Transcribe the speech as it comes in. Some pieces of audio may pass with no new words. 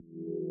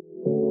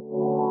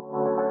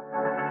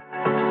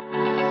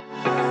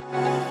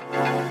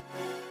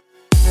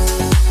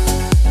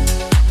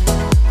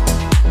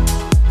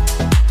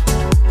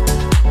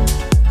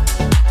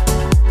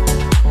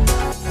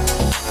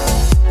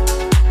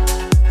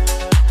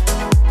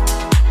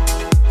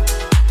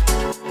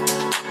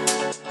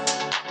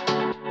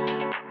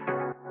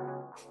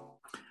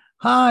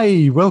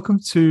Hi, welcome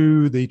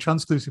to the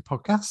Transclusive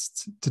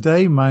Podcast.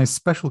 Today, my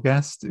special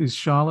guest is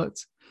Charlotte,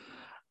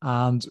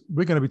 and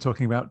we're going to be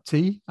talking about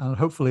tea and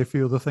hopefully a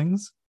few other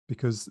things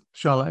because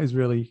Charlotte is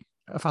really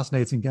a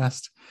fascinating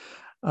guest.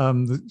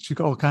 She's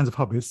got all kinds of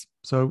hobbies.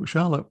 So,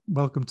 Charlotte,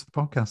 welcome to the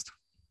podcast.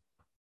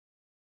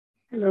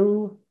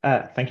 Hello.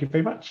 Thank you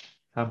very much.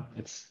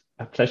 It's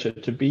a pleasure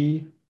to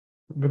be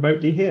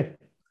remotely here.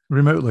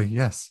 Remotely,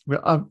 yes.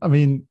 Well, I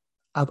mean,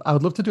 I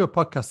would love to do a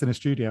podcast in a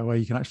studio where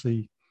you can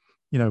actually,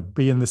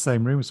 be in the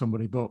same room with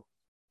somebody, but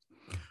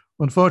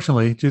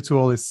unfortunately, due to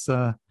all this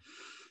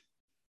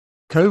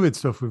COVID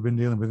stuff we've been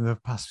dealing with in the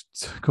past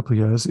couple of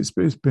years, it's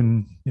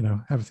been,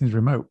 everything's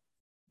remote.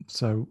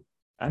 So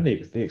And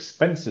the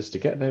expenses to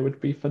get there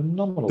would be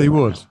phenomenal they right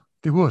would, now.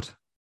 they would,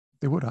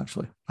 they would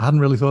actually. I hadn't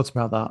really thought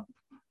about that,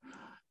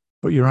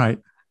 but you're right.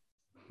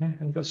 Yeah, and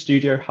you've got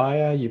studio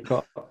hire, you've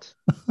got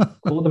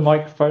all the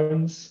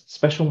microphones,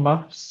 special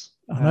muffs.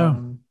 I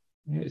know.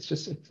 Yeah,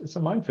 it's a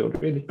minefield,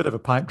 really. Bit of a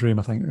pipe dream,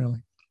 I think, really.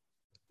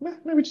 Yeah,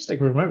 maybe just take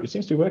a remote. It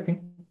seems to be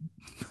working.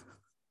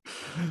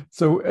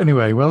 So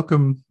anyway,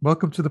 welcome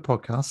to the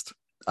podcast.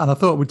 And I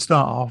thought we'd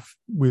start off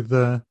with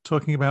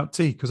talking about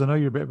tea because I know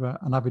you're a bit of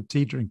an avid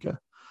tea drinker.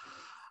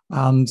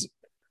 And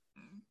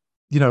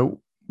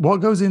what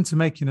goes into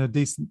making a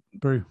decent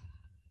brew?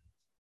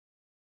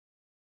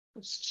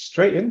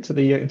 Straight into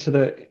the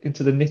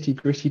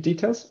nitty-gritty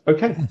details.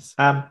 Okay. Yes.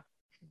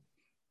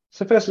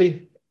 So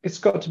firstly, it's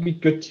got to be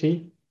good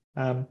tea.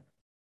 And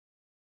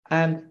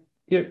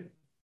you know,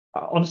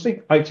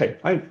 honestly,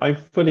 I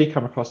fully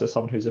come across as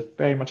someone who's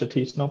very much a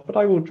tea snob, but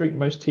I will drink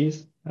most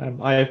teas.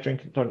 I have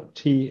drunk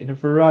tea in a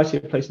variety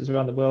of places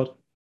around the world.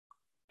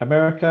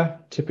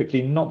 America,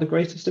 typically not the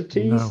greatest of No.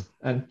 teas,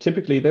 and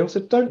typically they also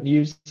don't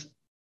use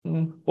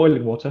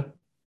boiling water,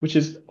 which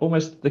is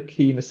almost the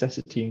key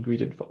necessity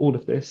ingredient for all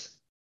of this.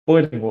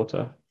 Boiling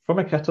water from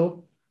a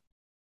kettle,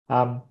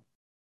 um,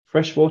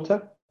 fresh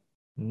water,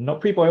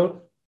 not pre-boiled,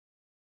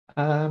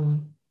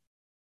 um,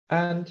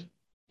 and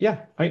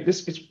yeah,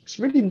 it's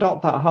really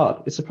not that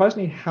hard. It's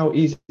surprisingly how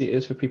easy it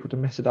is for people to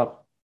mess it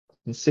up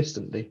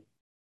consistently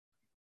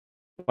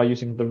by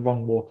using the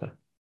wrong water.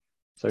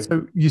 So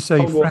So you say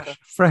cold water.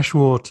 fresh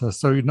water.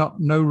 So you're not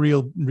no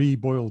real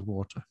reboiled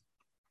water.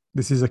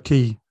 This is a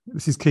key.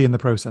 This is key in the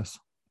process.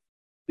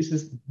 This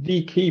is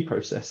the key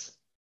process.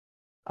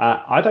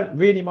 I don't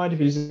really mind if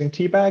you're using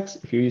tea bags.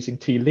 If you're using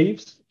tea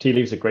leaves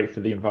are great for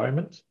the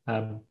environment.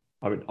 I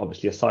mean,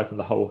 obviously, aside from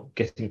the whole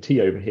getting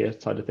tea over here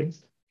side of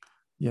things.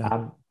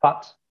 Yeah.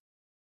 But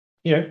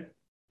you know,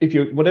 if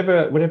you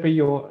whatever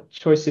your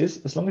choice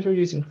is, as long as you're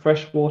using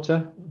fresh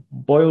water,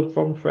 boiled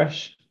from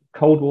fresh,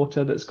 cold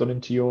water that's gone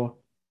into your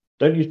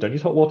don't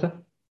use hot water,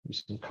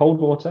 use some cold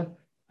water.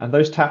 And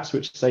those taps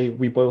which say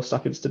we boil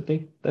stuff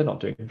instantly, they're not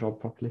doing the job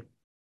properly.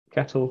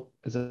 Kettle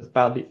is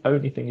about the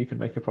only thing you can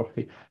make it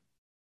properly.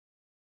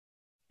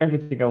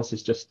 Everything else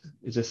is just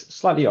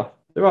slightly off.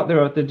 There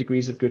are the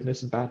degrees of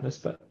goodness and badness,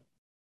 but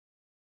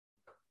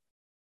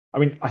I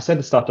mean, I said at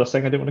the start, I was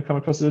saying I didn't want to come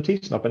across as a tea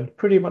snob, and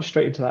pretty much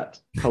straight into that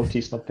whole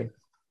tea snob thing.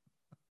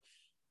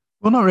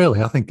 Well, not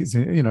really. I think it's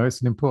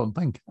an important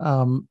thing.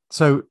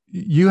 So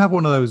you have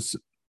one of those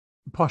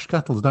posh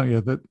kettles, don't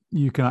you, that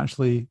you can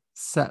actually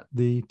set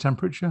the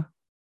temperature.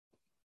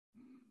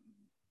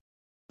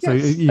 So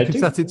Yes, you I can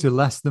set it do. to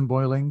less than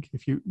boiling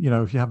if you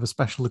have a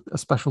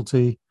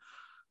specialty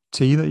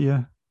tea that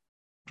you're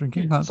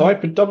drinking, can't So you? I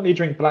predominantly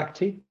drink black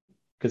tea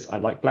because I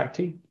like black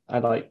tea. I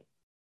like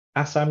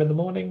Assam in the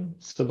morning,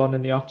 Ceylon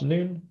in the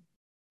afternoon.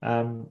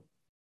 Um,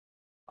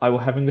 I will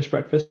have English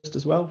breakfast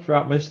as well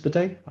throughout most of the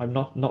day. I'm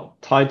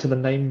not tied to the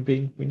name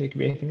being it can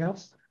be anything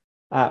else.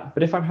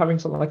 But if I'm having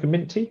something like a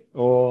mint tea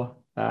or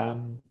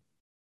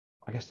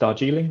I guess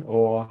Darjeeling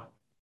or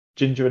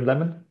ginger and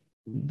lemon,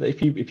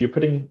 if you're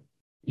putting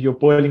your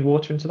boiling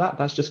water into that,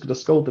 that's just going to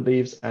scald the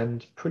leaves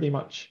and pretty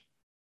much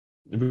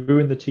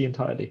ruin the tea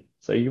entirely.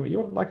 So you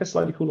want like a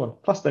slightly cool one.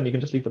 Plus, then you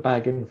can just leave the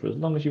bag in for as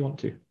long as you want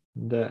to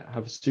and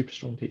have a super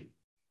strong tea.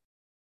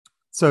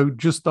 So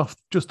just off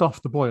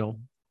the boil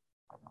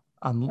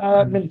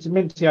and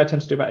Mint tea, I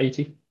tend to do about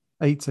 80.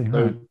 80,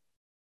 right?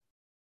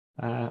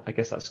 So I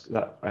guess that's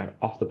that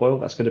off the boil.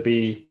 That's going to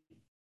be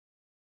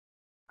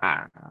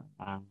uh,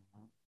 um,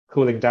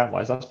 cooling down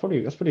wise. That's probably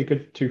a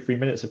good 2-3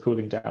 minutes of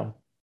cooling down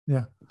Yeah.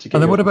 to And get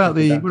then your what about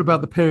everything the down what to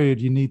about the the.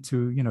 period you need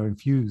to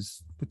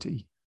infuse the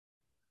tea?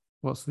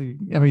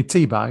 I mean,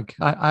 tea bag.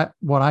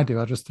 What I do,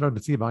 I just throw the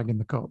tea bag in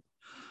the cup,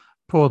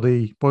 pour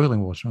the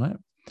boiling water on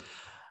it,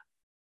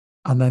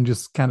 and then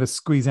just kind of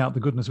squeeze out the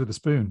goodness with a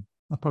spoon.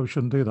 I probably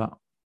shouldn't do that.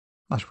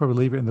 I should probably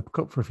leave it in the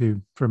cup for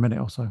a minute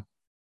or so.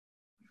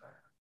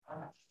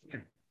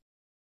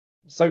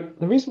 So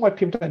the reason why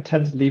people don't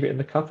tend to leave it in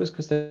the cup is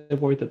because they're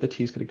worried that the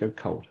tea is going to go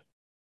cold.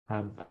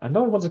 And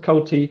no one wants a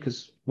cold tea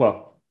because,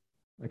 well,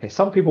 okay,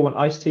 some people want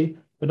iced tea,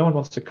 but no one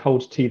wants a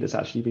cold tea that's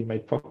actually been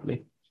made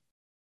properly.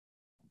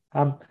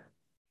 Um,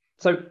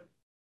 so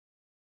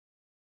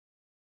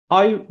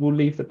I will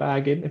leave the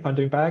bag in if I'm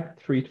doing bag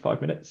 3 to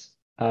 5 minutes.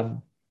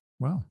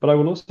 Well, But I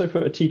will also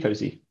put a tea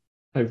cozy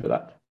over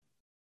that,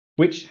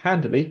 which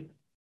handily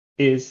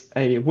is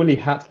a woolly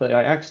hat that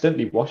I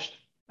accidentally washed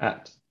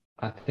at,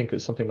 I think it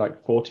was something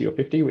like 40 or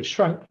 50, which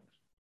shrunk.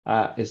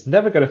 Is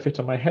never going to fit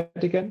on my head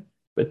again,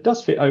 but it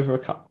does fit over a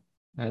cup,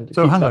 and it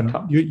So keeps hang that on,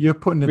 cup you're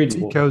putting a really tea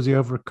warm. cozy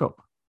over a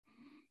cup,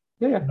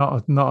 Yeah, yeah,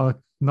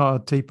 not a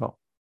teapot.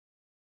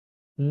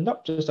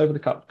 not just over the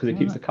cup because it All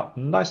keeps right. the cup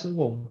nice and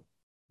warm.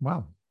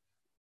 Wow.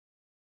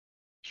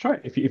 Try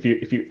it. If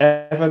you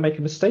ever make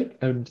a mistake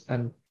and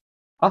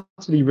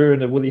utterly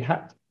ruin a woolly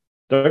hat,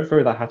 don't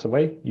throw that hat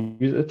away.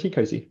 Use a tea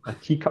cozy, a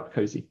teacup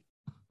cozy.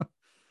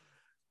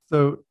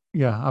 So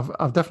yeah,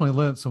 I've definitely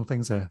learned some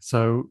things here.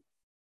 So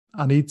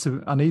I need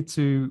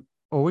to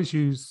always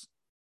use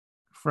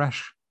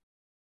fresh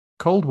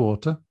cold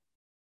water,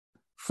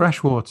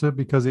 fresh water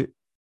because it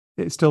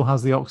still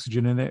has the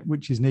oxygen in it,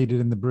 which is needed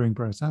in the brewing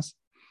process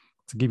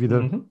to give you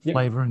the Yep.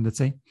 flavor in the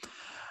tea.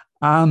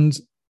 And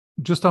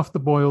just off the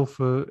boil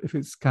for if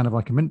it's kind of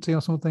like a mint tea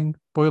or something,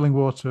 boiling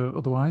water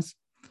otherwise.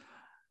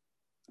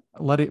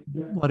 Let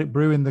it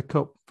brew in the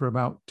cup for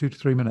about 2 to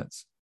 3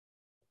 minutes.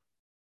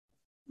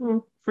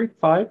 3 to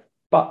 5,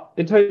 but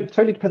it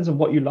totally depends on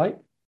what you like.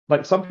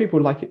 Like some people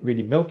like it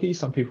really milky,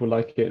 some people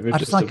like it with I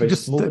just just a like it very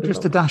small bit of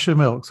just a milk. dash of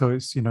milk, so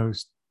it's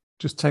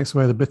just takes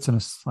away the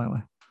bitterness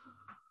slightly.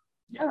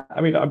 Yeah,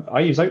 I mean, I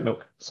use oat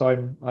milk, so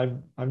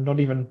I'm not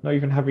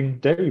even having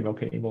dairy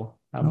milk anymore.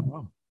 Oh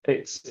wow.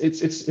 It's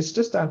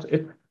just down to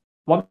it.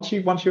 Once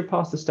you're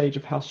past the stage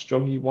of how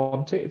strong you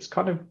want it, it's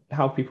kind of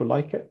how people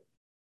like it.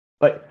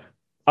 Like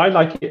I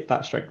like it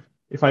that strength.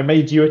 If I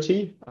made you a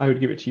tea, I would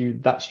give it to you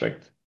that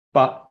strength.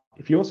 But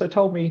if you also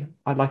told me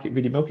I'd like it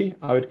really milky,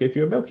 I would give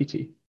you a milky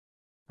tea.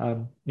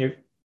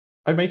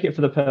 I make it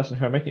for the person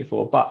who I'm making it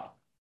for. But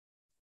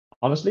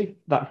honestly,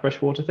 that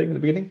fresh water thing at the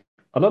beginning,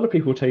 a lot of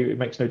people tell you it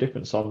makes no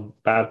difference on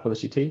bad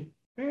quality tea,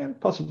 and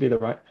possibly they're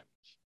right.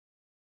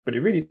 But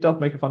it really does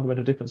make a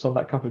fundamental difference on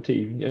that cup of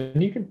tea.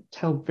 And you can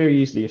tell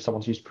very easily if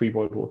someone's used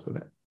pre-boiled water in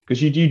it.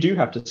 Because you do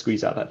have to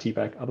squeeze out that tea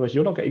bag. Otherwise,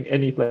 you're not getting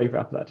any flavor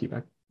out of that tea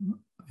bag.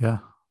 Yeah.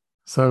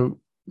 So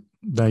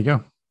there you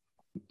go.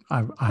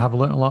 I have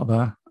learned a lot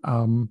there.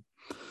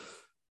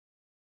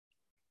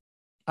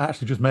 I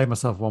actually just made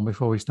myself one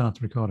before we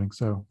started recording,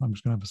 so I'm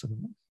just going to have a sip of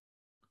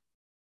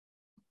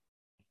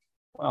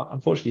Well,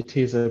 unfortunately,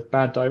 tea is a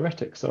bad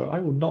diuretic, so I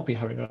will not be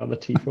having another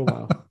tea for a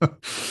while.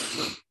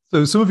 it.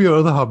 So some of your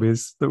other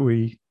hobbies that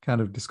we kind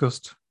of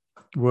discussed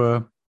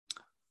were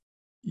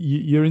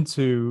you're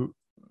into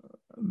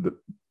the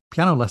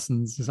piano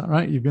lessons. Is that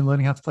right? You've been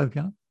learning how to play the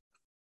piano?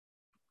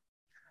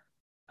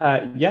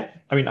 Yeah,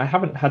 I mean, I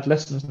haven't had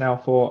lessons now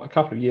for a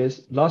couple of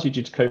years, largely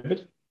due to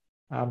COVID.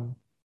 Um,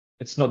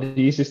 it's not the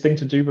easiest thing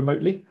to do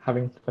remotely,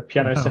 having a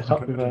piano No, set I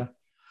up can imagine.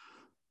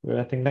 with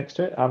a thing next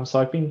to it. So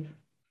I've been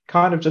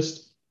kind of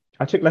just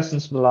I took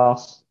lessons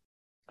for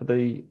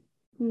the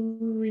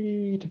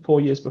 3 to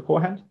 4 years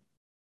beforehand.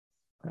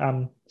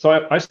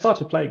 So I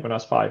started playing when I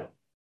was 5.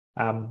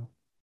 Um,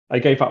 I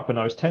gave up when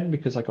I was 10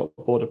 because I got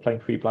bored of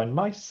playing Three Blind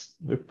Mice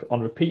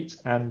on repeat,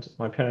 and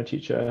my piano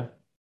teacher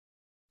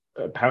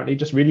apparently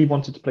just really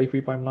wanted to play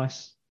Three Blind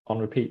Mice on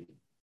repeat.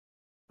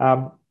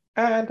 And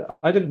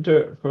I didn't do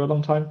it for a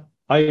long time.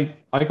 I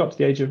got to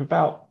the age of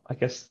about, I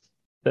guess,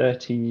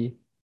 33-ish,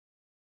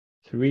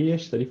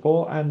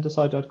 34, and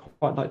decided I'd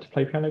quite like to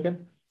play piano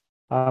again.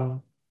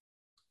 Um,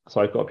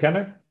 so I've got a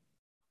piano,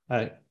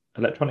 uh,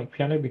 electronic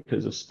piano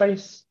because of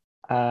space.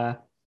 Uh,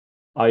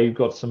 I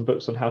got some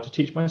books on how to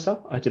teach myself.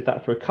 I did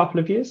that for a couple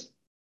of years.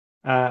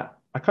 I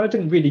kind of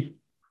didn't really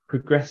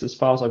progress as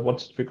far as I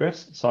wanted to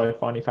progress, so I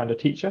finally found a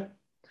teacher.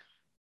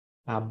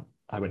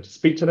 I went to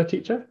speak to the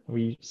teacher.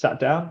 We sat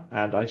down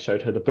and I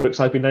showed her the books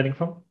I've been learning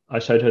from. I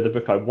showed her the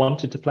book I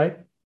wanted to play.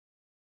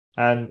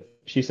 And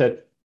she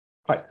said,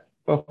 right,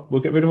 well,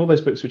 we'll get rid of all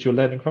those books which you're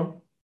learning from.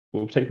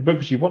 We'll take the book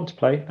which you want to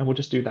play and we'll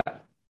just do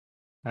that.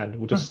 And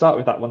we'll just start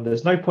with that one.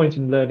 There's no point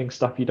in learning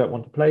stuff you don't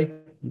want to play.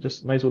 You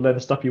just may as well learn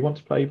the stuff you want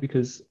to play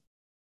because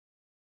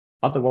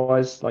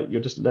otherwise, like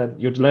you're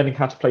learning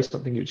how to play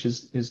something which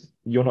is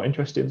you're not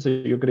interested in, so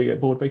you're going to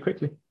get bored very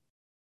quickly.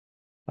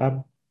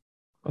 Um,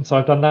 and so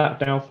I've done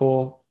that now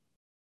for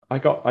I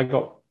got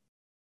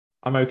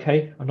I'm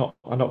okay. I'm not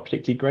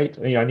particularly great.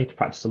 I need to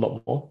practice a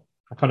lot more.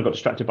 I kind of got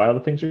distracted by other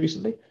things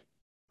recently.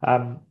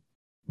 Um,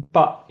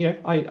 but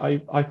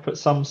I put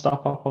some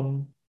stuff up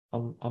on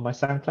my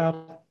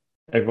SoundCloud.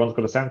 Everyone's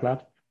got a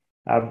SoundCloud.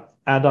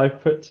 And I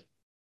put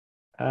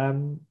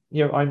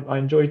I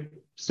enjoy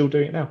still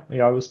doing it now.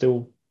 I will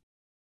still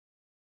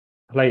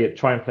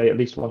try and play at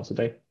least once a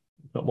day,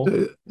 if not more.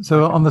 If I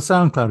So on can. the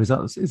SoundCloud,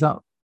 is that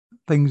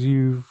things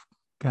you've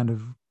kind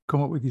of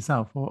come up with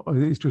yourself, or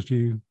it's just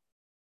you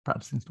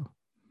practicing stuff?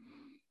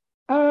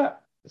 Uh,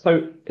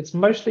 so it's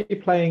mostly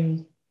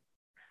playing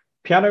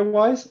piano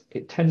wise.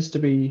 It tends to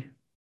be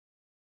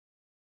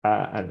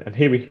and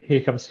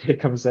here comes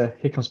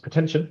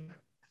pretension.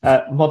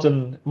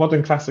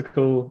 Modern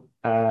classical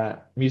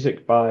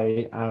music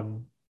by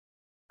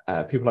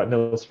people like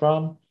Nils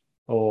Fram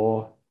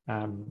or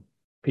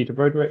Peter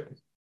Broderick.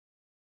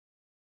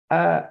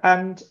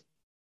 And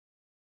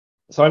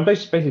so I'm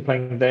basically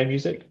playing their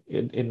music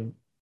in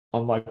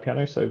on my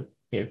piano. So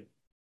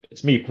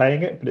it's me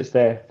playing it, but it's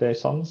their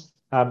songs.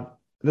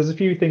 There's a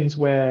few things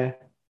where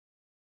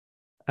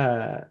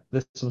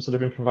there's some sort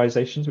of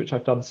improvisations which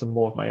I've done some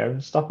more of my own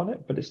stuff on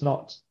it, but it's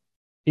not.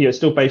 It's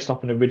still based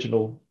off an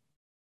original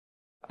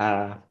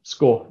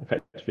score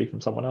effectively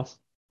from someone else.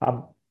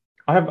 I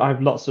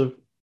have lots of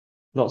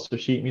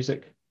sheet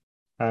music,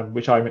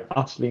 which I'm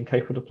utterly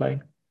incapable of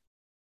playing.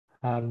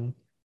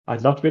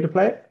 I'd love to be able to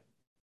play it,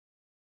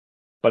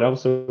 but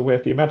also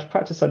with the amount of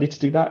practice I need to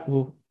do that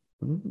will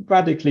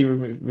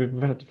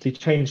radically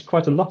change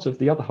quite a lot of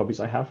the other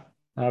hobbies I have,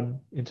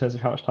 in terms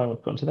of how much time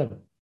I've put into them,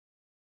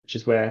 which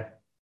is where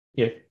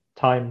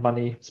time,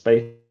 money,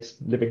 space,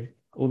 living,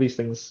 all these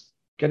things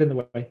get in the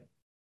way.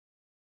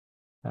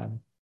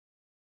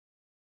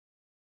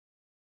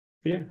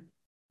 Yeah.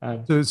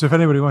 So if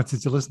anybody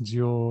wanted to listen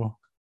to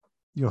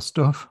your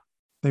stuff,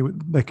 they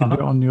can do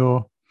it on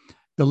your.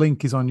 The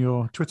link is on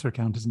your Twitter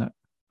account, isn't it?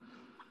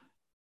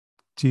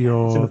 To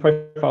your. It's in the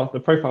profile. The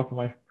profile for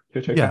my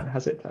Twitter account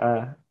has it.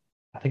 I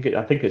think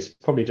it's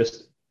probably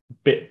just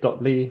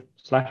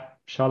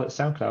bit.ly/Charlotte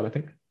SoundCloud. I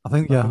think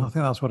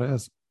that's what it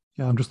is.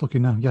 Yeah, I'm just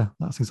looking now. Yeah,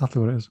 that's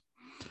exactly what it is.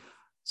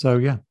 So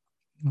yeah,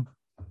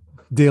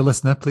 dear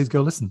listener, please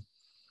go listen.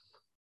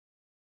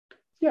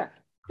 Yeah,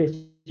 if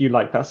you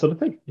like that sort of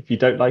thing. If you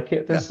don't like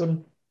it, there's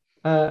some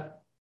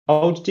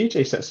old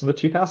DJ sets from the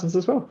 2000s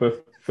as well for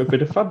a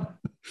bit of fun.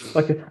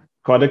 Like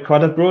quite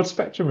a broad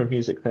spectrum of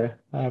music there.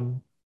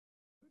 One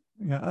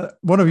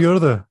of your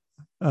other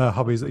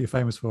hobbies that you're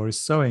famous for is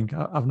sewing.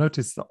 I've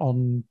noticed that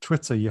on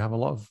Twitter you have a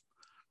lot of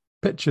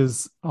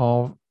pictures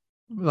of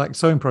like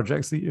sewing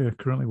projects that you're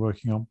currently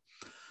working on.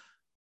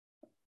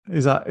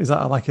 Is that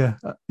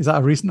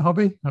a recent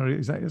hobby, or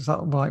is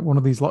that like one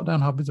of these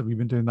lockdown hobbies? Have you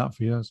been doing that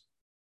for years?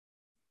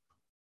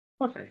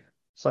 Okay,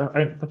 so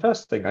the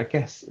first thing I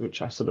guess,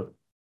 which I sort of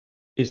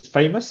is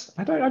famous.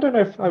 I don't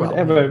know if I would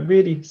ever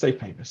really say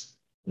famous.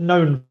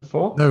 Known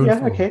for.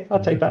 Okay,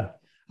 I'll take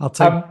that. I'll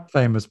take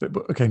famous, but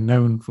okay,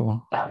 known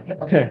for.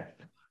 Okay.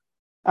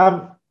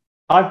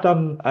 I've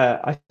done.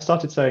 I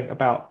started sewing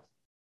about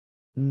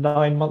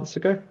 9 months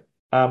ago.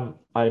 I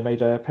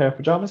made a pair of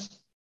pajamas,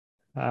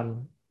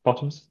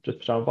 bottoms, just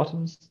pajama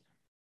bottoms.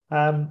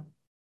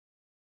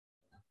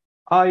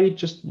 I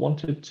just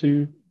wanted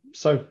to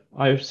sew.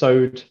 I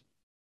sewed.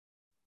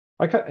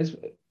 I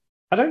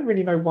don't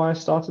really know why I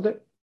started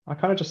it. I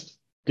kind of just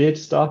did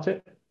start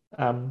it.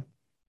 I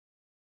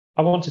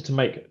wanted to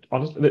make it.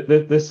 Honestly,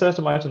 there's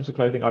certain items of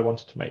clothing I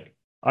wanted to make.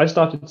 I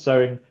started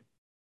sewing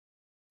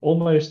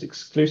almost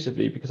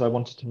exclusively because I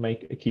wanted to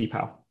make a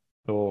kipao,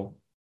 or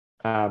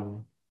I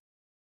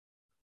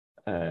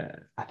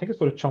think it's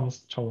called a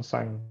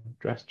Chongsang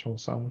dress.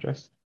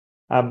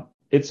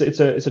 It's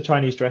a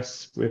Chinese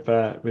dress with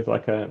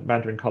like a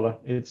Mandarin collar.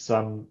 It's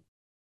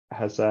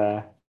has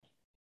a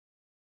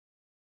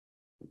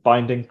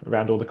binding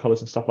around all the collars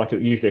and stuff, like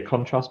usually a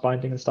contrast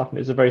binding and stuff. And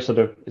it's a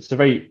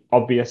very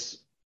obvious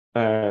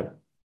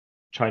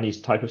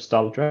Chinese type of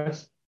style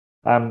dress.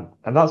 And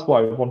that's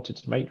what I wanted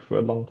to make for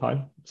a long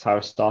time. That's how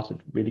I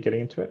started really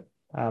getting into it.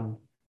 But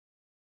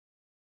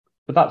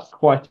that's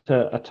quite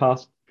a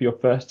task for your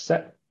first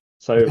set.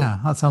 So yeah,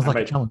 that sounds like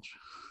a challenge.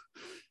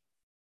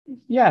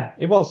 Yeah,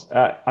 it was.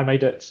 I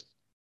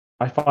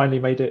finally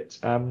made it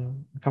a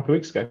couple of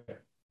weeks ago.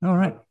 All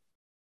right.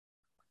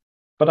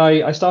 But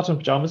I started on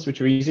pajamas, which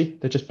are easy.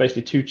 They're just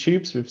basically 2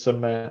 tubes with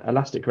some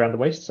elastic around the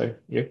waist, so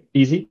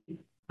easy.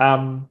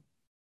 I've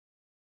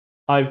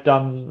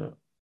done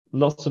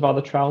lots of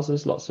other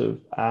trousers, lots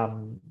of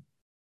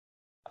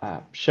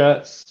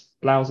shirts,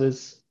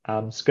 blouses,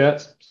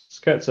 skirts.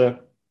 Skirts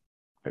are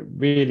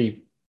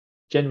really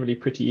generally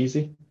pretty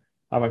easy.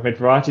 I've made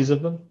varieties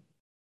of them.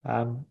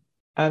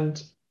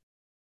 And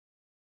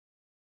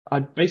I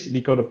basically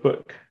got a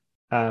book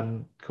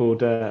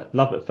called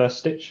Love at First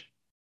Stitch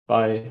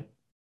by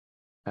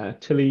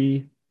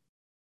Tilly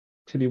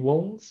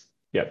Walnes.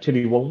 Yeah,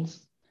 Tilly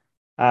Walnes,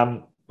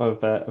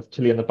 of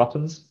Tilly and the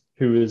Buttons,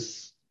 who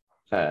is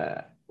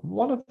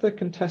one of the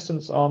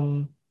contestants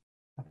on,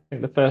 I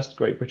think, the first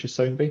Great British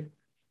Sewing Bee.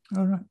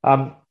 All right.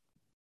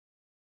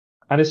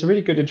 And it's a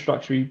really good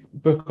introductory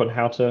book on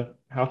how to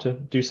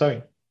do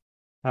sewing.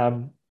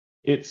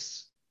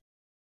 It's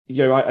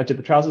I did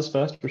the trousers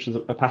first, which is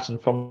a pattern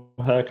from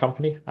her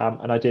company,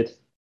 and I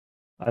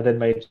then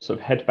made sort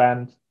of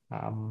headband,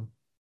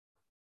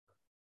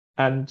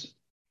 and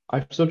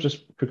I've sort of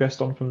just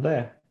progressed on from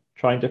there,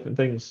 trying different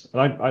things,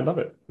 and I love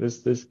it.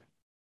 There's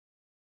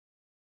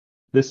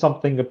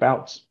something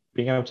about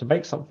being able to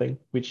make something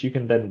which you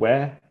can then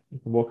wear, you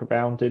can walk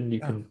around in, you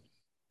can,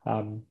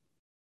 and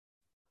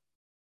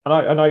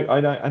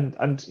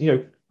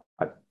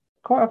I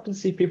quite often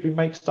see people who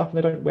make stuff and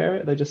they don't wear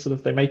it. They just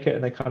they make it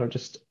and they kind of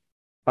just,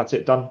 that's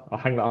it, done. I'll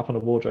hang that up on a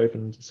wardrobe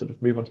and sort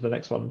of move on to the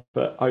next one.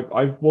 But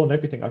I've worn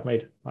everything I've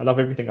made. I love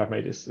everything I've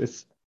made.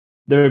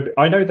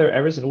 I know there are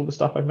errors in all the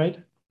stuff I've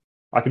made.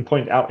 I can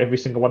point out every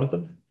single one of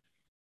them.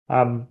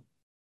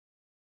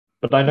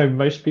 But I know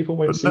most people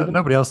won't see them.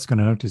 Nobody else is going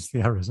to notice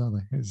the errors, are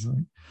they?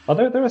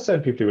 Although there are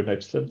certain people who would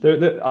notice them.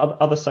 There are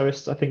other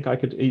sewists, I think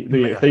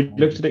if they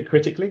looked at it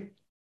critically,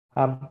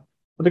 But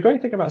the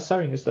great thing about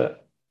sewing is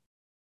that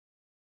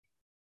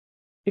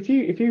if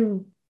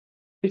you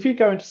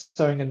go into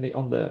sewing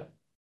on the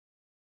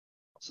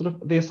sort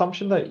of the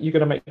assumption that you're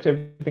going to make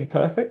everything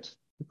perfect,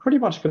 you're pretty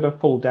much going to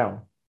fall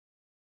down,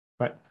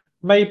 right?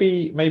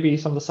 Maybe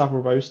some of the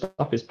Savile Row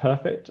stuff is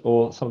perfect,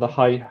 or some of the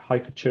high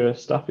couture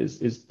stuff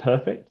is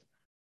perfect.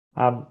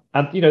 And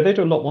they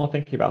do a lot more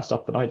thinking about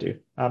stuff than I do.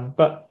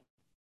 But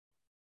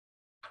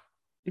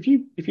if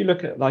you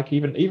look at like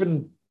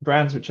even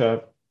brands which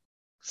are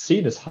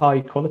seen as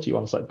high quality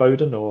ones like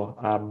Bowden or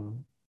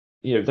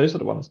those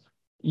sort of ones,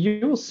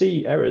 you'll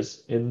see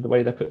errors in the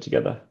way they're put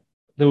together.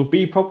 There will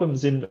be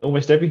problems in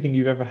almost everything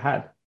you've ever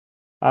had.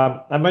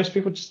 And most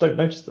people just don't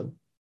notice them.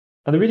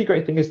 And the really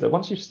great thing is that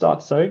once you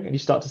start sewing and you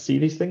start to see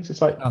these things,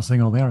 it's like, Not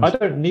seeing all the I errors.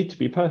 don't need to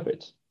be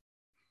perfect.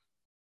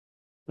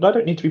 But I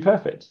don't need to be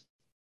perfect.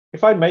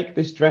 If I make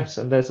this dress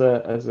and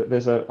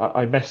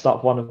I messed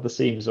up one of the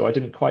seams or I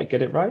didn't quite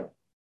get it right,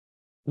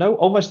 no,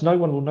 almost no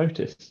one will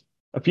notice.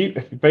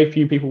 Very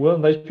few people will,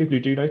 and those people who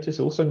do notice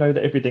also know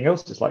that everything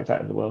else is like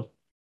that in the world.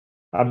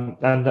 And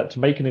that to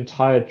make an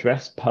entire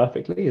dress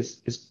perfectly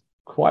is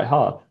quite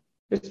hard.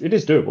 It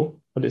is doable,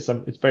 but it's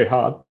very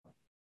hard.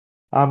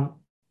 Um,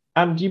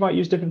 and you might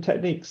use different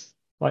techniques.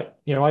 Like,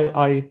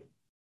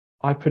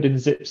 I put in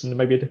zips in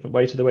maybe a different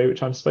way to the way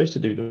which I'm supposed to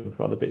do them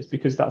for other bits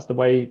because that's the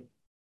way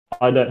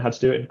I learned how to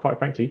do it. And quite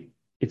frankly,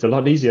 it's a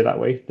lot easier that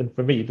way than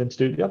for me than to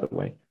do it the other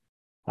way.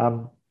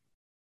 Um,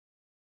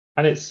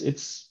 and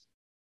it's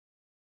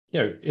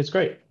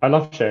great. I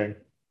love sharing,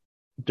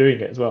 doing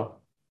it as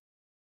well.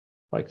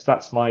 Like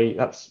that's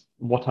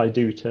what I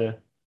do to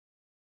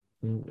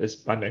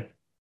is I don't know,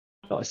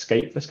 not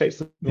escape. Escape's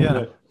the wrong Yeah,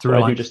 word. to What I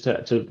do relax.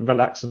 just to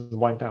relax and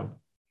wind down.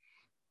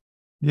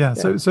 Yeah.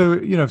 Yeah. So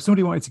if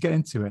somebody wanted to get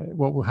into it,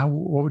 what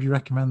would you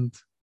recommend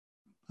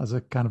as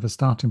a kind of a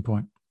starting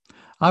point?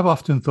 I've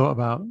often thought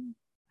about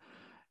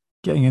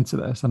getting into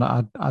this, and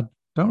I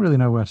don't really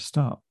know where to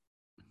start.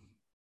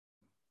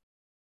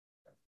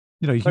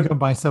 You can go So and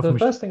buy yourself a the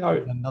machine, first thing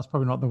and that's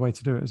probably not the way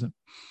to do it, is it?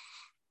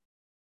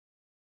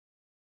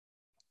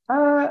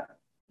 uh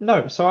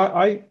no, so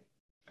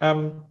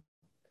um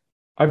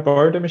I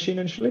borrowed a machine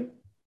initially,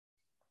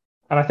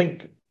 and I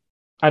think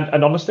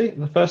and honestly,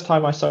 the first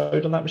time I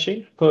sewed on that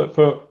machine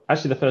for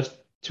actually the first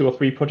two or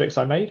three projects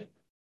I made,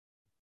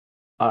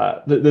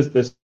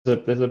 there's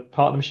a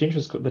part of the machine which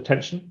is called the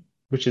tension,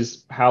 which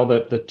is how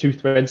the two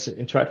threads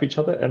interact with each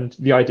other, and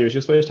the idea is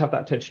you're supposed to have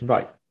that tension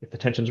right. If the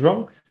tension's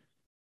wrong,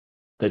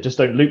 they just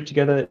don't loop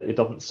together. It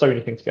doesn't sew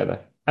anything together.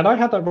 And I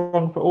had that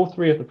wrong for all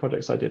three of the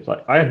projects I did.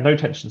 Like I had no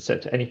tension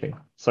set to anything.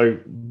 So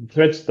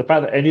threads, the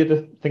fact that any of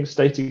the things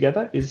stay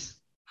together is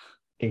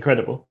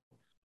incredible.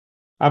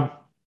 Um,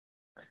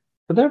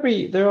 but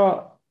there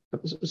are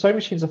sewing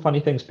machines are funny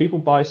things. People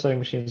buy sewing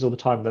machines all the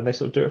time, then they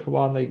sort of do it for a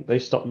while and they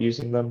stop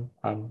using them.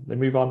 They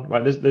move on.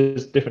 Right.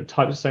 There's different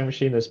types of sewing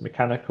machine. There's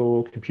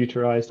mechanical,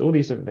 computerized, all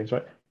these different things,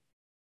 right?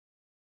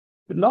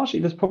 But largely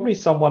there's probably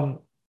someone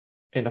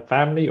in a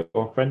family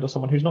or a friend or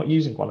someone who's not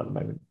using one at the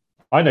moment.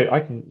 I know I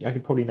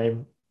can probably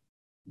name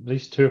at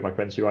least two of my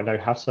friends who I know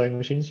have sewing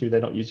machines who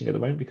they're not using at the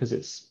moment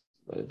because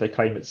they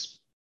claim it's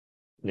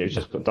Yeah.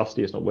 just got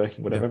dusty, it's not working,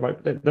 Yeah. whatever.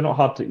 Right? They're not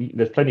hard to.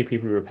 There's plenty of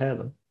people who repair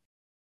them.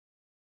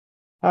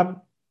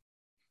 Um,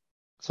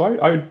 so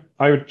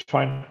I would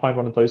try and find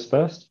one of those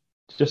first,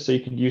 just so you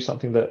can use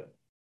something that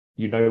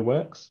you know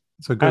works.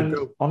 So And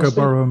go honestly,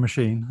 borrow a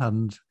machine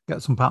and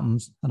get some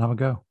patterns and have a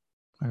go,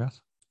 I guess.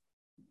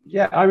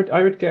 yeah, I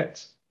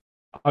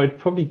would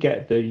probably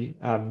get the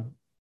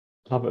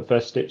Love at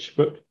First Stitch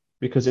book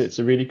because it's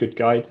a really good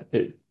guide.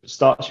 It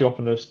starts you off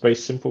on those very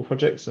simple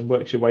projects and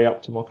works your way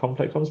up to more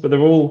complex ones, but they're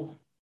all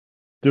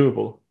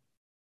doable.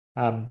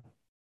 Um,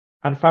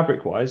 and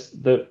fabric wise,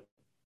 that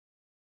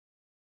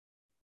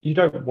you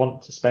don't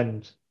want to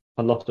spend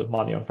a lot of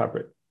money on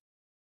fabric,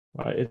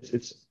 right?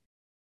 It's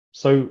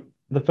so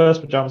the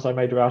first pajamas I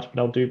made were out of an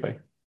old duvet,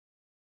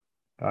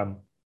 um,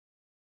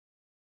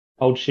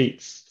 old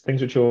sheets,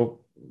 things which you're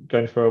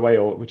going to throw away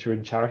or which are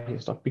in charity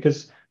and stuff.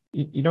 Because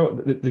you know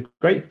what the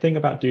great thing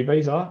about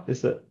duvets are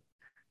is that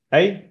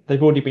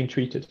they've already been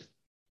treated.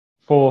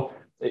 For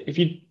if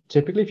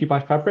you buy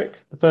fabric,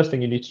 the first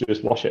thing you need to do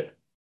is wash it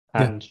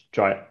Yeah. and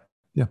dry it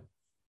Yeah.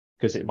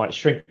 because it might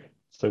shrink.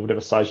 So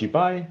whatever size you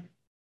buy,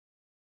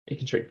 it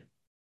can shrink,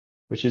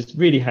 which is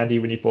really handy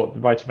when you bought the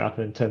right amount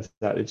and it turns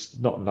out it's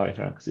not the right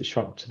amount because it's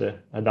shrunk to the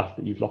enough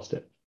that you've lost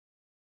it.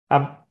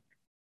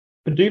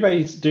 But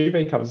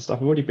duvet covers and stuff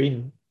have already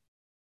been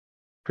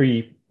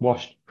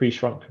pre-washed,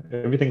 pre-shrunk.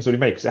 Everything's already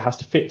made because it has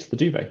to fit the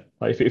duvet.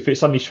 Like if it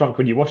suddenly shrunk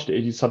when you washed it,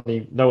 you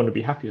suddenly no one would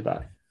be happy with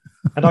that.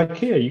 And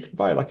IKEA, you can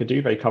buy like a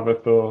duvet cover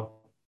for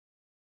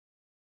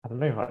I don't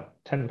know, like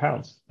 £10,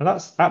 and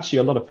that's actually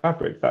a lot of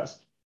fabric. That's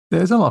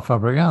There's a lot of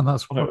fabric, yeah, and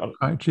that's on a,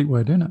 quite a cheap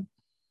way of doing it.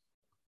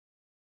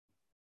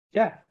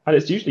 yeah, and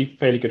it's usually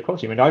fairly good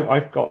quality. I mean,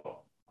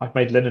 I've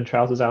made linen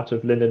trousers out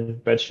of linen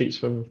bed sheets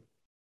from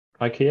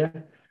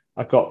IKEA.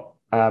 I've got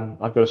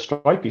a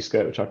stripy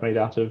skirt which I've made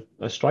out of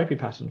a stripy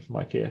pattern from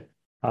IKEA.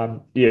 Yeah,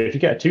 if you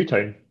get a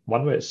two-tone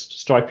one where it's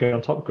stripy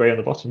on top, grey on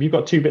the bottom. You've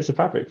got two bits of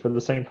fabric for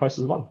the same price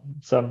as one.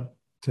 It's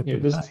Tip you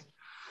of know, the day. there's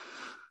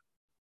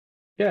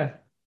yeah,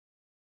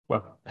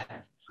 well,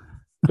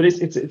 but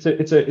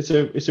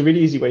it's a really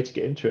easy way to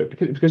get into it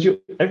because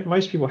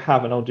most people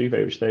have an old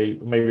duvet which they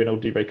maybe an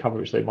old duvet cover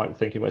which they might be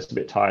thinking, well, it's a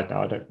bit tired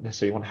now. I don't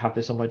necessarily want to have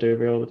this on my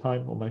duvet all the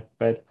time or my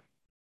bed,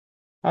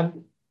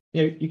 and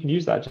you can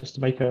use that just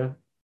to make a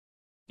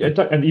you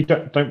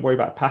don't worry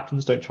about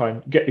patterns. Don't try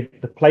and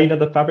get the plainer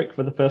the fabric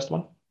for the first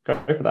one. Go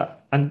for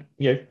that, and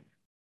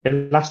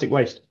elastic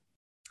waist.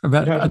 You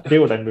don't have to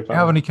deal then with Do you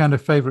have any kind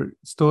of favorite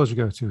stores you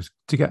go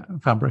to get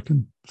fabric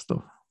and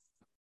stuff,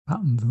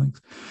 patterns and things?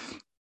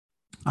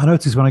 I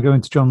notice when I go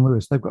into John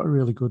Lewis, they've got a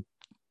really good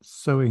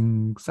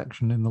sewing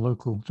section in the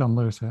local John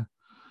Lewis here.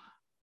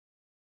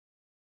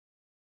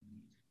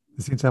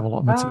 They seem to have a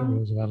lot of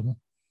materials available.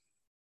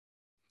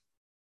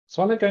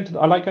 So I like going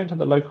to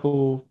the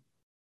local.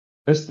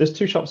 There's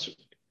two shops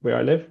where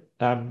I live.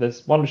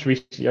 There's one which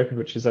recently opened,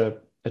 which is a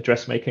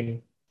dress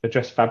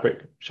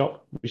fabric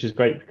shop, which is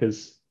great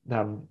because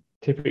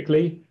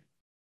typically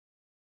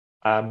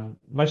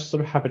most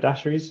sort of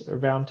haberdasheries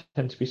around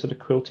tend to be sort of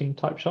quilting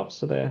type shops.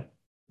 So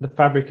the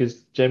fabric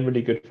is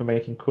generally good for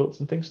making quilts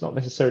and things, not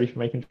necessarily for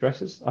making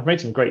dresses. I've made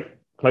some great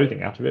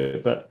clothing out of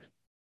it, but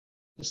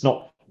it's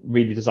not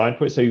really designed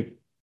for it. So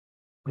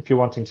if you're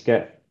wanting to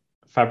get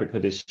fabric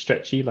that is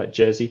stretchy, like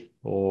jersey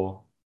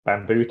or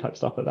bamboo type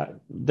stuff like that,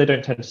 they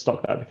don't tend to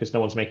stock that because no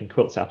one's making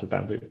quilts out of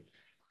bamboo.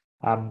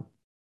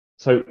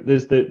 So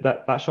there's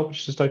that shop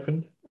which just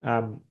opened,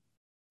 and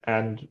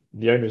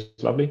the owner is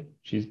lovely.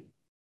 She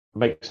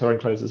makes her own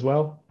clothes as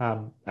well,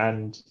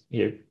 and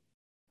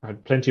I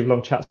had plenty of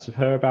long chats with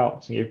her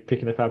about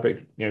picking the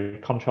fabric,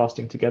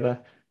 contrasting together.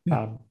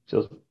 Yeah. She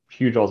does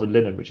huge rolls of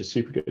linen, which is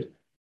super good.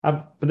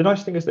 But the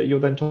nice thing is that you're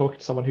then talking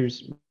to someone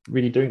who's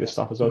really doing this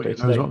stuff as well day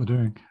to day. Knows what they're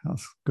doing.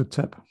 That's a good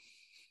tip.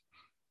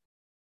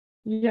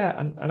 Yeah,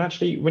 and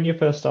actually, when you're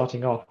first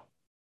starting off,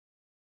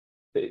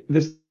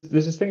 there's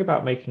this thing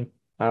about making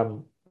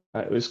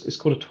it's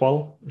called a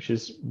toile, which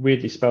is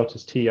weirdly spelled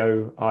as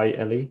Toile,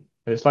 and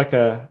it's like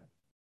a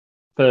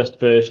first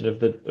version of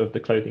the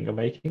clothing you're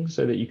making,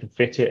 so that you can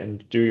fit it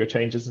and do your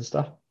changes and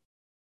stuff.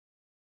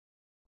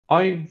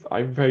 I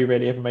very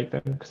rarely ever make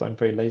them because I'm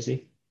very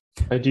lazy.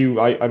 I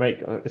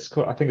make I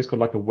think it's called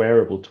like a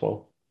wearable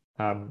toile,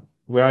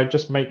 where I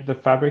just make the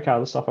fabric out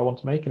of the stuff I want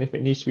to make, and if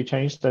it needs to be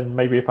changed, then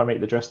maybe if I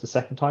make the dress the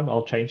second time,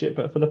 I'll change it.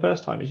 But for the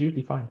first time, it's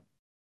usually fine.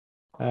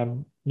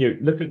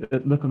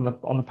 Look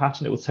on the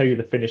pattern, it will tell you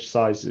the finished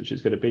size which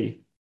it's going to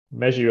be.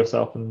 Measure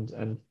yourself,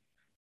 and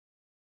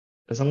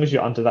as long as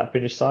you're under that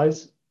finished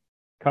size,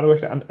 kind of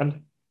work it.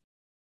 And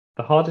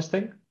the hardest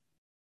thing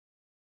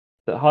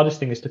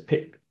is to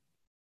pick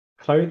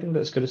clothing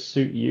that's going to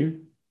suit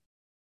you.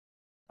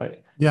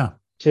 Like, yeah.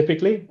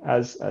 Typically,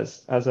 as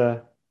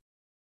a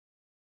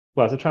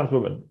trans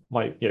woman,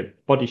 my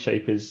body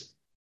shape is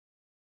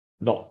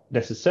not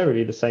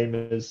necessarily the same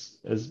as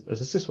a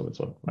cis woman's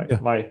one. Right?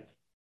 Yeah.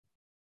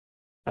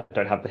 I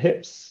don't have the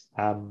hips.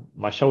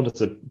 My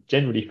shoulders are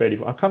generally fairly.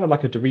 I'm kind of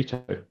like a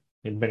Dorito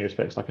in many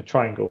respects, like a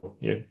triangle,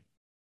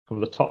 from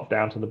the top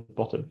down to the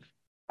bottom.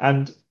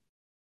 And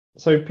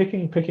so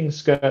picking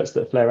skirts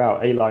that flare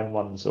out, A-line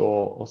ones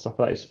or stuff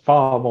like that, is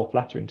far more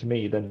flattering to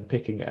me than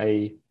picking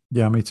a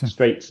me too.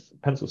 straight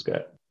pencil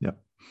skirt. Yeah.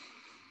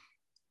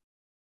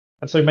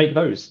 And so make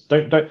those.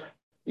 Don't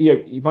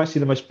you might see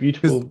the most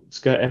beautiful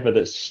skirt ever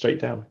that's straight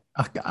down.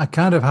 I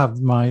kind of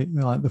have my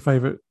the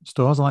favorite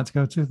stores I like to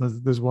go to.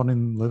 There's one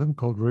in Lytham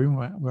called Room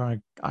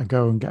where I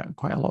go and get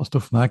quite a lot of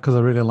stuff from there because I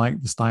really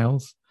like the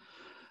styles.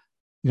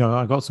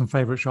 I got some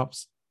favorite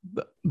shops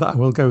that I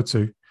will go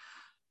to,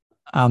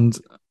 and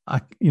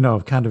I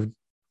kind of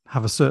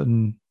have a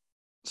certain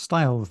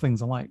style of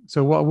things I like.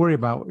 So what I worry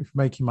about if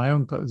making my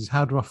own clothes is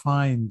how do I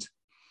find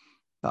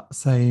that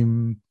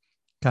same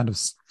kind of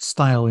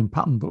style in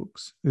pattern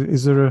books?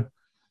 Is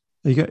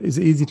it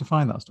easy to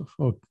find that stuff?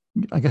 Or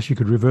I guess you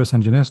could reverse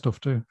engineer stuff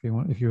too if you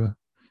want, if you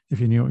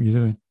knew what you're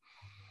doing.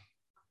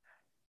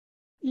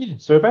 Yeah.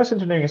 So reverse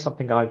engineering is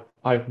something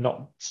I've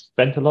not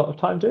spent a lot of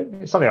time doing.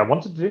 It's something I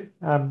wanted to do.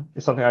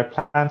 It's something I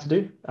plan to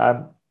do.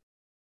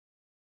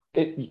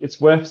 It's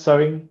worth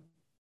sewing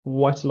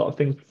quite a lot of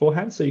things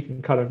beforehand, so you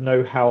can kind of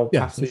know how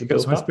patterns so you are get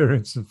built some up.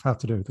 experience of how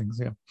to do things.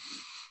 Yeah.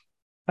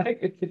 I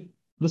think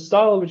the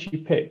style which you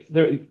pick,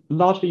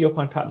 largely you'll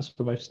find patterns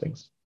for most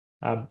things.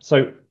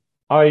 So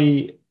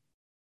I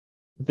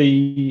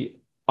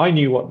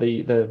knew what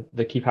the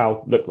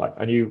Keepal looked like.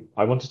 I knew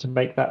I wanted to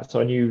make that,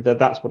 so I knew that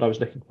that's what I was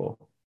looking for.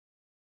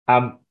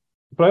 But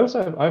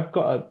I've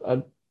got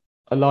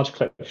a large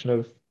collection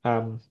of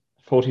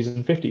 40s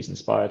and 50s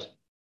inspired,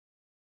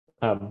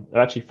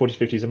 actually 40s,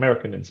 50s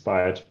American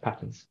inspired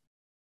patterns,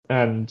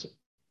 and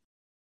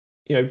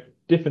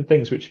different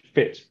things which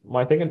fit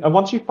my thing. And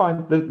once you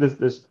find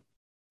there's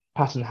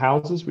pattern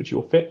houses which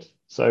you'll fit.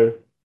 So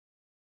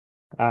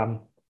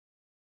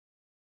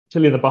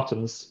Tilly and the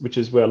Buttons, which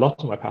is where a lot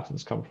of my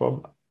patterns come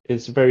from,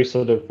 is very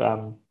sort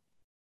of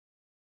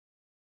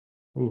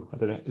I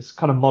don't know. It's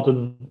kind of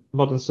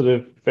modern sort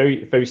of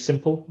very, very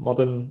simple,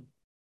 modern,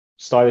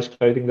 stylish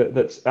clothing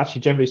that's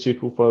actually generally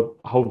suitable for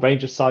a whole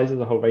range of sizes,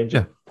 a whole range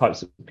Yeah. of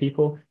types of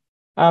people.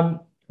 Um,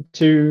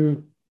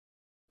 to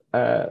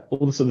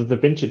all the sort of the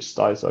vintage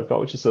styles I've got,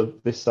 which is sort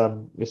of this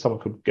someone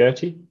called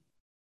Gertie,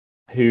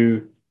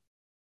 who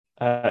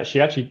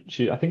she I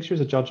think she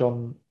was a judge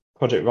on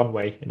Project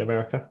Runway in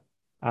America.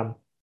 Um,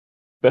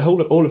 but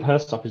all of her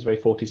stuff is very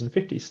 40s and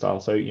 50s style.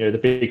 So, the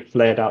big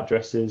flared out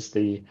dresses,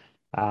 the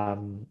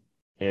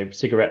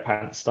cigarette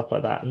pants, stuff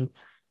like that. And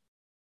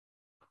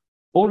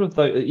all of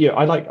those,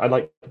 I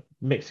like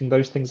mixing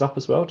those things up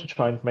as well to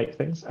try and make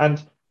things.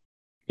 And,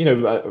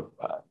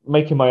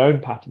 making my own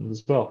patterns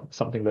as well,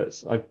 something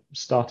that's I've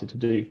started to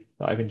do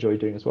that I've enjoyed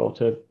doing as well,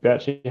 to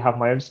actually have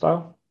my own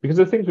style. Because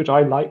the things which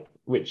I like,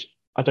 which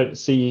I don't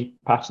see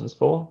patterns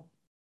for.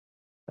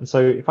 And so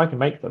if I can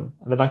make them,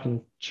 and then I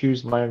can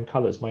choose my own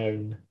colors, my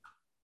own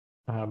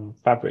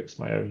fabrics,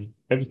 my own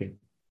everything.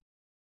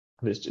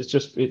 And I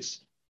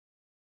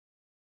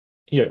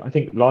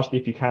think largely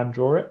if you can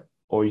draw it,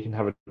 or you can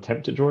have an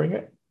attempt at drawing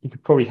it, you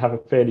could probably have a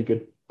fairly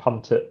good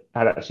punt at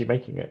actually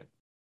making it.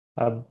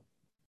 Um,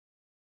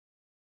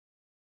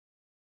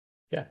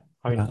 yeah,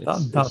 I mean, Yeah,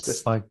 it's that's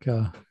just like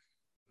the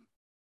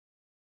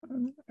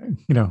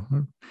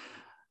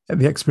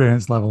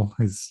experience level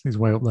is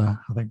way up there,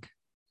 I think,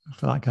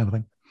 for that kind of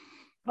thing.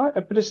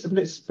 but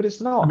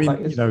it's I not like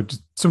mean,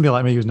 just somebody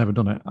like me who's never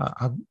done it,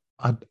 I,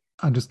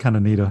 I just kind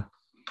of need a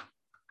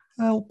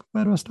help.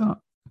 Where do I start?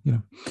 You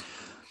know,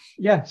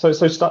 yeah. So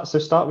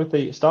start with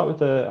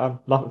the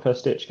Laugh at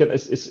First Stitch.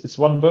 It's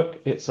one book.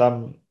 It's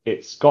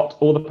got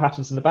all the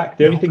patterns in the back.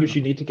 The yeah, only I'll thing do which that.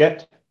 you need to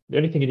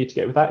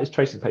get with that is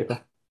tracing paper.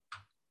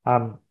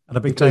 And a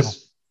big table.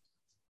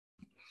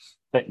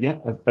 Because yeah,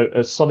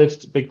 a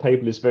solid big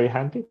table is very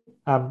handy.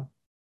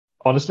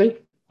 Honestly,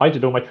 I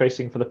did all my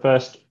tracing for the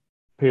first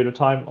period of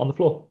time on the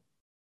floor.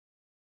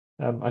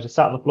 I just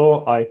sat on the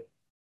floor. I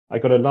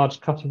got a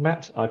large cutting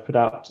mat. I put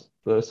out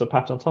the sort of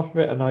pattern on top of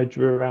it, and I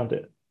drew around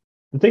it.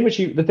 The thing which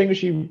you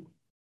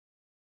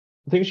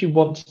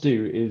want to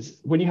do is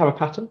when you have a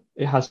pattern,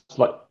 it has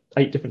like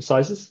 8 different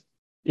sizes.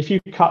 If you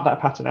cut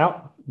that pattern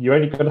out, you're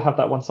only going to have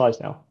that one size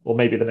now, or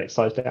maybe the next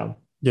size down.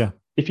 Yeah,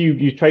 If you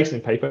use tracing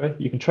paper,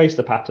 you can trace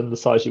the pattern the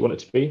size you want it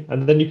to be,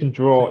 and then you can so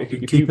draw. you If you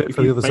can if keep you it if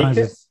for the you other make it,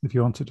 sizes if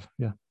you wanted.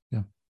 Yeah,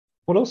 yeah.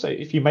 well, also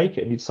if you make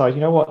it and you decide, you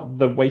know what,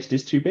 the waist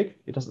is too big,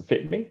 it doesn't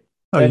fit me,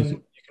 Oh, then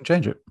you can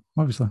change it,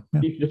 obviously.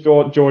 Yeah. you can just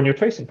draw on your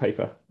tracing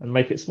paper and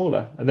make it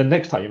smaller, and then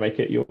next time you make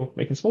it, you're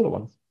making smaller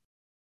ones.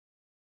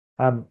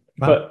 Wow,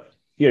 But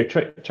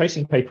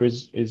tracing paper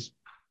is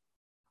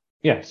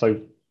yeah.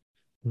 So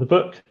the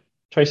book,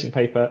 tracing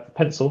paper,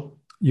 pencil,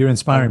 you're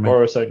inspiring and me.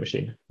 borrow a sewing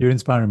machine. You're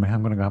inspiring me.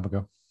 I'm going to go have a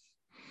go.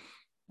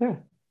 Yeah,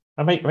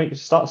 and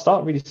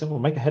start really simple.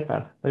 Make a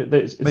headband.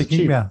 It's a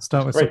tube.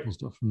 Start It's with great. simple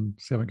stuff and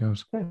see how it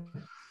goes. Yeah,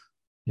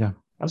 Yeah.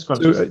 and So,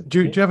 scrunchies.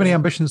 do you have any Yeah.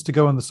 ambitions to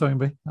go on the sewing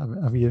bee?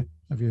 Have you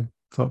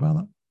thought about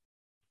that?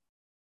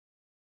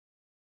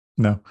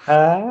 No, I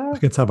Uh,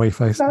 can tell by your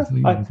face. no,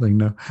 You're saying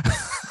no.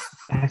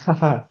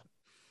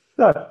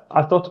 no,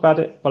 I've thought about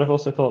it, but I've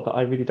also thought that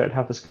I really don't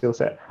have the skill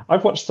set.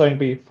 I've watched Sewing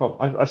Bee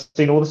I've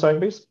seen all the Sewing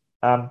Bees,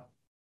 and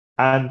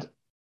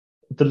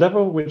the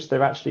level which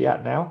they're actually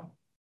at now,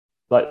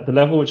 like the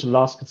level which the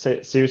last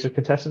series of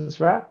contestants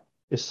were at,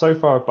 is so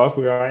far above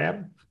where I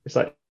am. It's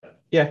like,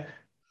 yeah,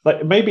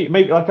 like maybe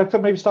like I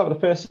could maybe start with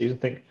the first season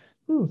and think,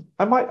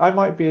 I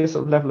might be a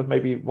sort of level of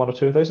maybe one or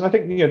two of those. And I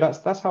think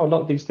that's how a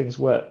lot of these things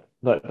work.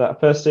 Like that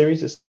first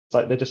series, it's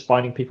like they're just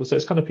finding people, so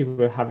it's kind of people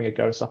who are having a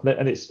go and stuff.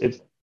 And it's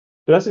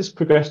but as it's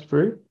progressed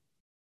through,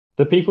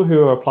 the people who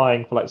are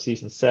applying for like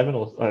season 7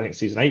 or I think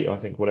season 8, or I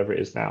think whatever it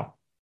is now,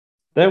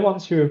 they're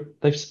ones who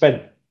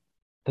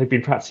they've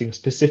been practicing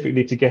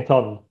specifically to get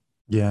on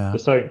Yeah, the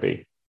sewing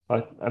bee.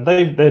 Like, and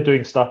they're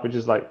doing stuff which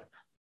is like,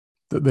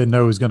 that they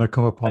know is going to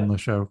come up on uh, the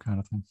show, kind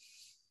of thing.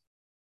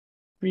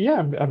 yeah,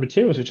 and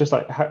materials are just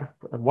like,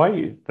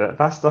 why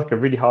that's like a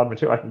really hard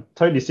material. I can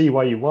totally see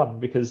why you won,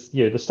 because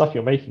the stuff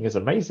you're making is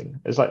amazing.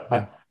 It's like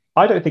Yeah.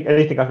 I don't think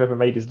anything I've ever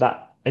made is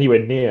that anywhere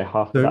near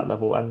half of So, that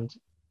level. And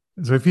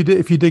so if you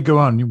did go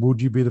on,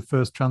 would you be the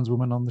first trans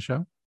woman on the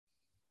show?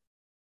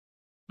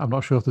 I'm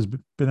not sure if there's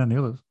been any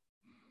others.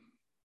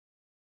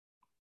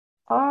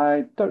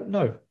 I don't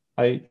know.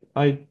 I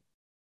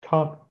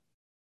can't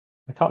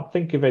I can't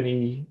think of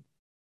any.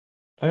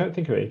 I don't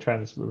think of any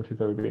trans women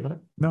who've ever been on it.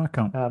 No, I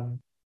can't.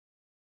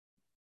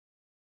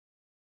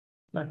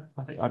 No,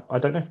 I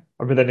don't know.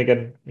 But then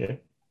again, there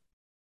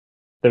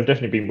have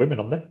definitely been women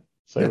on there. Yeah,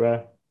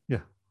 So yeah.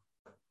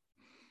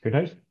 who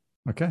knows?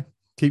 Okay.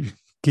 Keep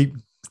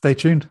stay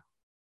tuned.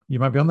 You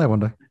might be on there one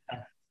day.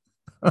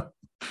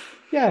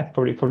 Yeah,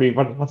 probably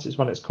once it's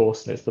run its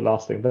course and it's the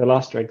last thing, the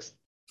last dregs.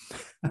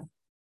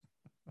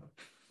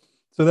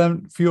 So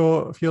then, for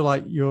your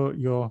like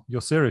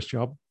your serious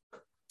job,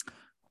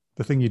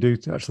 the thing you do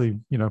to actually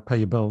pay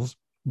your bills,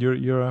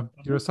 you're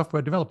a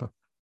software developer.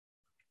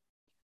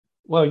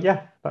 Well,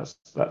 yeah, that's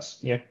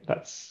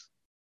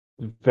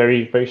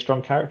very very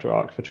strong character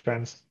arc for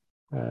trans.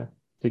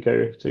 to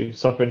go to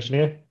software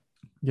engineer.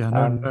 Yeah,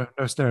 no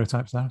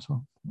stereotypes there at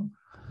all.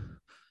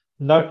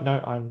 No,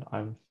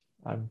 I'm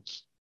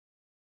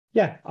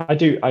yeah, I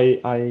do.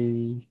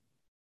 I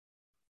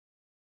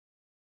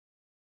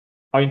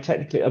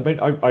technically, I mean,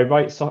 I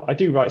write, I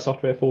do write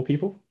software for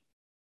people,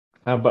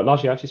 but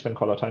largely I actually spend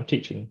quite a lot of time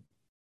teaching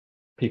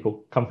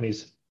people,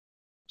 companies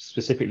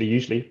specifically,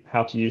 usually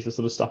how to use the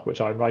sort of stuff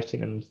which I'm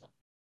writing and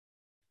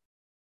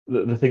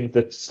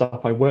the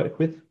stuff I work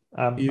with.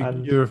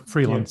 And You're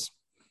freelance.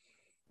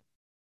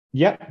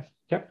 Yeah,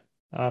 yeah.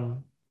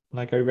 And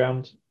I go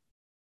around.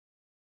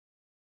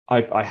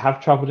 I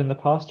have traveled in the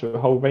past to a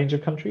whole range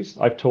of countries.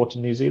 I've taught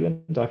in New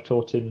Zealand. I've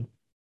taught in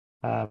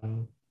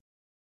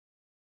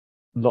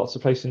lots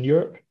of places in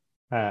Europe.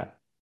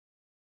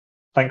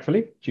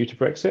 Thankfully, due to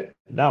Brexit,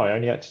 now I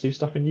only have to do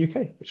stuff in the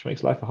UK, which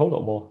makes life a whole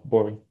lot more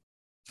boring.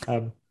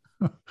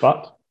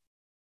 But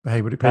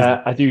hey, but it pays.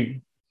 I do.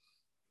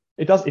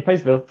 It does. It pays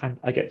the bill, and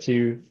I get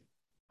to.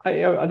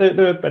 There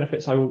are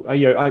benefits.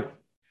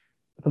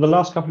 For the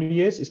last couple of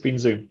years, it's been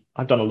Zoom.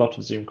 I've done a lot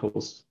of Zoom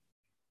calls,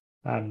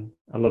 a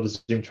lot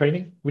of Zoom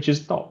training, which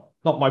is not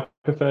my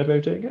preferred way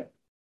of doing it.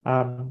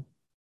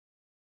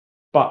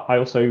 But I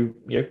also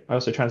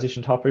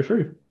transitioned halfway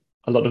through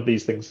a lot of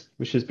these things,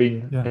 which has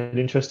been an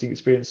interesting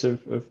experience of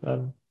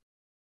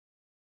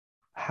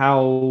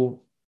how,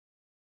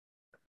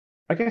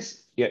 I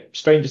guess,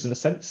 strangers in a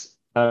sense,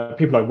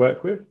 people I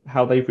work with,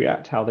 how they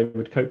react, how they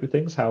would cope with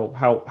things,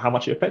 how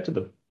much it affected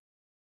them,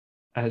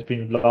 and has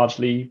been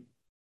largely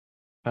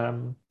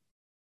fine.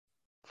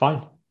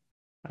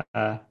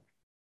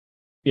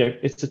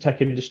 It's a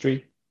tech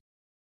industry.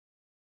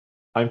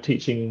 I'm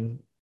teaching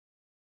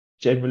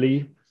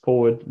generally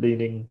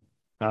forward-leaning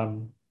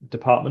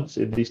departments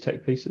in these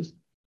tech pieces,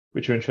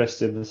 which are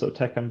interested in the sort of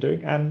tech I'm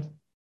doing. And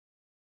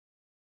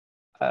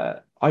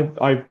I,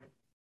 to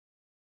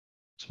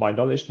my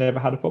knowledge, never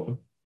had a problem.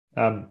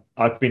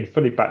 I've been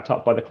fully backed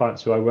up by the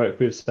clients who I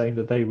work with, saying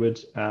that they would,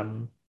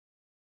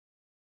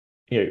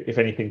 if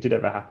anything did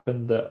ever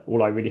happen, that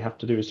all I really have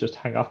to do is just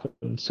hang up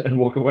and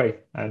walk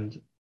away,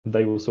 and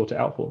they will sort it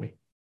out for me.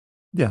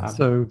 Yeah.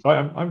 So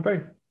I'm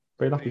very,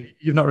 very lucky.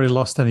 You've not really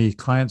lost any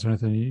clients or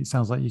anything. It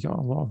sounds like you got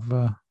a lot of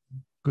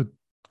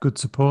good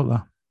support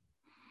there.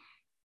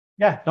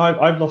 Yeah, no,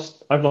 I've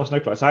lost no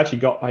clients. I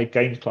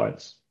gained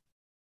clients,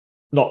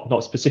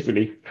 not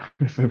specifically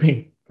for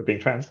being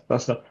trans.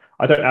 That's not.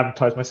 I don't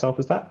advertise myself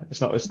as that.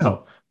 It's not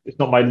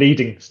my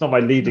leading. It's not my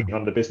leading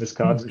on the business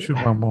cards.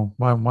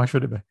 Why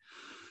should it be?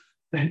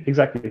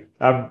 Exactly.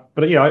 But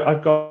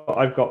I've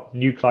got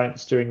new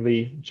clients during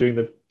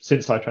the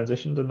since I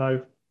transitioned, and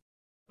I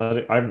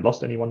haven't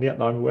lost anyone yet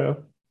that I'm aware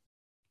of.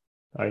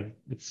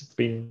 It's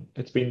been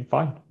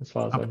fine as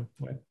far as I'm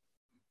aware.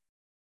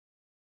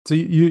 So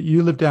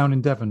you live down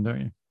in Devon, don't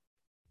you?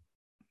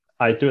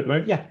 I do at the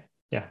moment. Yeah.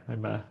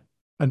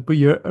 But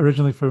you're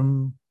originally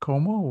from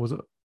Cornwall, or was it?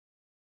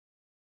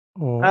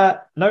 Or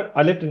no,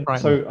 I lived in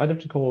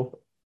Cornwall.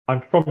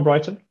 I'm from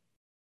Brighton.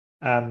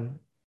 I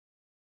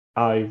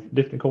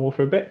lived in Cornwall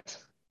for a bit,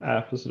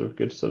 for sort of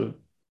good sort of,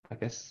 I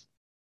guess,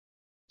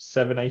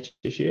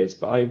 7-8-ish years.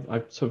 But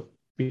I sort of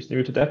recently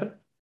moved to Devon.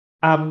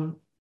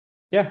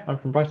 Yeah, I'm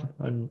from Brighton.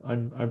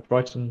 I'm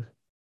Brighton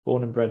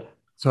born and bred.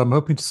 So I'm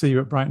hoping to see you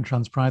at Brighton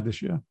Trans Pride this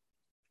year.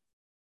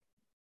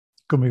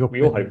 Coming up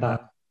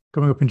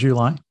in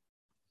July.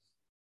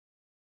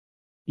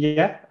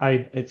 Yeah,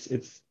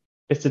 it's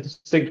a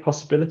distinct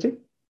possibility.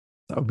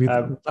 That would be.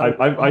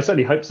 I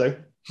certainly hope so.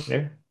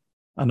 Yeah.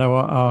 I know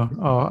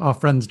our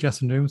friends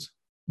Jess and News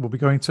will be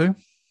going too.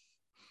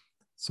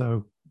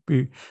 So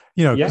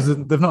because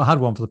they've not had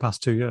one for the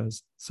past 2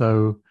 years,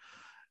 so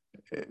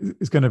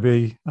it's going to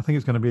be. I think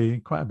it's going to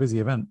be quite a busy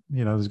event.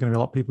 There's going to be a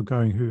lot of people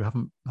going who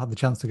haven't had the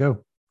chance to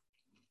go.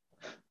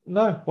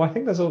 No, well, I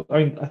think there's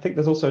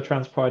also a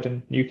Trans Pride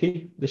in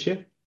Newquay this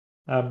year.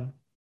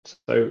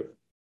 So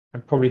I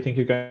probably think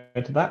you're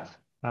going to that.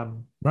 Right.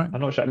 I'm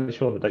not exactly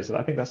sure of the dates of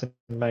that. I think that's in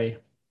May.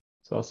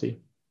 So I'll see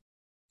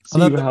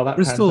how that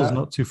Bristol's pans out.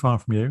 not too far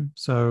from you.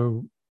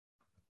 So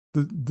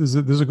there's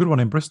a good one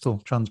in Bristol,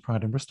 Trans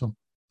Pride in Bristol,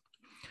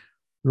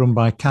 run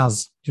by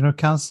Kaz. Do you know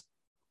Kaz?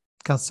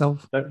 Kaz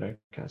Self? Don't know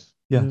Kaz.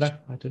 Yeah. No,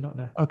 I do not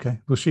know. Okay.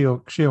 Well, she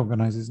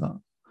organises that.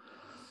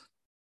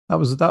 That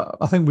was that.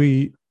 I think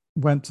we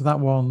went to that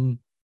one.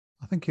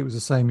 I think it was the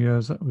same year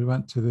as we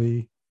went to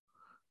the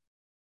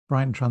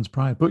Brighton Trans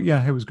Pride. But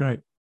yeah, it was great.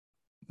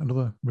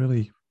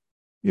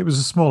 It was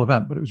a small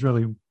event, but it was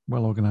really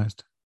well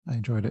organised. I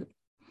enjoyed it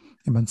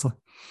immensely.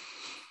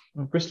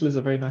 Well, Bristol is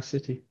a very nice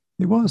city.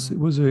 It was. It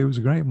was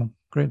a great one.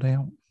 Great day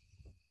out.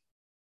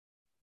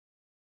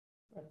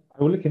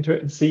 I will look into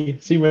it and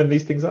see when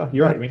these things are.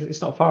 You're right. I mean,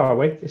 it's not far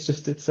away. It's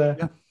just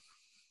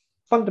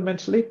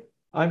fundamentally,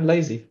 I'm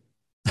lazy.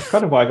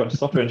 Kind of why I got into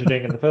software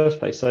engineering in the first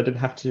place, so I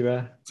didn't have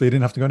to. So you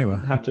didn't have to go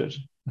anywhere.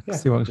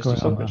 See what was going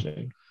on.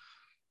 Engineering.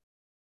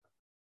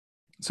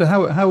 So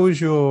how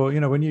was your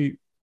when you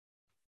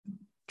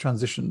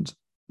transitioned?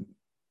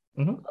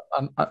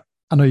 Mm-hmm.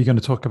 I know you're going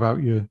to talk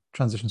about your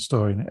transition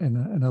story in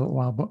a little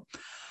while, but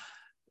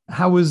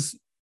how was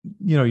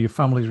your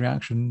family's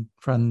reaction,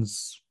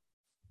 friends,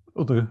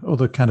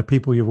 other kind of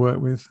people you've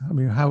worked with? I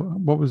mean,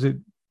 what was it?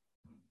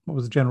 What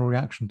was the general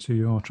reaction to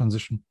your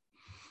transition?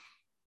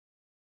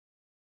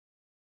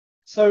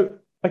 So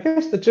I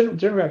guess the general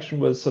reaction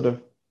was sort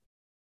of,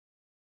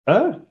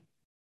 oh,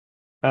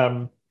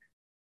 um,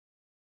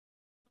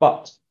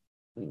 but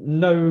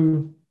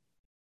no,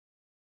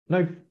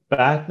 no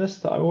badness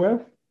that I'm aware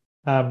of.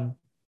 Um,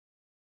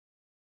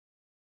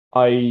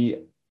 I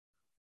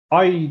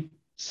I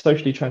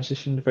socially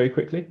transitioned very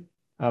quickly.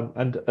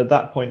 And at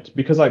that point,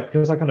 because I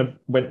kind of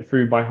went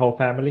through my whole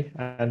family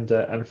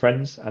and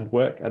friends and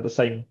work at the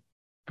same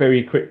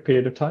very quick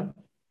period of time,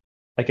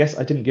 I guess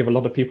I didn't give a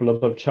lot of people a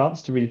lot of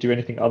chance to really do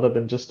anything other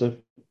than just to,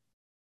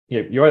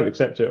 you either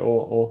accept it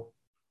or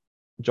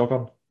jog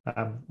on.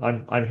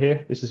 I'm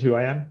here. This is who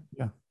I am.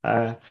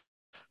 Yeah.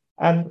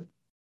 And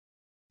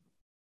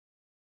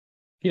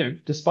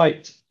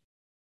despite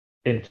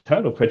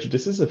internal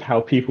prejudices of how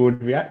people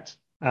would react,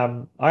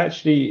 I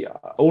actually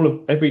all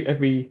of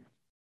every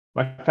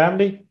my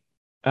family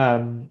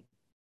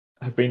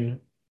have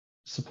been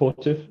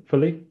supportive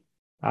fully.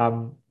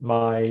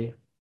 My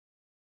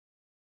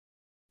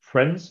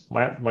friends,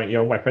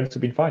 my friends have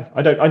been fine.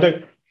 I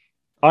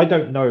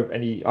don't know of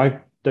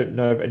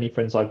any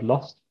friends I've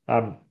lost.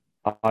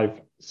 I've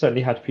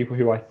certainly had people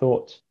who I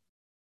thought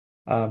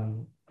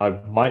I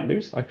might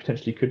lose, I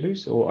potentially could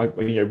lose, or I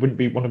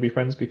wouldn't want to be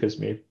friends because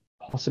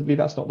possibly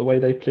that's not the way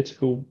their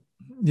political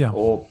Yeah.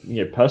 or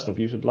personal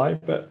views would lie,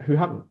 but who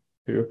have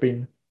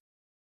been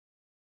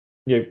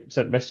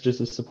sent messages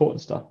of support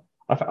and stuff.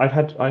 I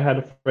had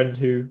a friend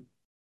who,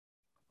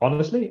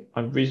 honestly,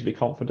 I'm reasonably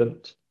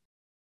confident.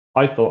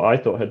 I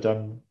thought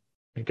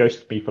had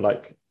ghosted me for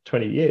like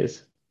 20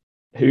 years.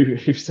 Who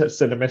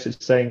sent a message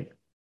saying,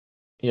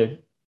 I'm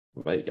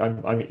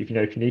if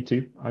you need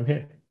to, I'm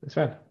here. It's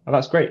fine, and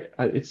that's great.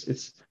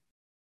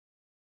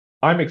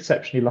 I'm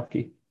exceptionally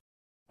lucky.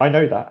 I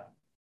know that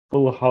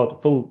full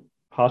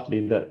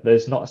heartedly that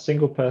there's not a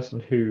single person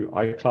who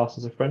I class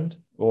as a friend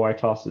or I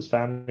class as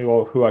family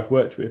or who I've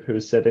worked with who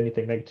has said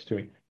anything negative to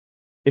me.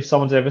 If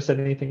someone's ever said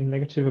anything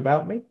negative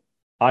about me,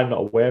 I'm not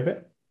aware of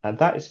it, and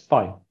that is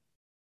fine.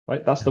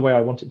 Right? That's the way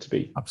I want it to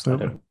be.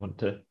 Absolutely. I don't want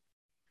to.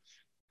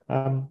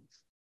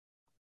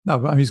 No,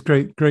 but I mean, it's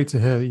great to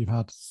hear that you've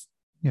had,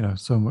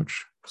 so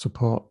much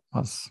support.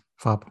 That's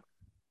fab.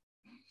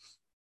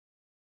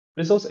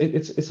 It's also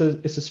it's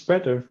a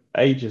spread of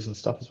ages and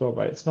stuff as well,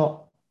 right? It's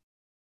not.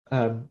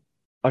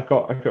 I've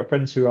got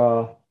friends who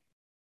are.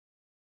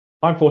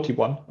 I'm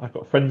 41. I've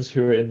got friends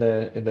who are in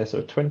their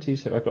sort of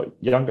 20s. I've got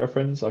younger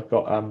friends. I've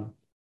got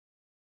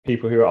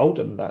people who are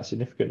older than that,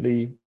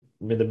 significantly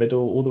in the middle,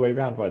 all the way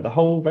around, right? The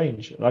whole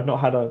range. I've not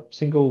had a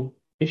single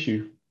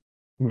issue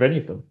with any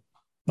of them.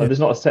 Like, Yeah. there's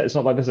not a set. It's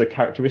not like there's a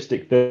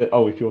characteristic that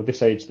if you're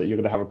this age that you're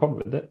going to have a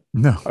problem with it.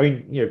 No. I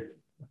mean,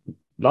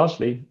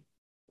 largely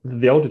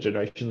the older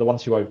generation, the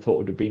ones who I thought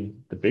would have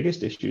been the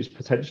biggest issues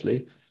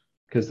potentially,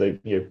 because they,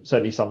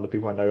 certainly some of the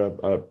people I know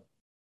are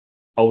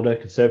older,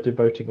 conservative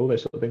voting, all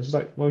those sort of things. It's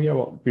like, well, you know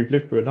what? We've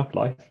lived through enough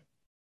life.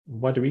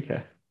 Why do we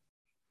care?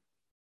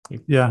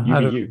 Yeah, I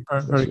had a you,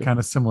 very kind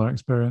of similar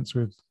experience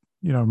with,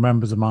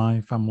 members of my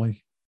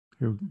family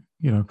who,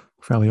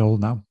 fairly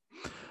old now.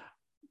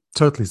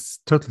 Totally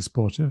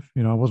supportive.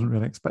 I wasn't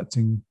really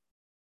expecting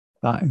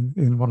that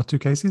in one or two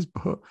cases,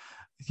 but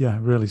yeah,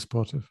 really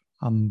supportive.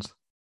 And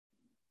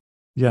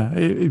yeah,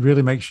 it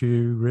really makes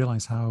you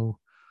realize how,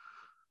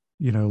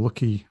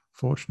 lucky,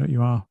 fortunate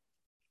you are.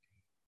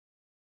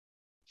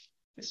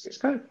 It's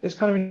kind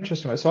of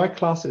interesting, right? So I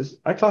class it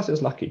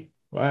as lucky,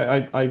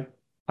 right?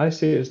 I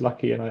see it as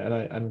lucky,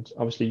 and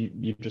obviously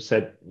you just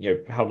said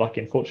how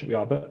lucky and fortunate we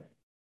are, but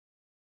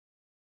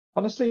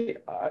honestly,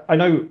 I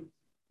know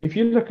if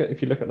you look at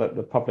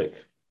the public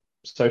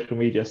social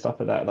media stuff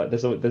like that, like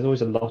there's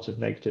always a lot of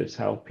negatives,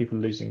 how people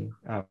are losing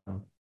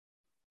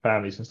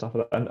families and stuff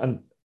like that, and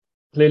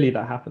clearly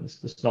that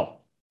happens. It's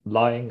not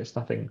lying. It's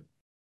nothing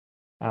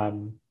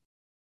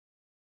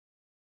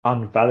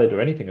unvalid or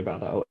anything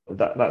about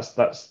that.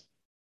 That's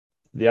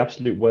the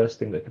absolute worst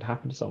thing that could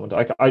happen to someone.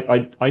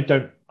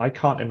 I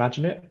can't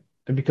imagine it,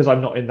 and because I'm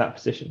not in that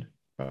position,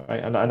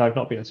 right? And I've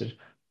not been in a position.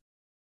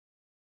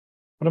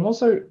 But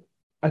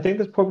I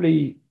think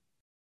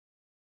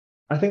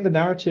I think the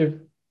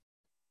narrative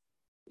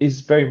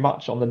is very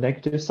much on the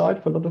negative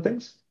side for a lot of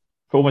things,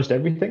 for almost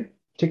everything,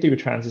 particularly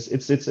with trans.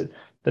 It's the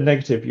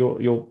negative.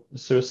 You're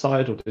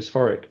suicidal,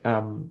 dysphoric.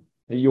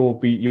 You'll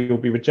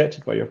be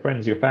rejected by your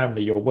friends, your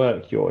family, your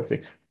work, your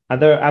thing. And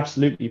there are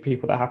absolutely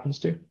people that happens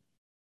to,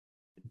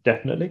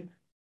 definitely.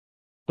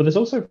 But there's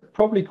also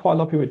probably quite a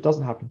lot of people it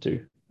doesn't happen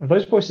to. And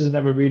those voices are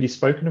never really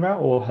spoken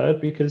about or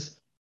heard because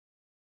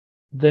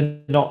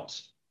they're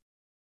not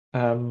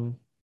going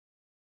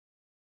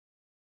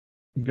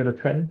to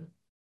trend.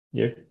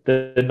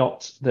 They're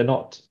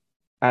not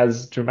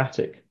as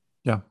dramatic.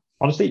 Yeah.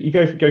 Honestly, you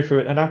go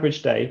through an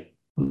average day.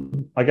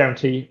 I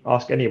guarantee,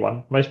 ask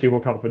anyone. Most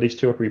people come up with at least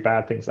 2 or 3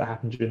 bad things that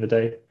happened during the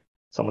day.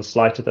 Someone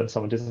slighted them,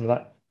 someone did something like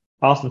that.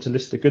 Ask them to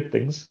list the good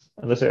things,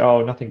 and they say,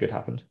 "Oh, nothing good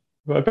happened."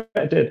 Well, I bet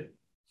it did.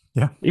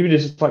 Yeah. Even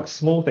if it's like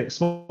small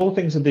things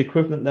of the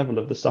equivalent level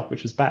of the stuff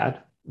which was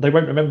bad, they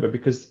won't remember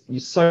because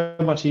it's so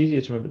much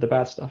easier to remember the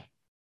bad stuff.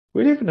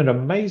 We live in an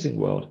amazing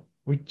world.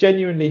 We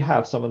genuinely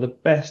have some of the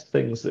best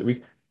things that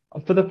we,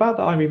 for the fact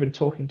that I'm even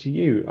talking to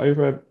you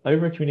over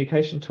a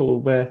communication tool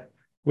where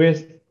we're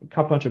a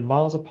couple hundred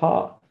miles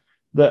apart,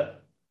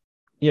 that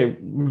we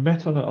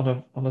met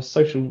on a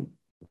social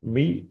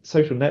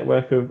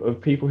network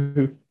of people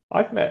who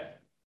I've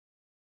met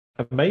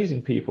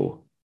amazing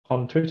people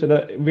on Twitter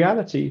that in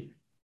reality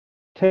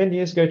 10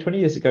 years ago, 20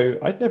 years ago,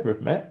 I'd never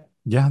have met.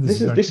 Yeah, this This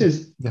is is very this true.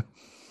 is Yeah.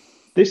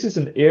 this is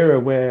an era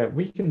where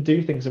we can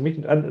do things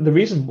and the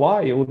reason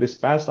why all this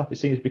bad stuff is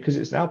seen is because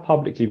it's now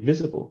publicly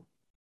visible.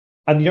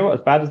 And you know what,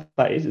 as bad as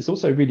that is, it's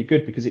also really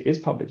good because it is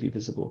publicly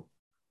visible.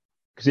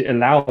 Because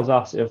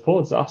it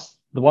affords us,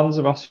 the ones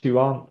of us who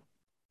aren't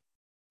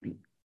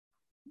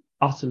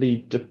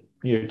utterly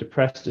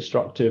depressed,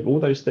 destructive, all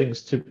those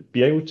things, to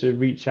be able to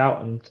reach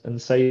out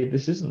and say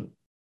this isn't.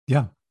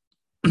 Yeah.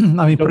 I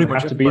mean, It pretty doesn't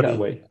much have to be that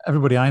way.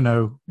 everybody I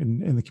know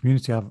in the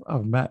community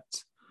I've met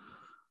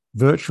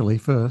virtually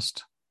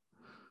first,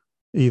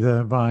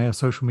 either via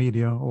social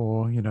media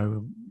or,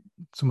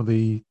 some of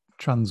the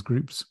trans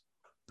groups.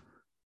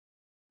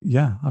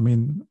 Yeah. I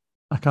mean,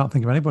 I can't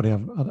think of anybody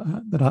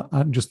that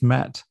I just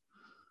met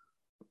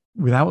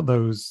without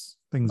those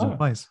things in No.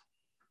 place.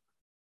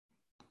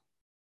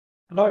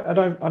 And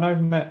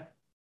I've met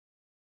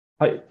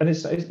and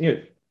it's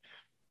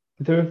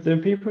there are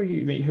people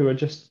you meet who are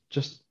just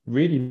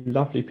really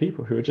lovely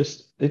people who are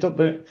just they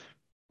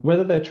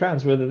whether they're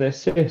trans, whether they're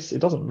cis, it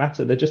doesn't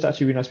matter. They're just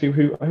actually really nice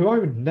people who I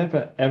would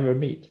never ever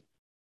meet.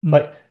 Mm.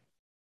 Like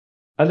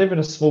I live in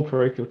a small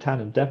parochial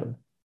town in Devon.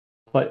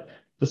 Like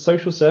the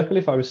social circle,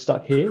 if I was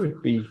stuck here,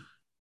 would be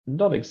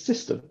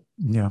non-existent.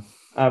 Yeah.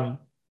 Um,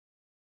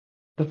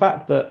 the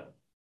fact that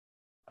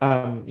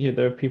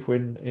there are people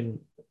in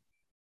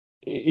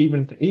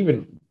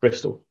even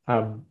Bristol,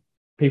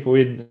 people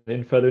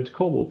in further into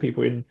Cornwall,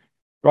 people in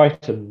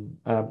Brighton.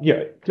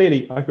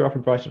 Clearly I grew up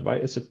in Brighton,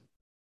 right? It's a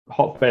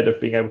hotbed of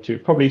being able to,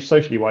 probably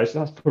socially wise,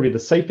 that's probably the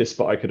safest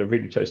spot I could have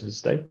really chosen to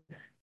stay.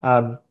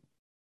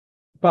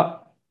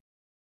 But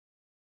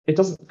it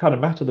doesn't kind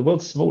of matter. The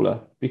world's smaller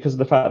because of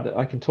the fact that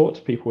I can talk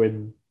to people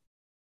in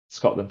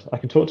Scotland. I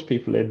can talk to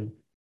people in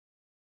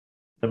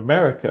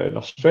America, in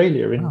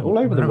Australia, in Oh, all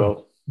over the wherever.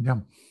 world. Yeah.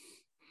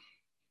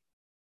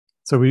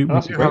 So we And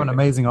that's a do have great an thing.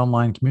 amazing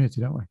online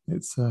community, don't we?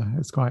 It's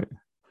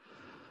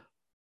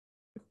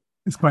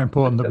quite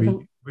important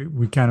that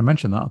we kind of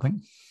mention that, I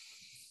think.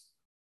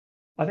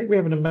 I think we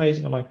have an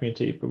amazing online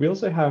community, but we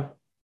also have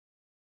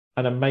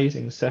an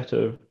amazing set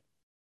of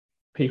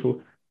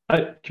people.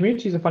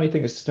 Community is a funny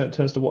thing in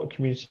terms to what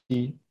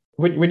community.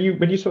 When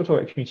you sort of talk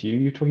about community, are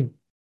you talking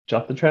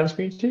just the trans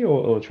community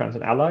or trans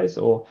and allies,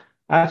 or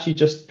actually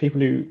just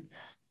people who?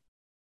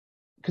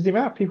 Because the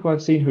amount of people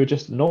I've seen who are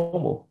just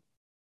normal,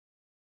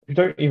 who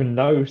don't even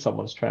know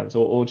someone's trans,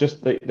 or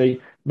just they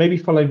maybe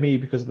follow me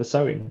because of the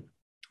sewing.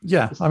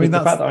 Yeah, I The, mean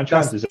the fact that I'm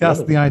trans is that's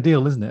the irrelevant.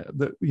 ideal, isn't it?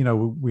 That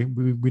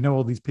we know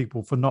all these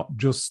people for not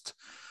just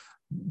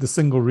the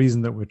single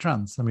reason that we're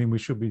trans. I mean, we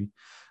should be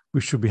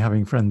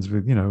having friends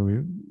with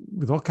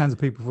with all kinds of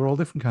people for all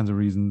different kinds of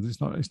reasons.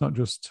 It's not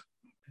just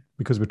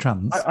because we're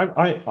trans.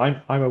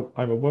 I'm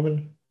a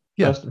woman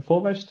Yeah, first and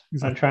foremost. I'm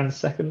exactly. trans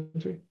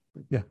secondary.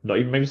 Yeah, Not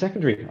even maybe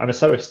secondary. I'm a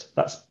sewist.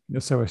 That's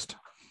you're sewist.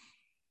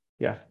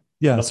 yeah.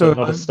 Yeah, Not so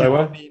a I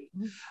sewer. mean,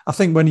 I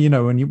think when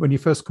you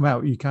first come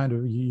out,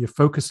 you're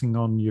focusing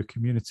on your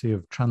community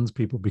of trans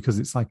people because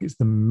it's like it's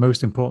the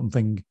most important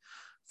thing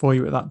for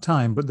you at that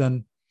time. But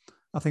then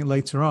I think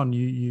later on,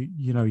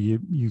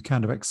 you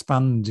kind of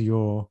expand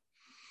your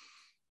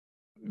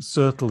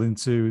circle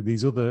into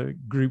these other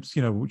groups,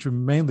 which are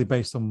mainly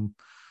based on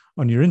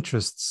your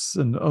interests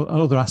and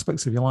other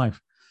aspects of your life.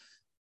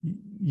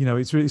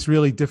 It's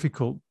really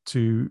difficult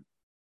to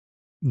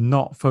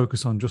not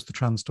focus on just the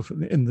trans stuff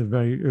in the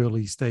very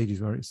early stages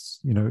where it's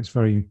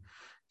very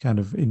kind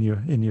of in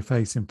your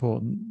face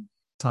important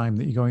time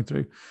that you're going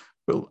through.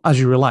 But as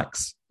you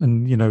relax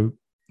and you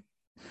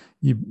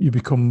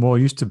become more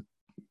used to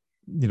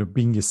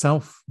being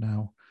yourself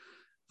now,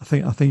 I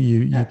think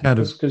you kind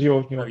of Because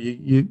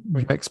you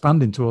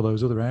expand into all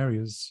those other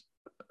areas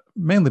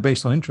mainly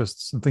based on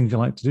interests and things you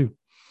like to do.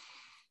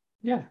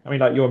 yeah. I mean,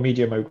 like you're a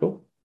media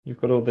mogul.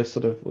 You've got all this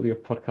sort of all your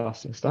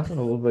podcasting stuff and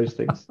all of those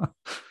things.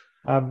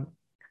 Um,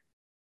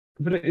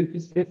 but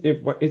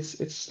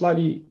it's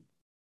slightly.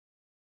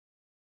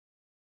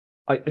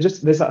 I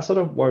just there's that sort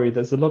of worry.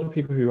 There's a lot of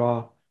people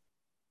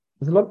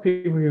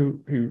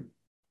who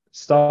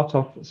start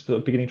off sort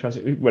of beginning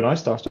transition. When I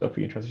started off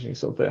beginning transitioning,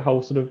 sort of the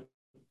whole sort of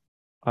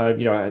I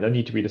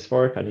need to be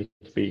dysphoric. I need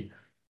to be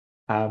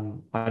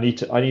I need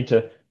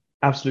to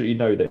absolutely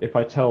know that if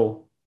I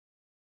tell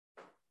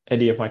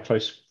any of my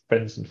close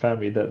friends and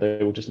family that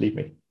they will just leave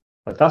me.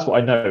 Like that's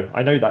what I know.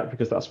 I know that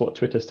because that's what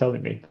Twitter's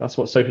telling me. That's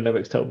what social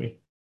networks tell me.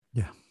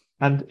 Yeah.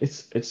 And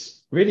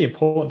it's really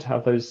important to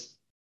have those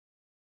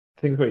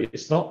things where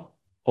it's not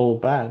all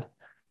bad.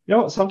 You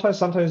know what? Sometimes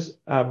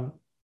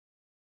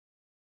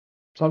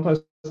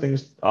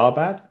things are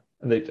bad,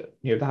 and they,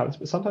 that happens.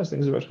 But sometimes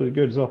things are actually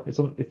good as well.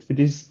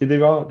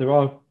 There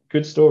are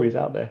good stories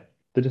out there.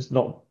 They're just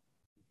not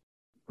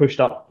pushed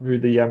up through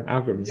the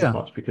algorithms as Yeah,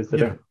 much because they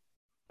yeah.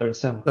 don't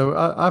sell. So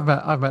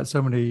I've met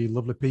so many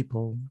lovely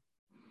people,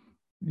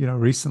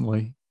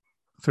 recently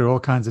through all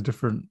kinds of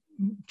different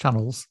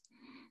channels,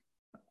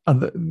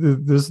 and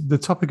the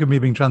topic of me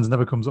being trans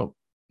never comes up,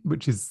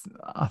 which is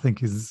I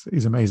think is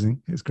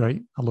amazing. It's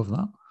great. I love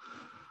that.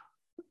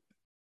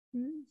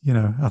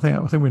 I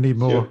think we need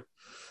more. Sure.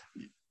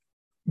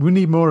 We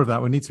need more of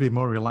that. We need to be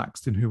more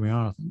relaxed in who we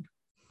are. I think.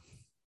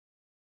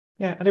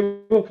 Yeah, and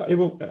it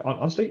will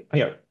honestly,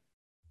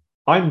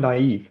 I'm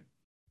naive.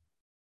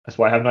 That's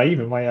why I have naive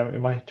in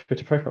my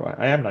Twitter profile.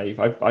 I am naive.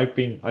 I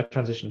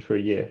transitioned for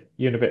a year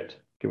and a bit,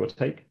 give or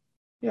take.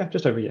 Yeah,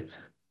 just over a year.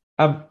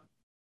 Um,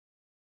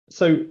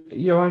 so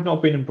I've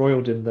not been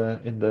embroiled in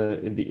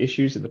the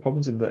issues, in the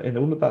problems, in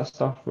all of that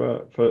stuff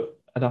for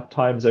enough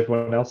time as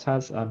everyone else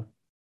has.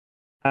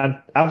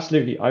 And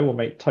absolutely, I will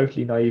make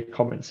totally naive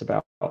comments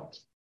about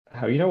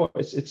how, what,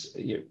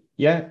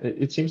 yeah,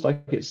 it seems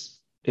like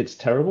it's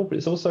terrible, but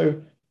it's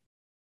also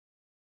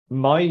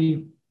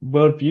my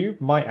worldview,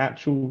 my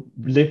actual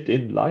lived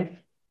in life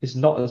is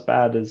not as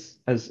bad as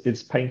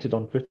it's painted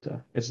on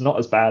Twitter. It's not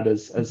as bad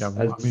as Yeah, as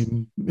well, I as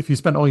mean, if you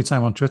spent all your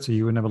time on Twitter,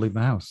 you would never leave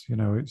the house.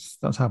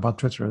 That's how bad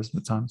Twitter is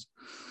at times.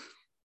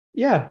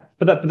 yeah,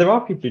 but there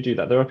are people who do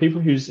that. There are people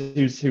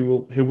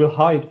who will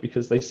hide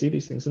because they see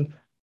these things. And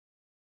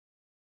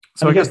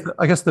So I guess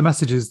again, the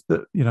message is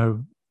that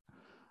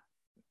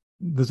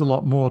there's a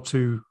lot more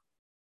to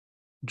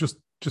just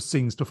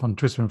seeing stuff on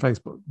Twitter and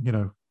Facebook.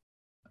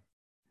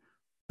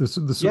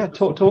 There's yeah,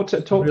 talk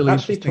really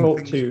actually interesting talk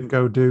things you to can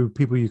go do,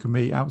 people you can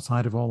meet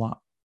outside of all that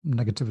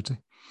negativity.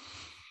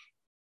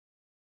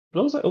 but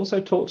also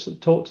talk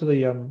to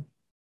the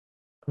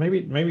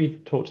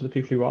maybe talk to the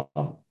people who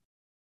aren't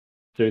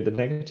doing the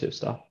negative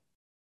stuff.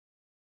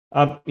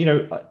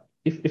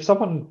 If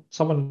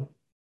someone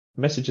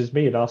messages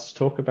me and asks to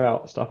talk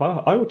about stuff,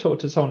 I would talk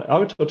to someone. I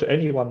would talk to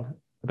anyone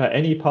about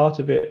any part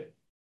of it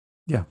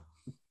Yeah,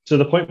 to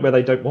the point where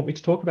they don't want me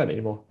to talk about it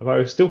anymore. And I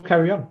would still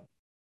carry on.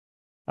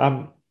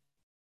 Um,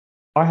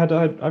 I've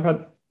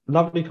had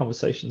lovely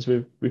conversations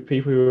with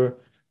people who are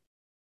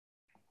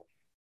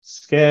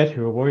scared,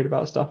 who are worried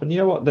about stuff, and you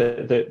know what?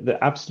 There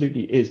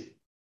absolutely is.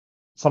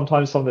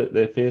 Sometimes some of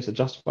their fears are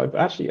justified,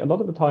 but actually, a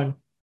lot of the time,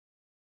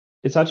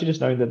 it's actually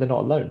just knowing that they're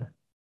not alone.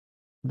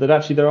 That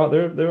actually there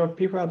are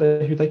people out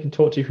there who they can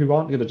talk to who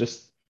aren't going to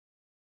just.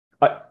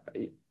 I,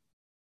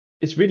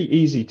 it's really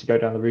easy to go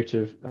down the route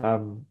of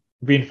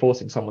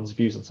reinforcing someone's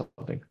views on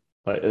something.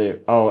 Like,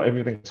 oh,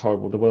 everything's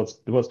horrible. The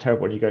world's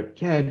terrible, and you go,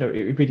 yeah, no,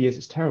 it really is.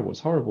 It's terrible. It's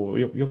horrible.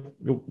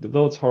 The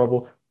world's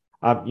horrible.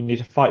 You need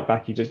to fight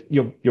back.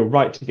 You're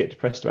right to get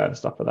depressed about it and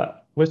stuff like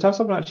that. Whereas to have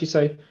someone actually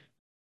say,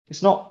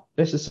 it's not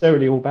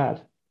necessarily all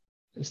bad.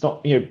 It's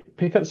not,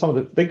 pick up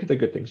think of the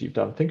good things you've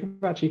done. Think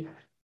of actually,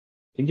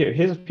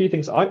 here's a few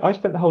things. I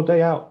spent the whole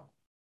day out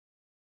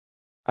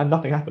and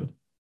nothing happened.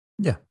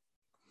 yeah.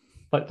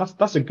 Like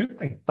that's a good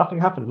thing. Nothing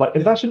happened. Like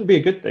if that shouldn't be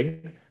a good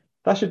thing,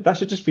 that should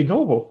just be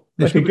normal.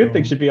 It Like a should be good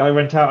thing normal. should be I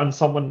went out and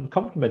someone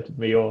complimented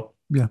me, or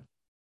Yeah,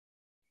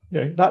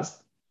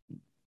 that's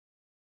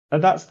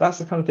and that's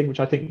the kind of thing which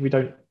I think we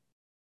don't.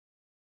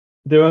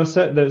 There are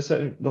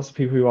certain lots of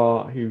people who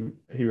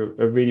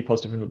are really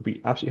positive and would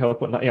be absolutely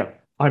helpful. And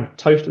I'm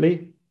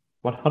totally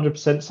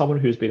 100% someone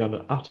who's been on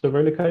an utter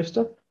roller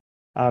coaster,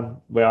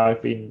 where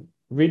I've been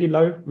really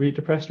low, really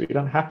depressed, really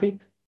unhappy,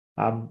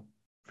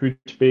 through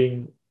to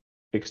being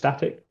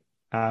ecstatic.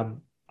 I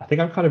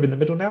think I'm kind of in the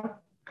middle now,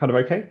 kind of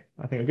okay.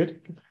 I think I'm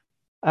good.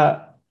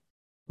 Uh,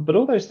 but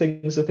all those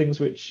things are things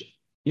which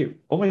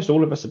almost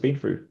all of us have been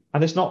through,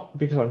 and it's not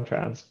because I'm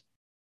trans.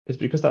 It's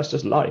because that's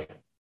just life.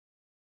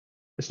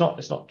 It's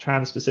not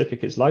trans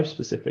specific. It's life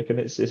specific, and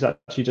it's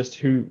actually just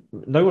who.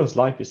 No one's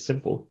life is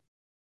simple.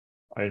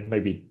 I mean,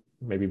 maybe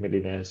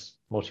millionaires,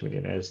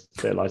 multimillionaires,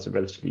 their lives are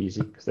relatively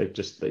easy because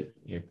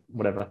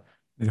whatever.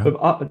 yeah.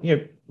 But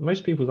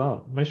most people's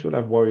aren't. Most people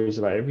have worries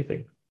about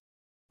everything.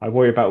 I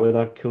worry about whether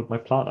I've killed my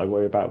plant. I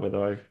worry about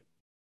whether I've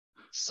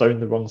sown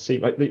the wrong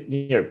seed. Like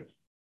the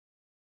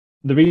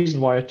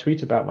reason why I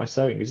tweet about my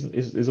sowing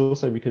is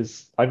also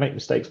because I make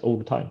mistakes all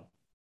the time.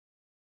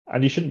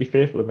 And you shouldn't be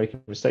fearful of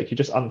making a mistake. You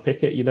just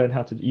unpick it. You learn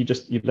how to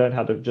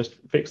just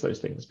fix those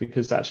things,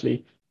 because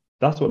actually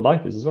that's what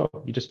life is as well.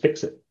 You just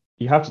fix it.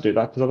 You have to do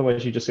that because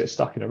otherwise you just get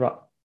stuck in a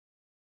rut.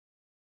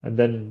 And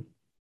then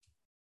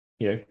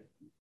you know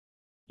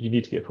you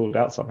need to get pulled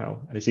out somehow.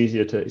 And it's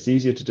easier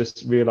to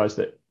just realize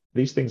that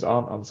these things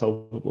aren't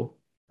unsolvable.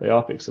 They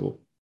are fixable.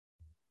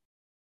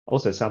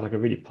 Also sound like a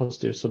really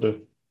positive sort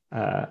of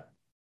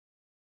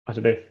I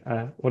don't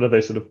know, one of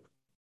those sort of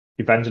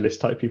evangelist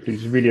type people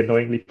who's really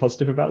annoyingly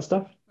positive about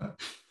stuff.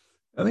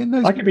 I mean,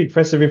 no, I can be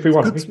impressive if we it's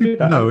want. good We to can be. do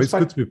that. No, It's it's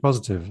fine. good to be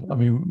positive. I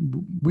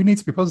mean, we need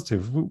to be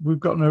positive. We've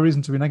got no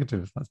reason to be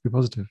negative. Let's be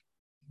positive.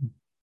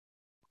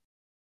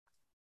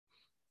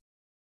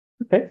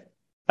 Okay.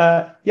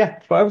 Yeah,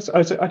 but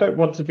I don't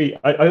want to be.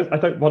 I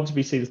don't want to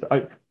be seen as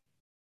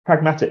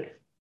pragmatic.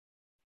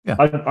 Yeah.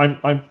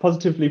 I'm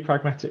positively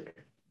pragmatic,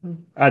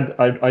 and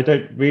I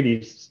don't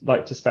really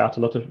like to spout a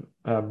lot of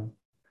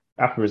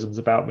aphorisms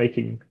about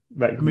making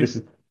like I this mean,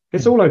 is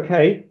it's yeah. all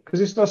okay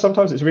because it's not.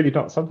 Sometimes it's really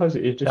not. Sometimes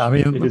it is Yeah, I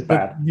just mean, it is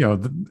bad.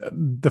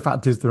 the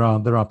fact is there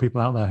are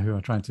people out there who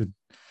are trying to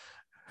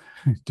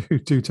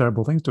do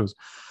terrible things to us,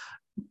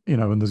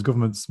 and there's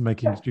governments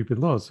making Yeah, stupid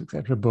laws,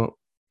 etc. But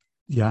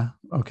yeah,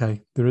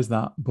 okay, there is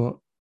that. But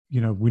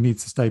we need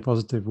to stay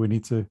positive. We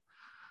need to,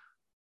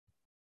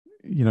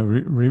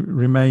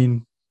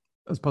 remain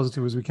as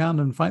positive as we can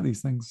and fight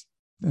these things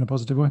in a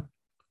positive way.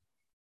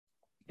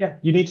 yeah.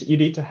 You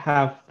need to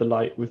have the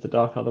light with the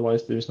dark.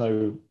 Otherwise, there's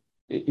no.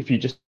 If you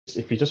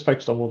just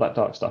focused on all that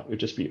dark stuff, it would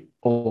just be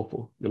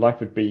awful. Your life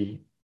would be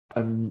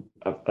an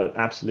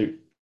absolute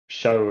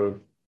show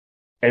of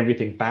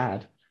everything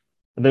bad.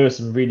 And there is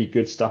some really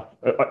good stuff.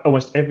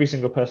 Almost every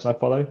single person I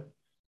follow,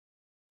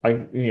 I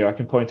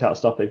can point out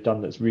stuff they've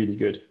done that's really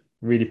good,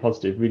 really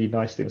positive, really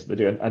nice things that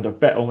they do, and I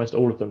bet almost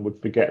all of them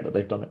would forget that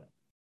they've done it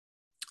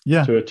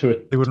Yeah, to a to a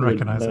they wouldn't to a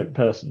recognize no it.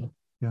 person.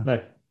 Yeah,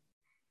 No,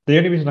 the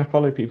only reason I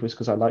follow people is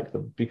because I like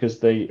them, because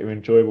they are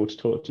enjoyable to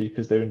talk to,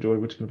 because they're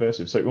enjoyable to converse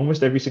with. So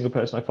almost every single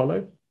person I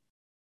follow,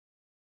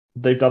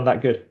 they've done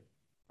that good.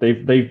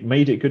 They've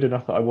made it good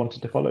enough that I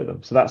wanted to follow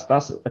them. So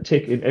that's a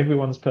tick in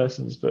everyone's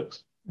person's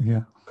books.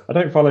 yeah. I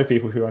don't follow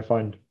people who I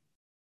find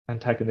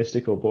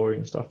antagonistic or boring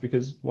and stuff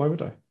because why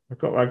would I? I've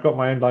got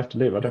my own life to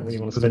live. I Yeah, don't really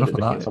want to there's spend enough it of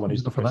looking that. at someone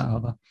There's who's enough of that depressing.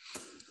 out there.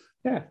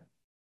 Yeah,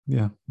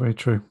 Yeah, very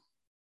true.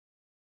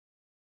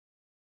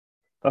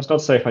 that's not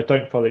to say if I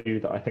don't follow you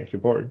that I think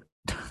you're boring,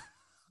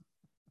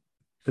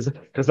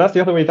 because that's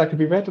the other way that could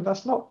be read, and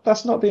that's not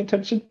the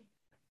intention.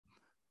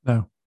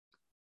 No.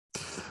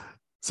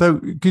 So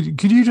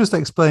could you just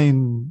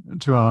explain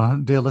to our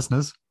dear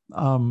listeners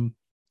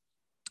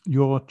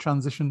your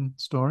transition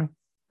story?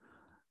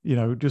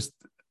 Just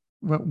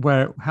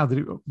where how did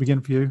it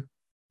begin for you?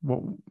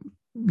 What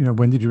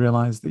when did you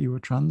realize that you were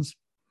trans?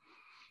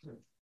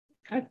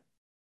 Okay,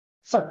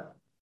 so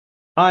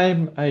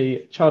I'm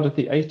a child of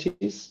the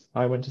 80s.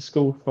 I went to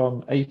school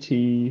from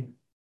 86,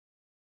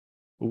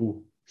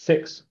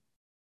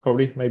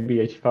 probably maybe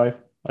 85.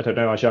 I don't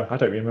know. I was young. I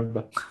don't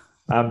remember.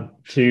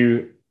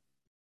 To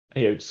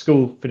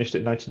school finished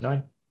at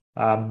 99.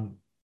 Um,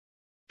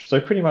 so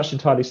pretty much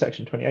entirely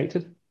Section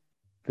 28'd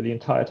for the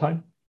entire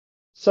time.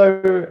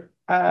 So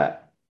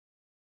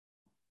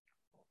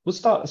we'll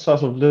start a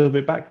little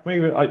bit back.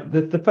 Maybe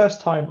the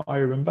first time I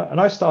remember, and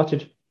I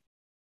started.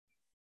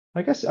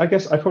 I guess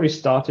I probably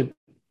started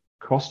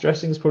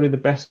cross-dressing is probably the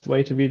best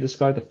way to really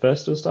describe the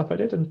first sort of stuff I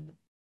did. And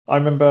I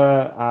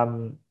remember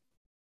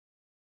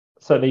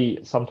certainly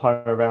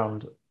sometime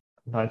around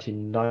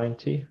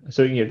 1990.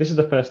 So this is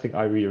the first thing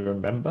I really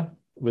remember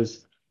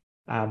was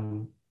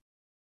um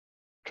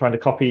trying to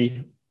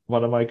copy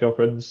one of my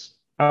girlfriend's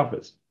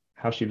outfits,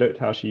 how she looked,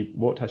 how she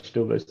walked, how she did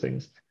all those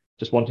things,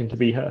 just wanting to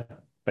be her,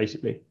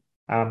 basically.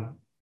 Um,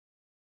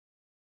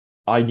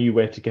 I knew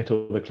where to get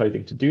all the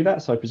clothing to do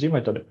that, so I presume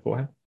I'd done it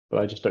beforehand, but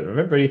I just don't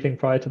remember anything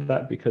prior to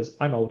that because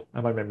I'm old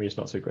and my memory is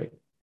not so great.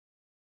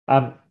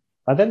 Um,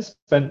 I then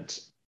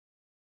spent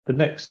the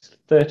next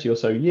 30 or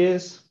so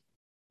years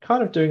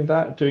kind of doing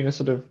that, doing a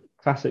sort of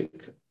classic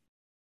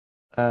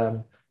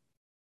um,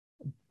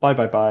 bye,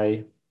 bye,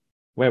 bye,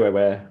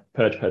 wear,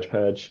 purge, purge,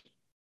 purge,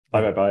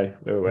 bye, Yeah, bye, bye,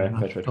 wear, I've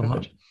purge, purge, done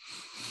that. purge.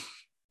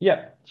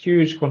 Yeah,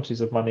 huge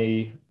quantities of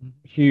money,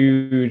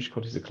 huge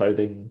quantities of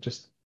clothing,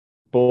 just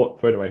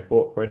thrown away,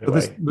 thrown But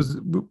this away. was,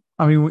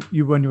 I mean,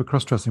 you when you were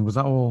cross dressing, was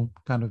that all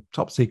kind of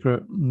top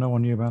secret? No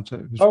one knew about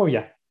it. It was, Oh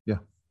yeah, yeah,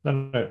 no,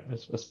 no, no.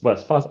 Well,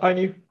 as far as I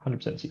knew,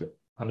 100% secret,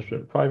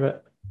 100%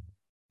 private.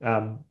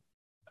 Um,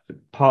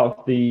 Part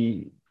of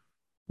the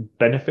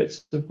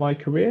benefits of my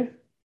career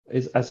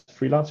is as a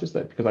freelancer is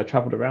that because I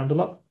traveled around a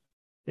lot,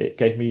 it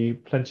gave me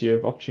plenty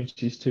of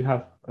opportunities to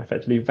have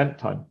effectively event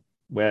time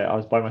where I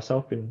was by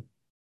myself in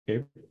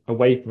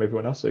away from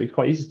everyone else, so it's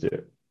quite easy to do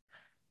it.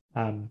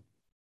 Um,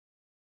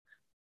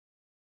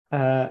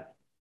 uh,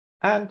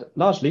 And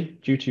largely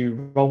due to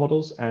role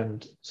models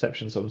and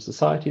perceptions of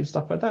society and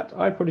stuff like that,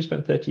 I probably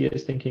spent 30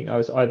 years thinking I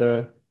was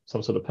either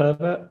some sort of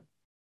pervert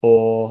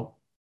or,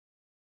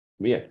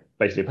 yeah,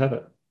 basically a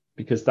pervert,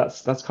 because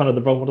that's kind of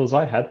the role models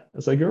I had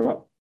as I grew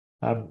up.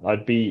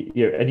 I'd be,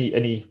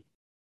 any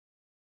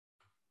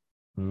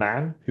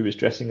man who was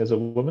dressing as a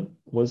woman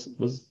was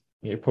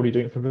probably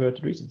doing it for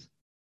perverted reasons.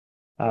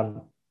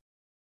 Um,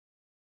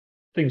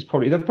 they've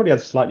probably had a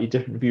slightly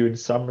different view in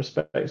some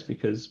respects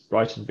because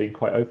Brighton being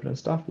quite open and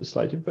stuff was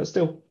slightly different, but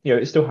still,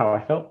 it's still how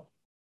I felt.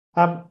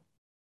 Um,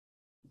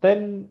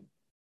 then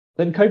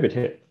then COVID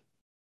hit.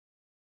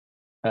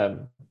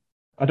 Um,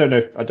 I don't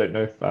know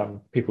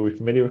if people were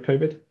familiar with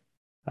COVID.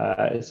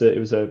 It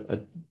was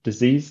a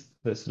disease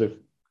that sort of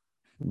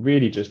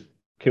really just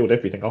killed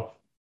everything off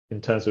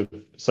in terms of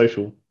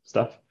social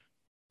stuff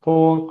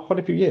for quite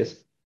a few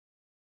years.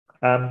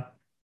 Um,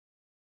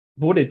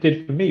 but what it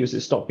did for me was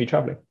it stopped me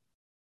traveling.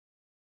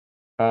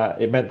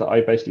 It meant that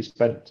I basically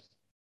spent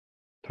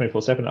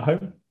 24/7 at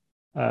home,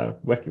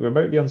 working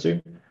remotely on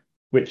Zoom,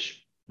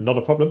 which not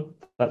a problem.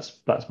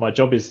 That's my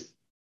job is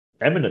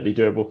eminently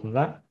doable from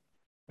that.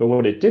 But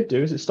what it did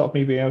do is it stopped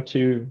me being able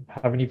to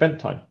have an event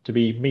time to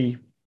be me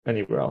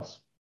anywhere else.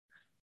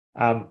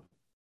 And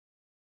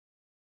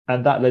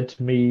that led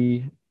to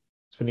me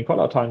spending quite a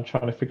lot of time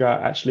trying to figure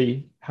out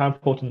actually how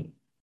important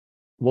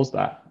was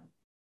that?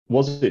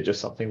 Was it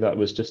just something that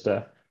was just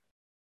a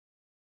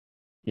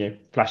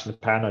flash in the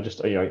pan? I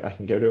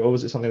can go to it, or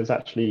was it something that's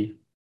actually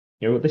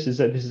this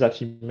is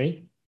actually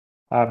me?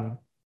 And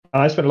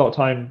I spent a lot of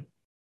time.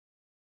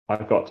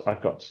 I'm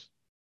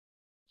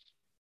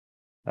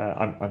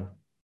a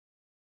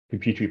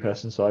computery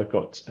person, so I've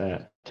got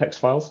text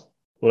files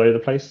all over the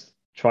place,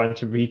 trying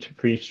to read,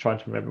 trying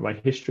to remember my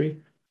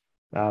history,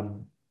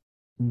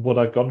 what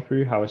I've gone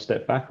through, how I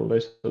stepped back, all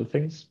those sort of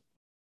things.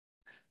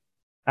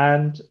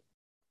 And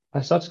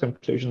I started to come to the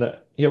conclusion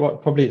that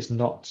probably it's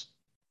not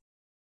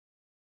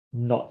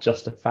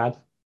just a fad.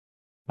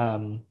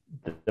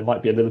 There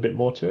might be a little bit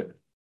more to it.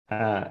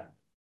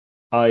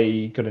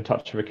 I got in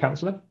touch with a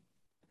counselor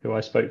who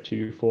I spoke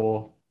to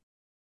for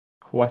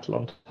quite a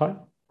long time.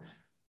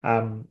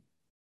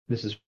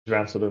 This is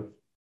around sort of,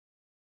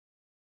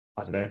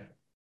 I don't know,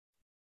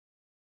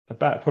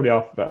 about probably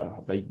after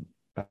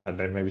I don't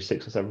know, maybe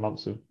 6 or 7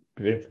 months of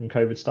from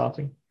COVID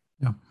starting.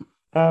 Yeah.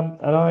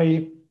 And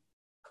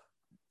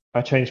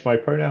I changed my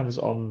pronouns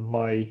on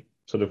my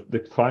sort of the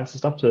clients and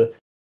stuff to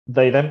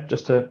they, them,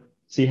 just to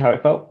see how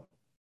it felt,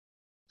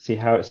 see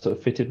how it sort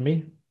of fitted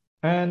me.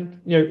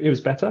 And, it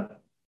was better.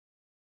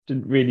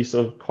 Didn't really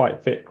sort of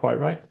quite fit quite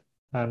right.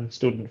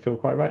 Still didn't feel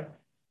quite right.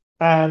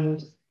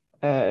 And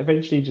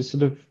eventually just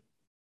sort of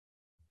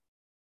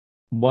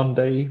one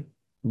day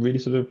really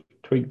sort of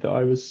tweaked that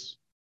I was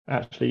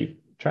actually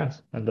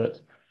trans and that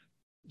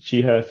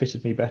her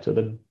fitted me better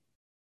than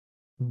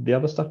the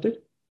other stuff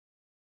did.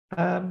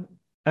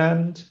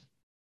 And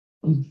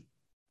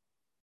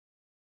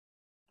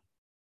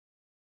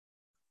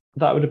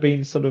that would have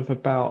been sort of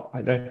about,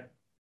 I don't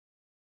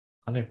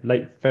know,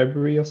 late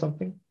February or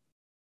something.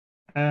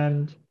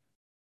 And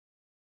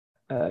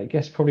I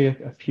guess probably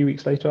a few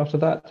weeks later after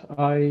that,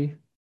 I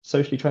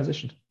socially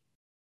transitioned.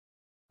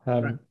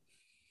 Right.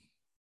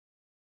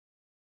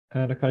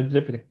 And I kind of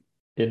did everything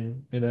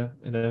in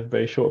a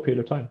very short period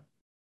of time.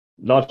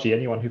 Largely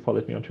anyone who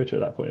followed me on Twitter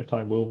at that point in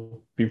time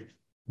will be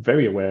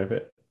very aware of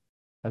it,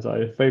 as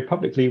I very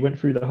publicly went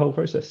through the whole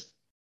process.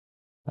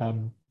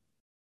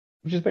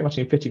 Which is very much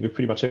in fitting with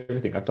pretty much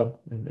everything I've done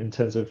in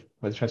terms of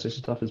where the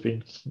transition stuff has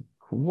been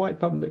quite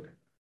public.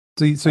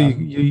 So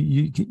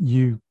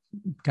you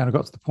kind of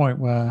got to the point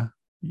where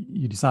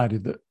you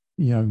decided that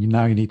you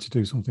need to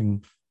do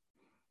something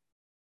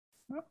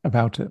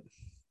about it.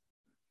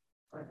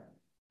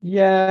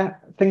 Yeah,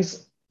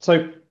 things.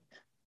 So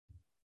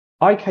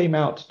I came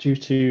out due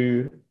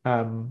to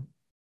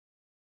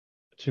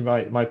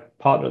my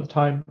partner at the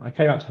time. I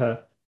came out to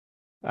her.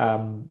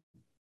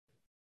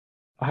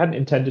 I hadn't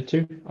intended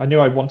to. I knew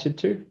I wanted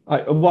to.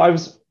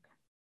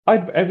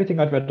 Everything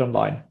I'd read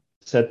online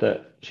said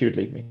that she would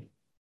leave me,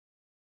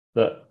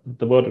 that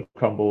the world would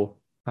crumble,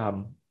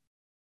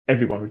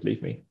 everyone would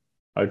leave me.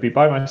 I would be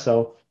by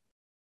myself.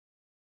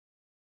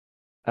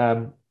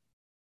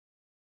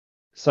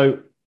 So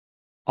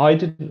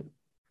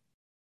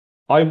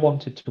I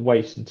wanted to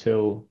wait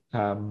until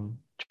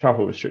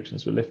travel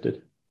restrictions were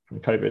lifted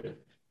from COVID,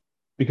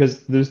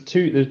 because there's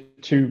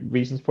two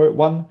reasons for it.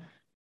 One,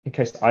 in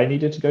case I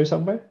needed to go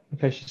somewhere, in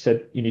case she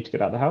said you need to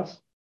get out of the house,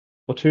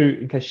 or two,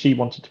 in case she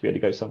wanted to be able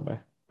to go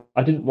somewhere.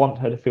 I didn't want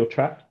her to feel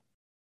trapped,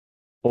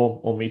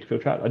 or me to feel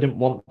trapped. I didn't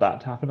want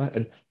that to happen.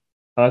 And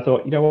I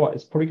thought, you know what,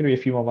 it's probably going to be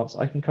a few more months.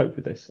 I can cope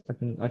with this. I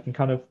can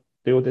kind of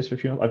deal with this for a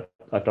few months.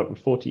 I've done it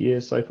with 40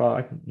 years so far.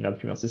 A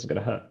few months, this is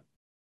going to hurt.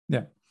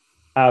 Yeah.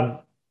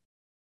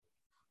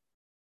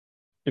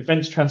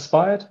 Events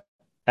transpired,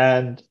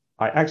 and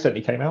I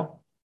accidentally came out,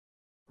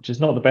 which is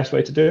not the best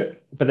way to do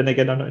it. But then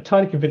again, I'm not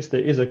entirely convinced there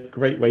is a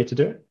great way to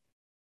do it.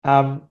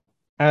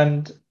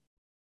 And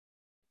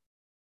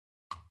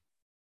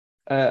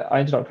I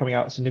ended up coming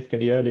out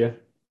significantly earlier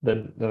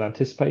than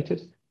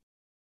anticipated.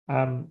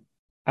 And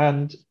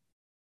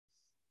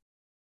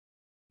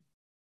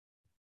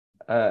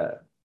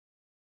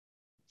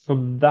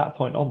from that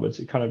point onwards,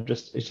 it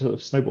just sort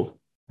of snowballed.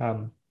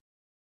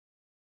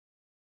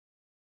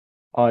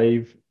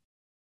 I've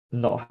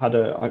not had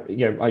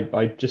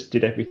I just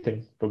did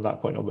everything from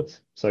that point onwards.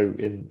 So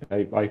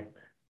I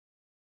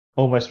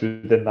almost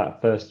within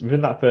that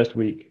first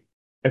week,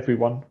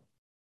 everyone,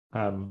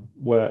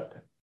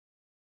 work,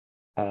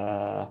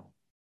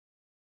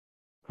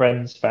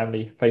 friends,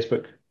 family,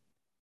 Facebook.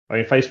 I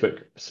mean,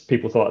 Facebook,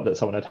 people thought that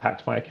someone had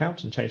hacked my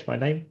account and changed my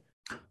name.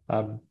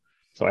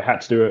 So I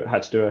had to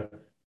do a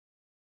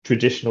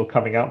traditional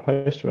coming out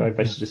post where I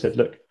basically just said,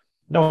 look,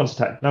 no one's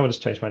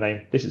changed my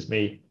name. This is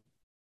me.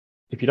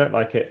 If you don't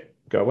like it,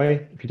 go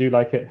away. If you do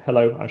like it,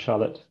 hello, I'm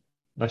Charlotte.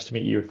 Nice to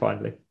meet you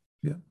finally.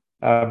 Yeah.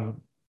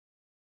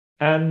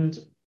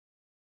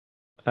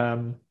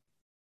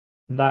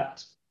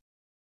 That,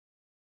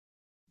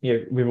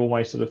 with all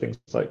my sort of things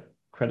like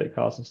credit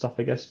cards and stuff,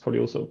 I guess probably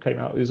all sort of came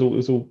out. It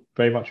was all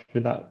very much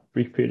within that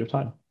brief period of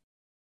time.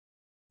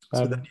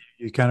 So then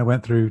you kind of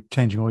went through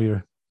changing all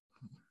your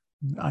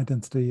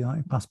identity,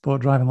 like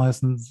passport, driving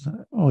license,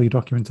 all your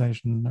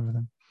documentation and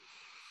everything.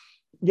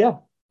 Yeah,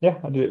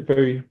 I did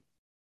it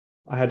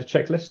I had a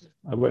checklist.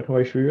 I worked my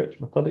way through it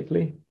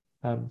methodically.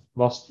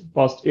 Whilst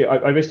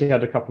I basically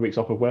had a couple of weeks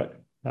off of work,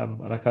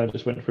 and I kind of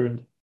just went through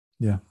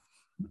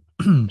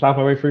and plowed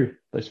my way through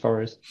those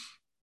furrows,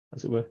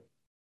 as it were.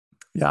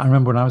 Yeah, I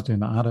remember when I was doing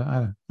that.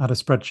 I had a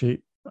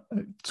spreadsheet.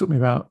 It took me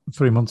about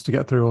 3 months to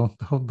get through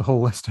the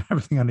whole list of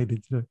everything I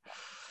needed to do.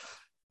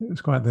 It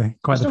was quite the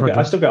project.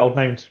 I still get old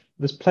named.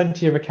 There's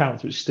plenty of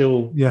accounts which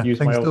still use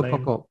my old name.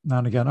 Pop up now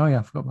and again. Oh yeah,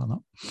 I forgot about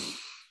that.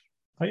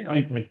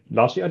 I mean,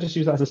 last year I just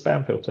used that as a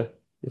spam filter.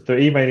 If they're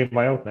emailing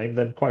my old name,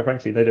 then quite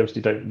frankly, they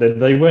obviously don't.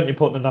 They weren't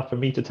important enough for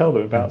me to tell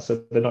them about,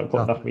 so they're not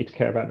important enough for me to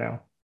care about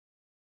now.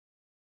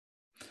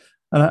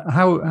 And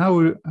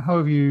how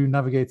have you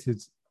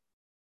navigated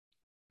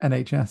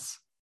NHS?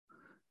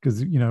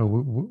 Because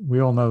we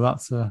all know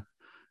that's can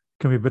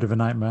be a bit of a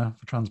nightmare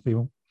for trans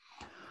people.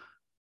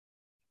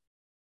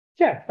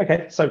 Yeah.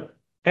 Okay. So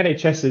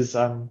NHS is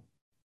I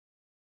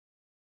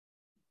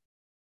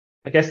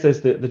guess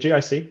there's the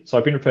GIC. So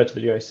I've been referred to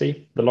the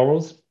GIC, the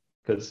Laurels,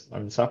 because I'm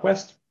in the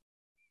Southwest,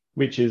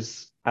 which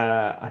is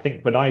I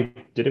think when I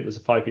did it was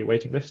a 5-year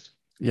waiting list.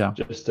 Yeah.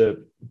 Just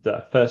the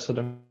first sort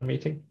of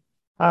meeting.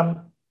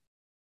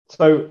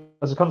 So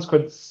as a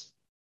consequence,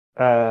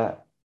 I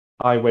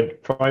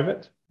went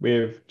private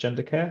with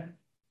gender care,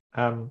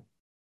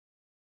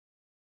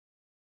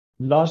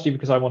 largely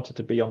because I wanted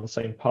to be on the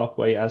same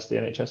pathway as the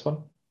NHS one.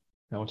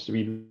 I wanted to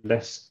be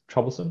less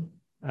troublesome.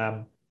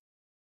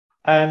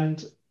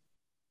 And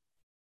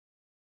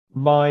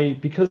I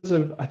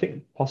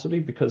think possibly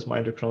because my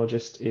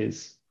endocrinologist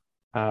is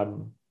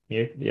the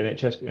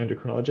NHS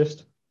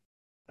endocrinologist,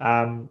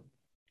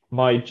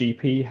 my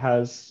GP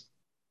has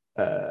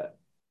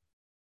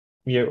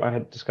I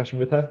had a discussion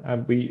with her,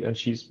 and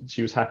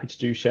she was happy to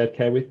do shared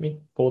care with me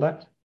for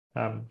that.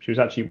 She was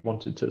actually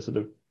wanted to sort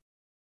of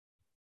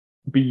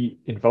be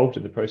involved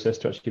in the process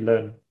to actually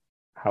learn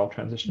how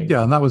transitioning.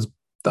 Yeah, and that was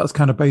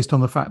kind of based on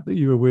the fact that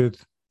you were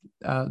with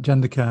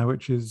gender care,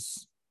 which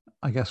is,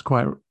 I guess,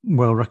 quite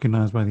well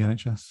recognised by the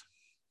NHS.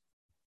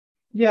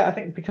 Yeah,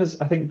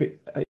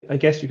 I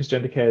guess because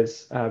gender care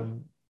is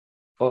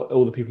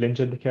all the people in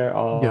gender care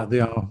are. Yeah, they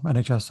are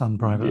NHS and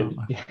private.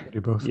 Yeah, they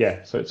do both.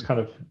 Yeah, so it's kind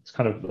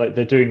of like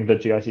they're doing the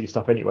GIC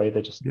stuff anyway.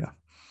 They're just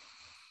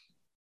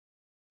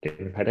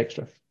getting paid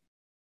extra,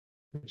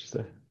 which is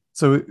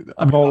so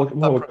I mean,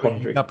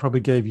 that probably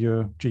gave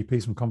your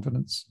GP some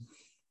confidence,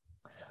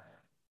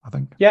 I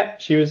think. Yeah,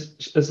 she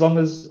was, as long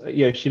as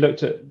she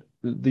looked at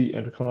the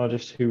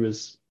endocrinologist who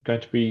was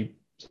going to be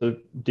sort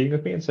of dealing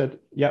with me and said,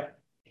 "Yeah,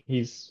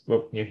 he's."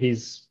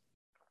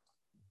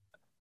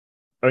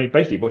 I mean,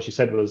 basically, what she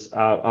said was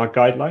our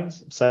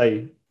guidelines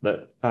say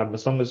that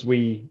as long as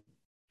we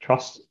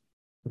trust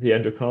the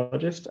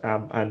endocrinologist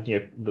and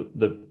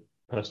the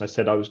person I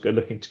said I was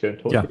looking to go and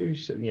talk to,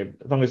 she said,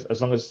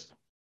 as long as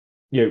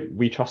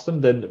we trust them,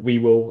 then we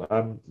will.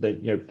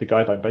 The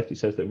guideline basically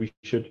says that we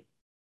should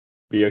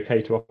be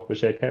okay to offer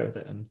shared care with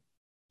it, and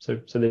so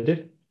they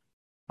did.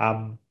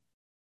 I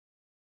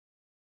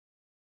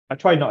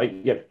try not.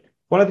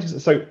 One of the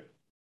things. So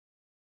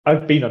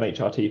I've been on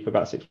HRT for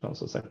about 6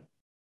 months or so.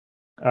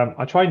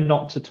 I try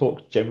not to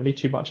talk generally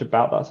too much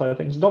about that side of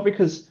things, not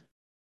because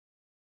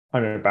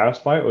I'm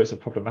embarrassed by it or it's a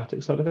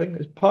problematic sort of thing.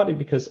 It's partly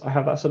because I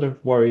have that sort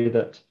of worry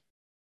that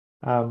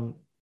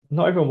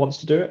not everyone wants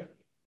to do it,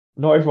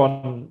 not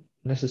everyone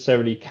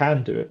necessarily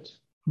can do it,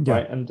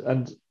 right?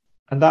 And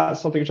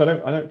that's something which I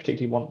don't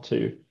particularly want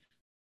to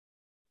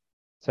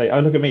say.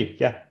 Oh, look at me!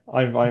 Yeah,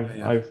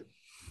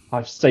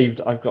 I've saved.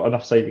 I've got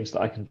enough savings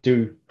that I can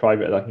do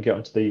private. That I can get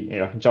onto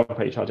the I can jump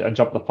HRT and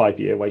jump the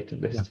 5-year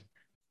waiting list. Yeah.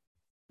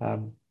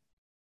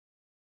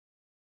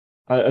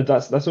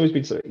 That's always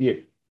been so.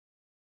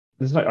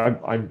 There's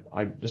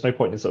no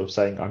point in sort of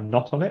saying I'm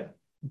not on it,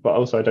 but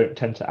also I don't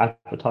tend to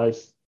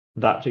advertise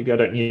that. I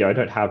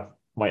don't have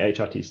my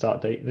HRT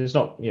start date. There's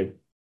not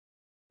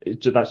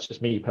that's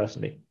just me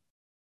personally.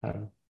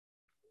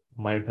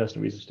 My own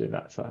personal reasons for doing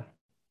that. So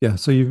yeah,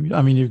 so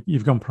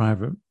you've gone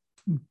private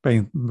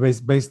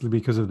basically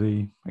because of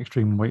the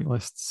extreme wait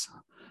lists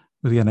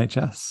with the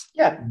NHS.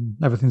 Yeah,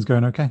 everything's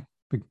going okay.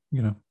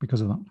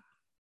 Because of that.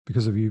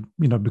 Because of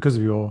because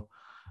of your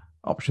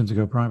option to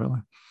go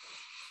privately.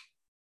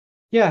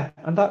 Yeah,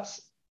 and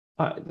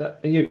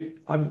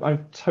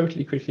I'm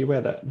totally critically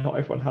aware that not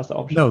everyone has that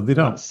option. No, they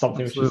don't. That's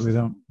something Absolutely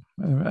don't.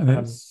 And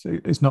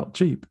it's not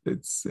cheap.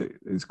 It's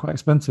quite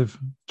expensive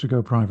to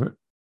go private.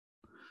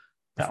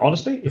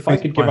 Honestly, if I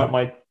could give up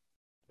my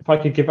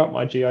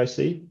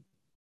GIC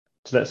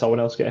to let someone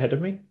else get ahead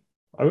of me,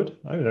 I would.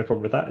 I have no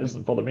problem with that. It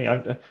doesn't bother me.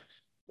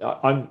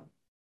 I'm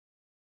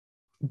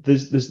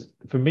there's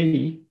for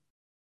me.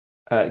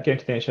 Getting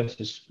to the NHS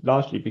is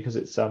largely because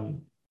it's the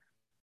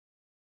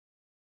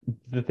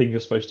thing you're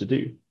supposed to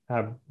do.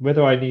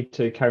 Whether I need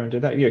to carry on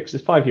doing that, because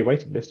it's 5-year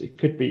waiting list, it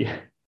could be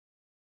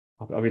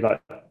I'll be like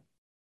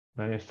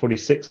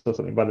 46 or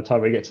something by the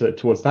time I get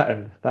towards that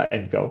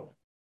end goal.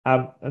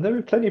 And there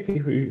are plenty of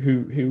people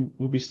who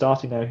will be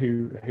starting now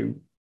who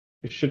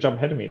should jump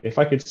ahead of me. If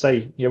I could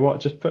say, you know what,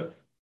 just put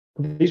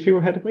these people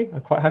ahead of me,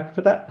 I'm quite happy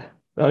for that.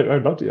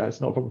 I'd love to do that.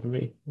 It's not a problem for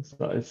me. It's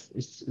not,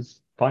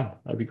 it's fine.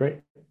 That'd be great.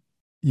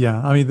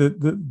 Yeah, I mean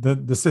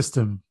the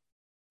system,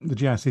 the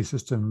GIC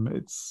system,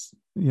 it's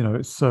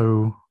it's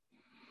so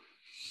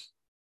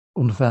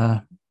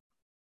unfair.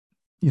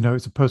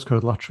 It's a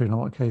postcode lottery in a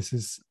lot of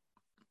cases.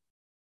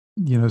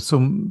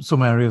 Some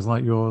areas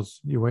like yours,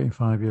 you're waiting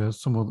 5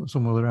 years.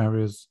 Some other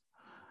areas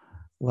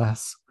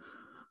less.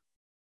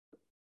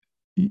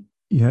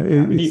 Yeah, I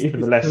mean,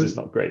 even the less is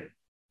not great.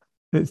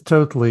 it's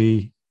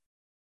totally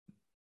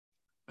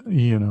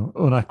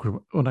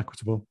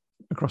unequitable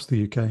across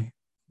the UK.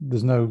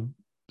 There's no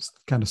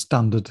kind of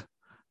standard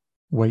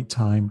wait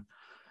time.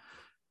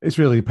 It's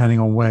really depending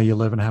on where you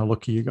live and how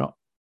lucky you got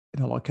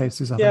in a lot of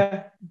cases, I think.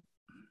 Yeah,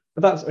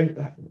 but that's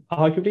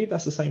arguably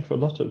that's the same for a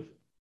lot of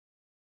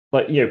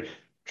like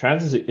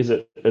trans is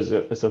a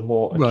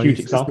more Well, acute it's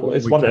the example. one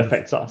It's we one that kind of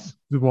affects us.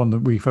 the one that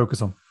we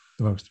focus on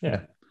the most.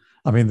 Yeah,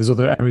 I mean, there's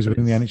other areas but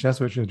within the it's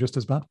NHS which are just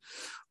as bad,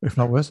 if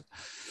not worse.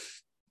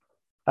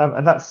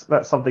 and that's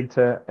something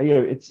to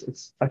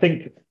it's I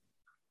think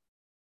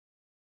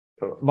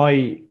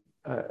my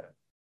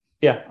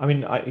yeah, I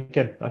mean,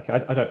 again, like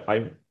I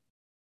don't,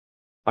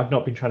 I've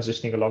not been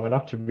transitioning along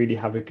enough to really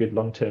have a good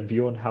long-term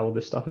view on how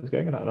this stuff is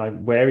going, and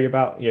I'm wary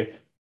about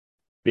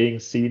being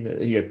seen,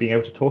 being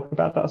able to talk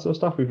about that sort of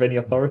stuff with any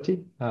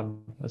authority.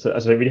 As I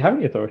don't really have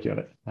any authority on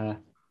it. I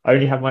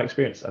only have my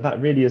experience, and that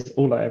really is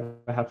all I ever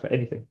have for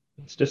anything.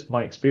 It's just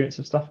my experience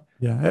of stuff.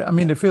 Yeah, I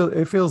mean, it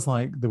feels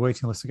like the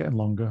waiting lists are getting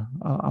longer,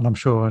 and I'm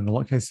sure in a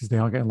lot of cases they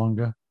are getting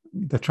longer.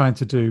 They're trying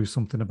to do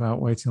something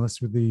about waiting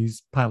lists with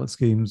these pilot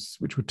schemes,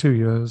 which were 2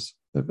 years.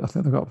 I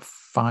think they've got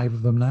 5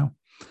 of them now.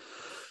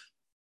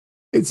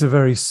 It's a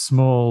very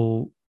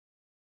small,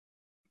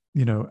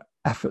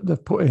 effort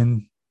they've put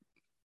in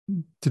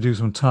to do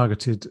some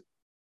targeted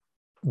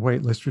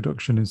wait list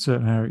reduction in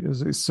certain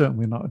areas. It's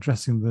certainly not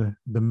addressing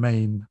the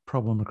main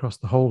problem across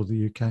the whole of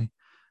the UK.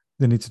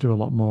 They need to do a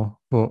lot more,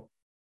 but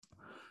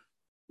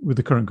with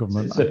the current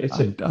government,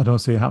 I don't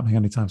see it happening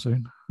anytime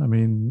soon. I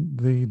mean,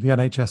 the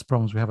NHS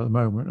problems we have at the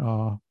moment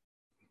are,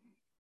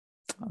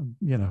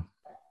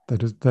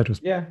 they're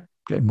just Yeah,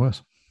 getting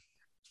worse.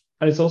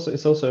 and it's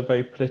also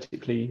very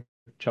politically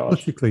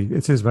charged Politically,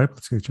 it is very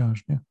politically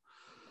charged. Yeah,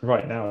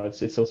 right now.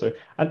 It's also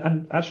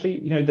and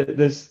actually,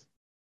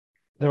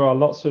 there are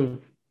lots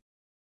of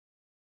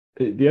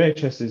the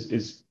NHS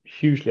is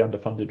hugely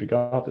underfunded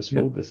regardless for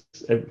yeah. all this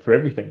for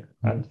everything,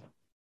 Mhm. and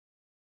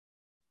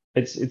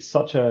it's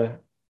such a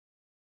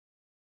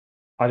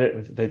I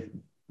don't they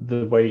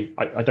the way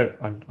I don't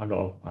I'm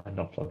not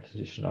a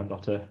politician. I'm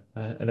not an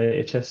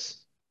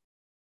NHS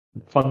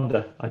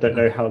funder. I don't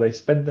No. know how they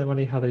spend their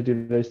money, how they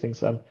do those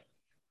things. For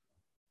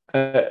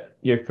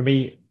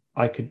me,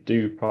 I could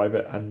do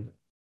private, and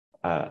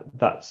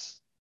that's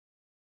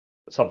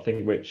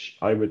something which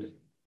I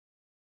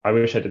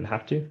wish I didn't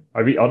have to.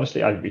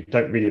 Honestly,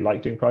 don't really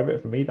like doing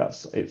private. For me,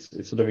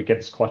 it's sort of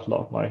against quite a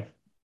lot of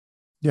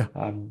Yeah,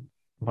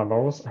 my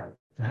morals.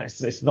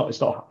 It's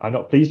not I'm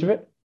not pleased with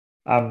it.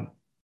 Um,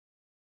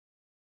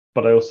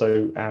 but I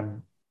also I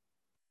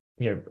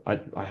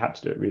had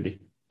to do it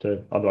really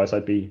to otherwise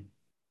I'd be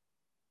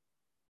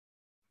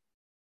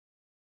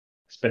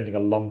spending a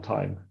long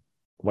time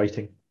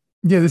waiting.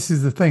 yeah. This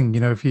is the thing.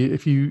 If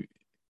you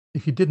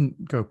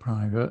didn't go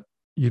private,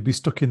 you'd be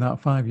stuck in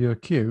that 5 year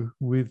queue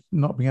with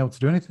not being able to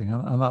do anything,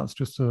 and that's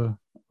just an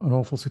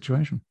awful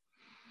situation.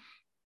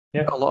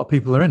 Yeah. A lot of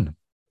people are in.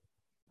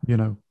 You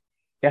know,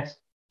 Yes.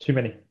 Too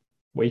many.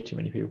 Way too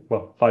many people.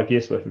 Well, 5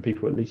 years worth of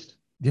people at least.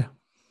 yeah,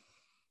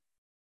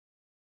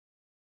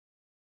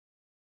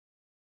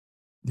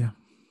 yeah.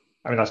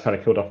 I mean, that's kind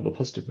of killed off on the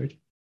positive mood.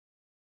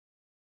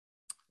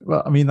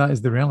 Well, I mean, that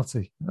is the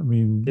reality. I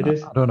mean, It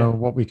is. I don't know Yeah.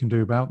 what we can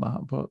do about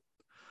that, but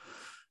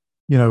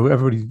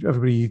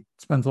everybody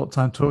spends a lot of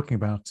time talking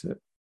about it.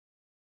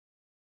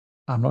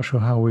 I'm not sure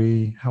how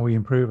we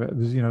improve it.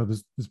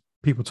 There's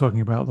people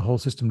talking about the whole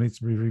system needs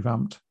to be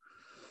revamped.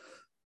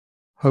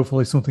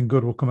 Hopefully, something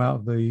good will come out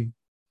of the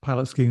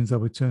pilot schemes that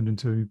will be turned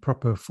into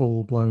proper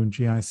full-blown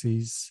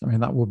GICs. I mean,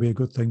 that will be a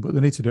good thing, but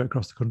they need to do it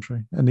across the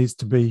country. It needs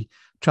to be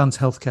trans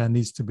healthcare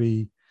needs to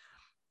be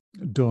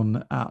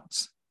done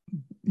at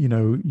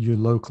your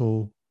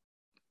local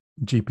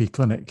GP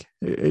clinic.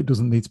 It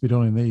doesn't need to be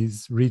done in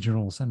these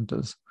regional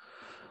centres.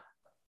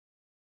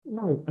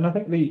 No, and I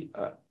think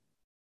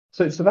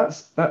so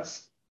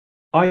that's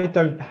I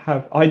don't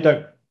have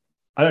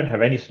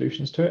any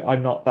solutions to it.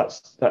 I'm not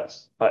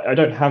that's I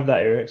don't have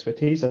that area of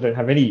expertise. I don't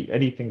have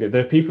anything that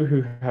there are people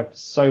who have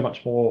so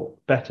much more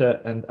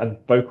better and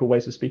vocal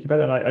ways of speaking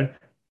about it.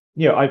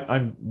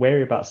 I'm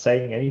wary about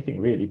saying anything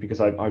really because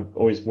I'm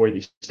always worried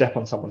you step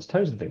on someone's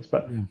toes and things.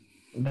 But Yeah.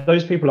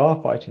 those people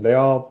are fighting. They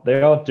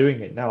are doing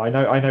it now. I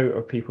know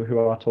of people who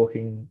are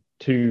talking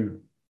to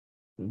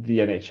the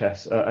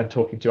NHS and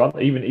talking to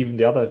even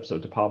the other sort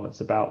of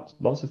departments about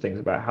lots of things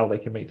about how they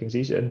can make things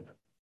easier.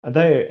 And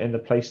they're in the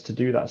place to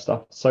do that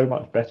stuff so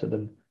much better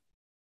than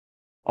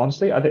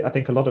honestly, I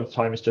think a lot of the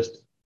time it's just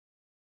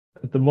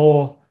the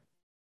more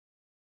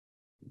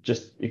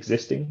just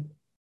existing,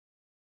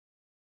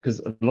 because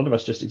a lot of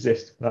us just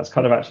exist. That's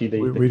kind of actually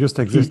We just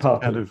the key exist and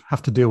part kind of. of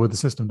have to deal with the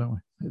system, don't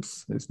we?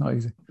 It's not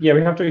easy. Yeah,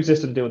 we have to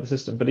exist and deal with the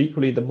system, but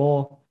equally, the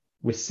more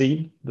we're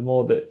seen, the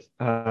more that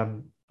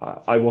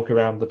I walk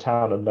around the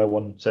town and no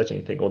one says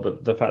anything, or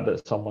the fact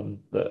that someone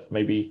that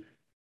maybe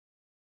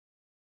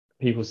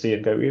people see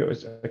and go, "Yeah,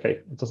 okay,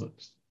 it doesn't.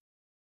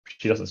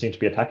 She doesn't seem to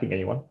be attacking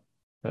anyone."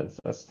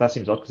 That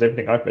seems odd because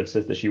everything I've read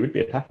says that she would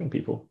be attacking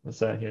people.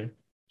 That's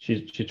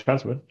she's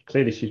trans woman.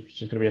 Clearly, she's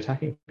going to be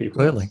attacking people.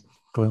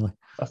 Clearly.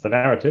 That's the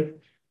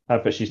narrative,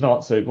 but she's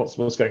not. So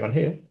what's going on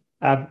here?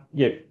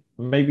 Yeah,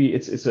 maybe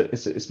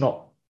it's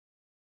not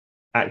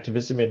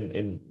activism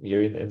in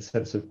the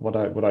sense of what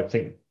I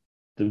think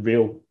the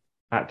real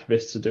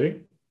activists are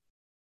doing.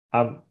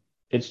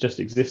 It's just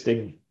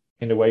existing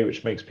in a way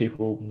which makes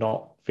people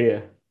not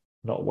fear,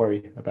 not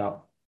worry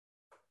about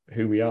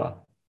who we are,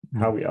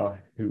 how we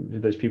are, who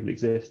those people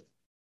exist.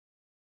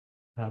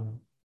 And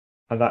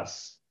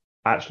that's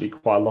actually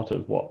quite a lot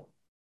of what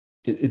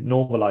it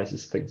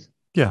normalizes things.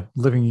 Yeah,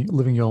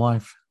 living your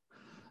life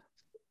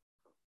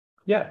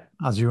Yeah,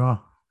 as you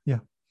are. Yeah.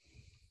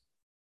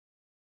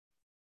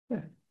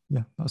 yeah,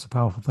 Yeah, that's a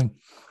powerful thing.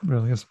 It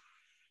really is.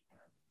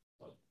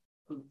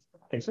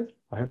 I think so.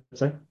 I hope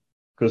so,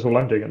 because that's all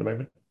I'm doing at the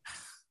moment.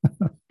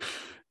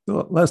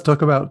 Let's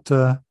talk about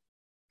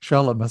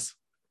Charlotte.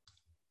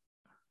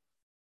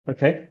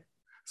 Okay.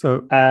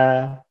 So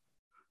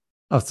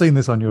I've seen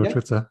this on your Yeah.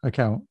 Twitter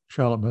account,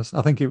 Charlotte.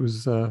 I think it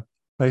was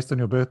based on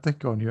your birthday.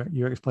 Go on,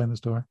 you explain the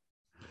story.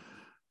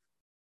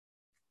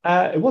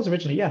 It was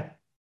originally, yeah.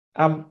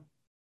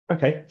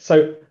 Okay.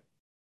 So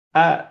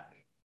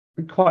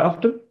quite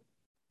often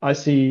I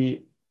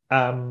see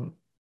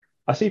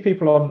I see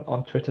people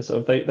on Twitter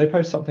sort of they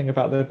post something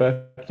about their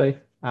birthday,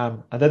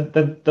 and then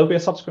there'll be a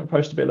subsequent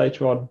post a bit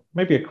later on,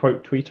 maybe a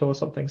quote tweet or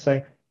something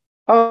saying,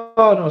 "Oh,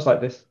 no, it's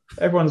like this.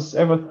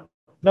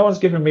 No one's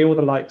given me all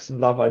the likes and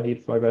love I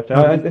need for my birthday.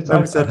 Nobody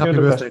said I feel happy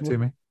birthday depressed. to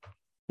me.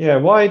 Yeah,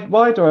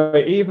 why do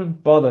I even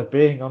bother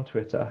being on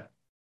Twitter?"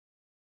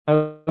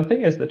 And the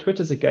thing is that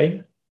Twitter's a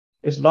game.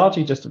 It's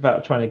largely just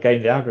about trying to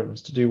game the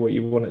algorithms to do what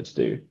you want it to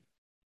do.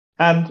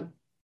 And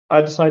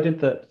I decided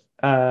that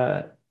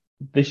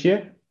this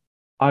year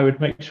I would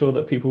make sure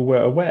that people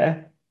were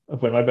aware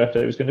of when my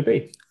birthday was going to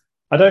be.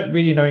 I don't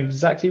really know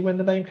exactly when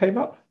the name came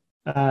up,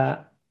 uh,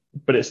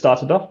 but it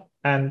started off,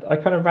 and I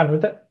kind of ran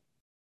with it.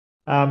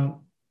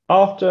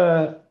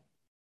 After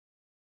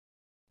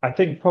I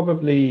think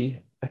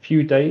probably a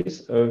few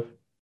days of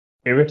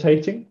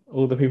irritating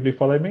all the people who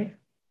follow me,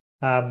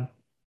 um,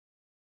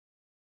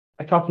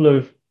 a couple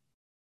of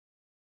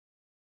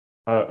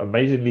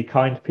amazingly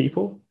kind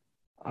people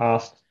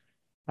asked,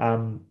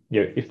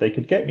 if they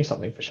could get me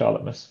something for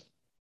Charlottemas.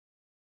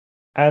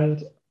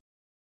 And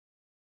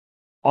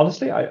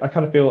honestly, I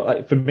kind of feel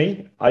like for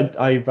me, I've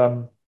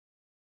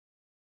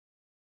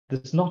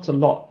there's not a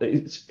lot.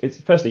 It's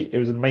firstly, it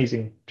was an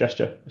amazing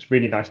gesture. It's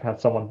really nice to have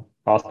someone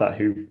ask that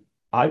who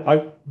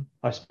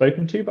I've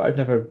spoken to, but I've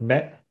never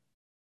met.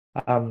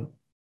 Um,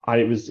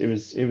 it was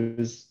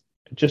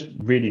just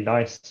really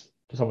nice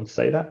for someone to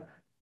say that.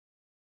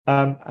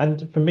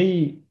 And for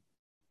me,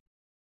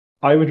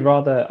 I'd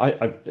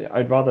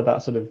rather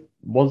that sort of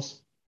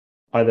was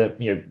either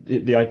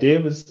the idea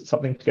was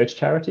something to go to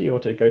charity or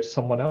to go to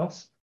someone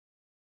else.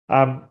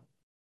 Um,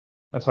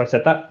 and so I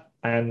said that,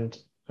 and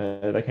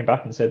they came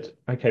back and said,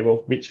 okay,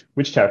 well, which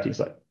charities?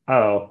 Like,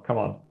 oh, come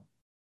on,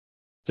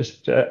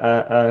 just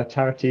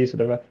charities,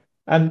 whatever.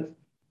 And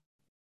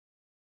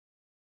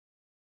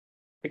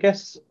I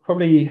guess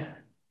probably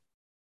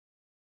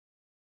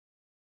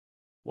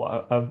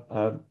what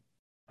a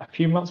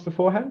few months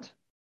beforehand,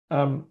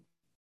 um,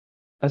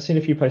 I've seen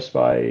a few posts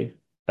by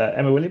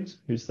Emma Williams,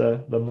 who's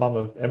the mum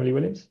of Emily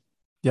Williams,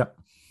 Yeah.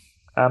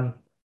 um,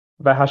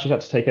 about how she's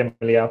had to take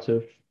Emily out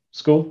of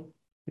school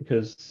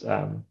because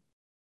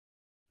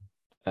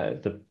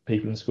the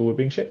people in school were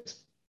being shit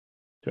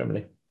to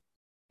Emily.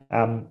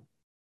 Um,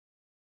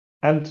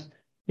 and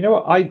you know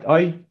what?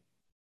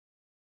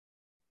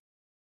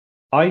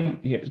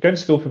 Going to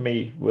school for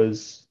me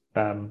was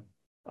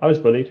I was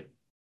bullied.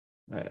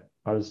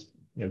 I was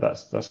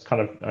that's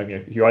kind of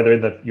you're either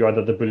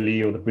the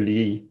bully or the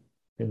bullyee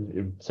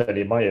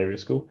certainly in my area of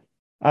school.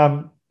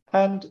 Um,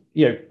 and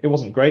it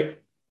wasn't great.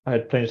 I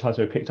had plenty of times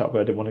where I picked up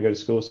where I didn't want to go to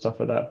school, stuff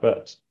like that.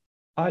 But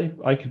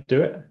I could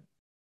do it.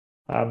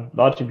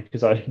 Largely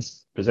because I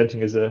was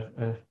presenting as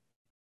a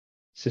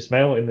cis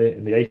male in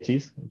the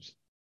 80s, which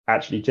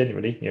actually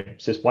genuinely,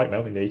 cis white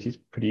male in the 80s,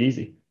 pretty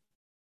easy.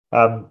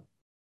 Um,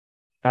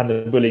 and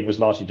the bullying was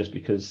largely just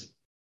because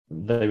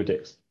they were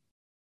dicks.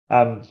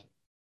 Um,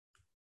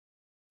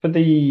 but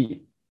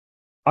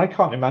I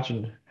can't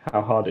imagine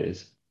how hard it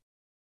is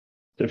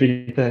to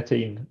be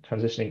 13,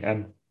 transitioning,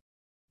 and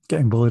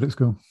Getting bullied at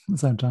school at the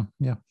same time.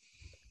 Yeah.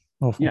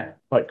 Awful. yeah,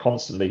 like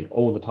constantly,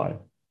 all the time,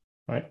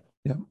 right?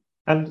 Yeah.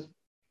 And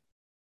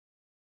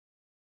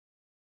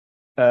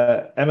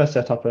Emma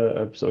set up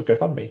a sort of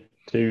GoFundMe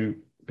to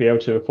be able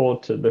to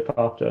afford to look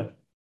after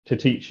to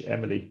teach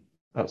Emily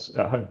at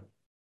home.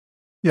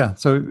 Yeah,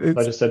 so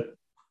I just said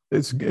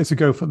it's a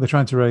go for they're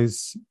trying to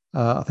raise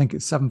I think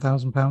it's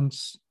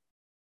 £7,000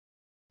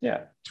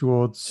 yeah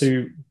towards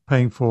to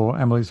paying for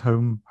Emily's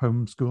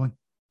homeschooling.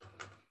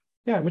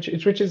 yeah, which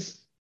is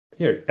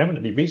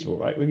eminently reasonable,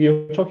 right? When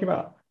you're talking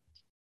about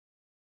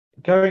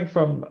going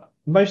from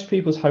most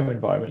people's home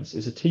environments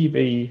is a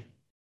TV,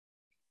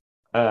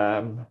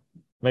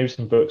 maybe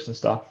some books and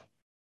stuff,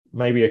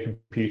 maybe a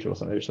computer or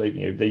something, which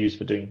they use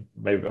for doing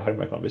maybe a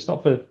homework on.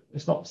 But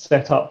it's not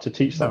set up to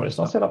teach someone. No, It's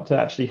not set up to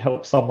actually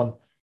help someone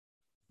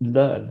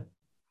learn.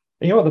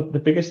 And you know what the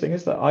biggest thing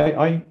is that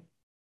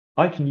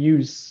I can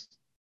use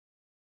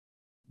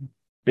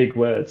big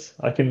words.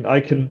 My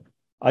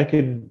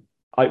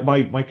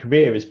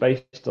career is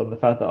based on the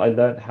fact that I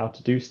learned how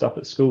to do stuff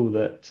at school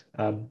that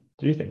to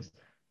do things.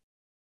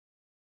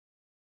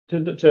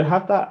 To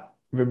have that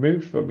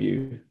removed from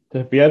you,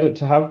 to be able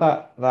to have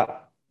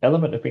that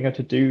element of being able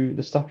to do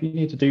the stuff you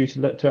need to do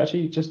to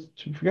actually just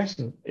to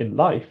progress in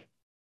life,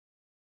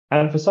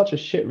 and for such a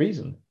shit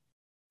reason,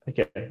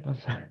 again,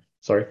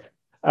 sorry,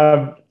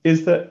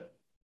 is that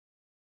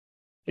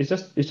it's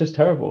just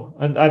terrible.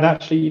 And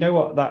actually, you know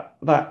what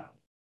that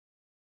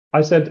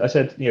I said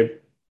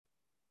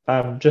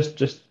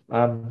just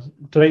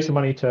donate some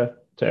money to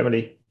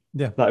Emily.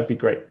 Yeah, That would be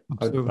great.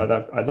 absolutely.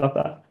 I'd love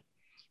that.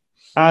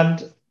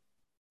 And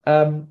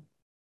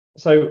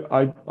so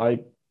I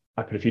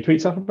put a few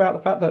tweets up about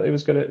the fact that it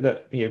was gonna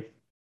that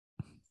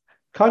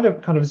kind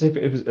of as if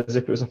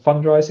it was a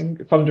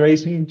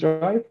fundraising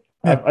drive.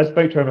 Yeah. I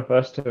spoke to Emma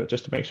first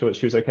just to make sure that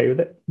she was okay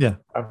with it. Yeah.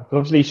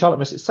 Obviously,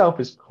 Charlotte's itself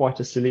is quite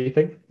a silly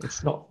thing.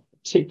 It's not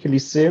particularly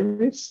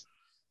serious,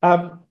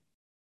 but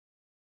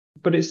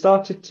it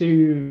started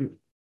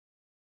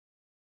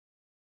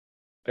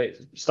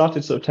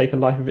sort of take a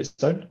life of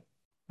its own.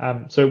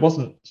 So it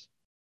wasn't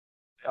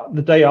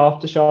the day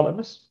after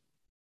Charlotte's.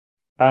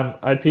 I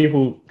had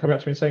people coming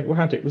up to me saying, "Well,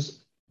 Handik,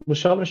 was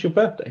Charlotte's your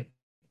birthday?"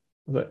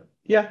 I was like,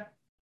 "Yeah."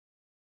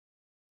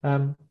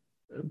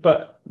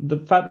 But the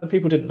fact that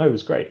people didn't know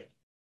was great.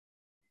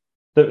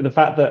 The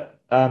fact that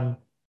on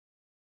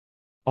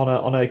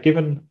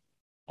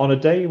a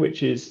day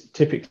which is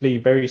typically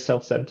very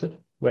self-centered,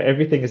 where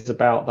everything is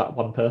about that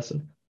one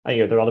person, and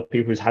there are other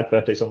people who's had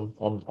birthdays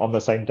on the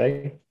same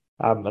day,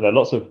 and there are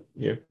lots of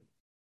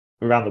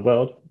around the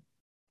world.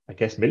 I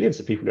guess millions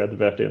of people who had the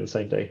birthday on the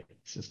same day.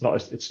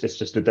 It's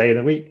just a day in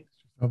a week.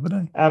 Of the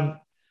day.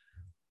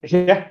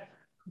 Yeah,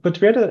 but to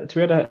be able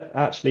to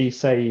actually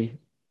say,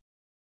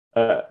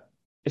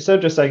 instead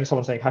of just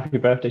someone saying happy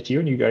birthday to you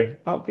and you going,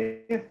 oh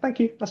yeah, thank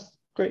you, that's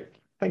great,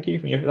 thank you,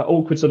 that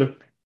awkward sort of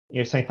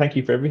saying thank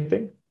you for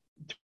everything.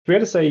 To be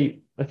able to say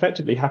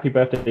effectively happy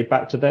birthday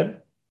back to them,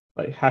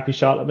 like happy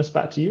Charlotte's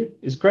back to you,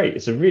 is great.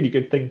 It's a really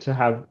good thing to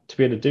have to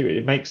be able to do it.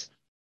 It makes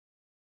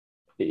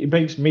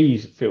me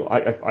feel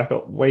I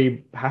felt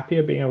way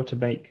happier being able to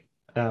being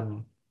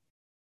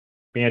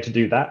able to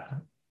do that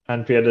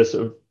and be able to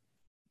sort of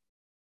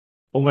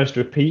almost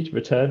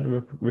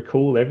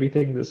recall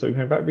everything that's sort of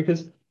coming back,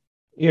 because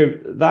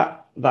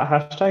that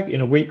hashtag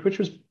in a week which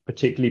was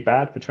particularly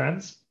bad for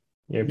trans,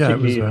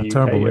 particularly in the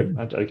UK,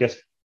 and I guess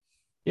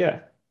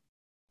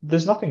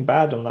there's nothing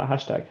bad on that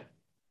hashtag.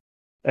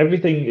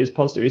 Everything is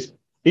positive.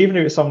 Even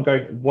if it's someone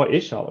going, what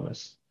is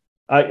Charlotte's?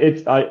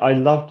 I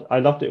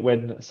loved it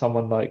when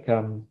someone like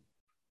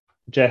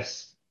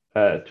Jess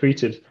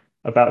tweeted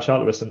about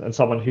Charlotte's and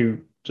someone who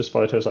just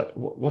followed her was like,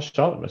 what's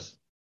Charlotte's?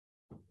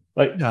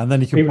 Like, yeah, and then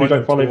you can people point who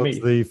don't follow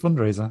towards the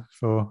fundraiser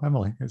for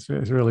Emily. It's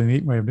a really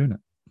neat way of doing it.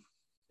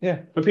 Yeah,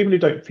 but people who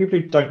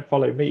don't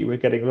follow me, we're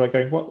getting like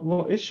going,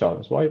 what is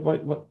Charlotte's? What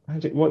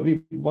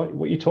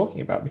are you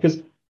talking about?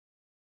 Because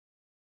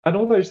and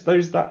all those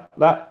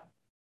that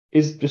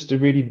is just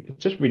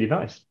really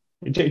nice.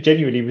 It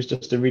genuinely was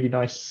just a really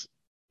nice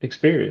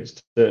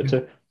experience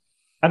to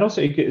and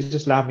also it's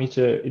just allowed me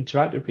to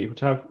interact with people,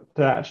 to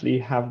actually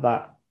have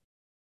that.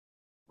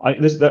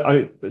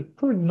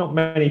 Probably not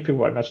many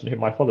people I imagine who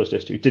my followers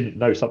list who didn't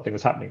know something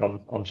was happening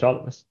on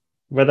Charlotte's.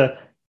 Whether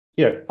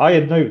I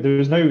had there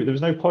was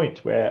no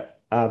point where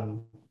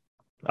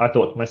I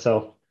thought to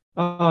myself,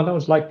 oh, no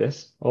one's like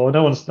this, or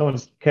no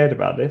one's cared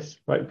about this,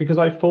 right? Because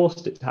I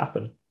forced it to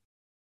happen.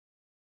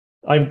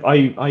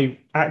 I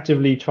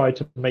actively tried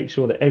to make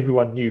sure that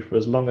everyone knew for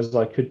as long as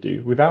I could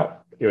do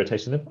without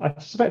irritating them. I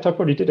suspect I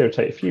probably did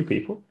irritate a few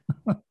people.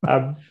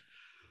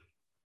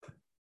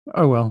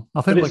 Oh well,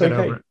 I think we'll get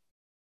over it.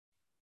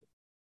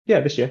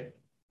 Yeah, this year.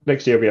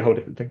 Next year will be a whole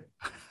different thing.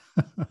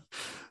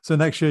 So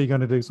next year you're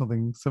going to do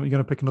something. You're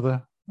going to pick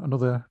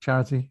another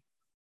charity.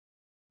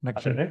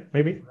 Next year, I don't know.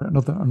 Maybe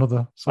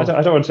another. I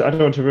don't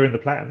want to ruin the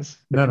plans.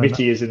 The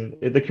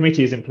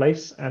committee is in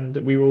place, and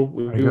we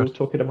will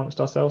talk it amongst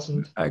ourselves.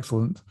 And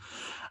excellent.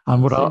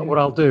 And what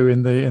I'll do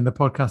in the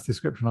podcast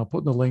description, I'll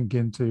put the link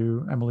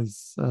into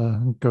Emily's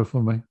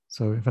GoFundMe.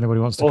 So if anybody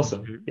wants to,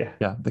 awesome,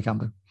 yeah, they can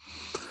do.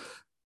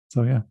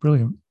 So yeah,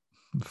 brilliant,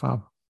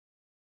 fab.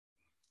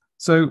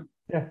 So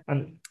yeah,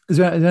 and is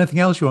there anything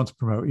else you want to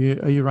promote?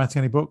 Are you writing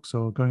any books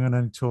or going on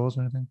any tours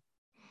or anything?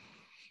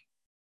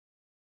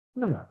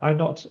 No, I'm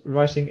not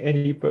writing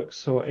any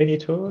books or any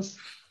tours.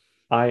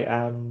 I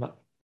am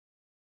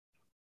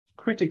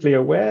critically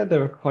aware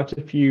there are quite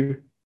a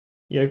few,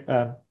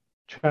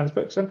 trans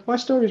books, and my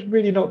story is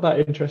really not that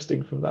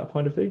interesting from that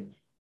point of view.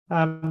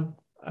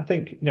 I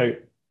think,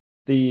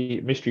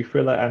 the mystery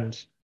thriller and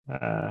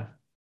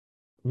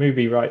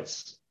movie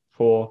rights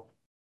for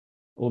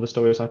all the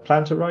stories I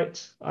plan to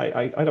write,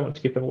 I don't want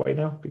to give them away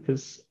now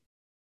because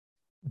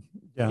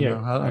Yeah, no,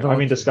 I don't I'm in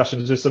want to.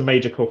 discussions with some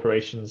major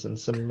corporations and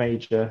some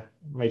major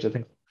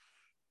things.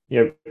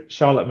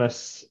 Charlotte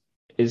Miss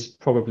is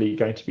probably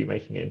going to be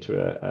making it into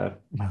I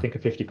Yeah, think a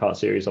 50-part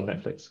series on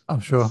Netflix. I'm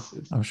sure.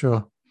 It's I'm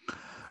sure.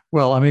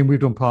 Well, I mean, we've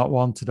done part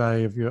one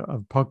today of your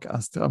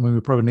podcast. I mean,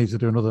 we probably need to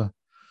do another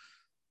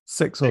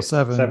six or six,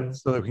 seven seven.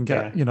 so that we can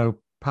get, Yeah.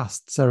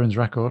 past Seren's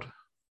record.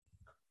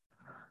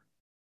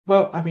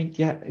 Well, I mean,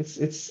 yeah, it's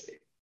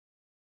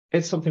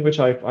something which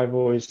I've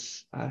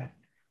always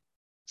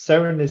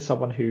Seren is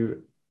someone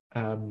who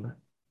um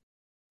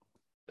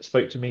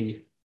spoke to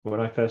me when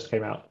I first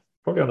came out,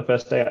 probably on the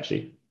first day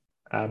actually,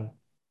 um,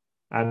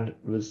 and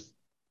was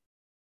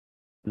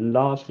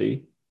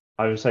largely,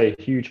 I would say,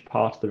 a huge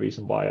part of the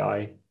reason why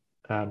I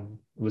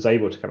was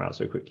able to come out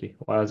so quickly,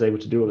 why I was able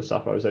to do all the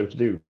stuff I was able to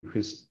do,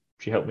 because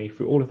she helped me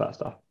through all of that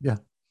stuff. Yeah.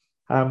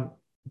 Um,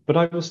 but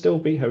I will still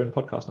beat her in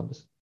podcast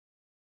numbers.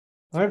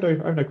 I have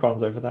no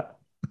qualms over that.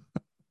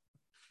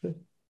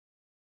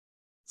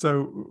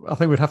 So I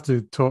think we'd have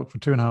to talk for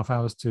 2.5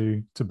 hours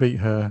to beat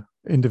her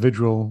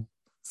individual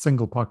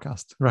single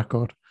podcast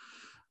record.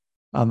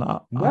 And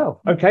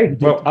Well, okay. we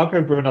Well, did I'll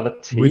go brew another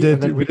we tea and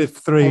did then we we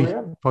did carry 3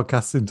 on.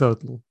 podcasts in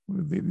total.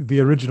 The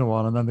original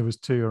one, and then there was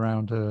 2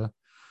 around her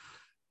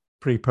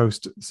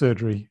pre-post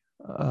surgery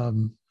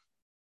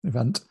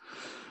event.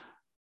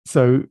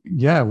 So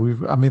yeah,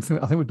 I mean,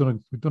 I think we've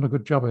done a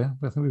good job here.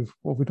 I think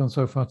what we've done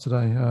so far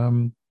today.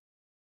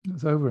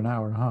 It's over an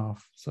hour and a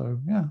half. So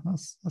yeah,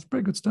 that's a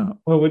pretty good start.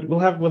 Well, we'll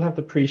have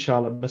the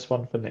pre-Charlotte Miss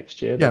one for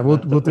next year. Yeah, Then we'll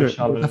the do it.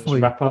 post-Charlotte Miss We'll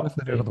wrap up.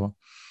 definitely do another one.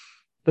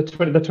 The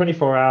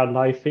 24-hour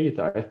live feed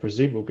that I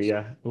presume will be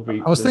I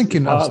was is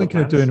thinking part of the of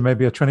plans. doing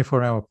maybe a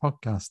 24-hour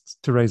podcast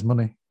to raise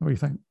money. What do you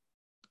think?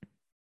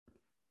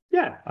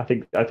 Yeah, I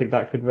think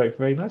that could work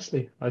very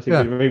nicely. I think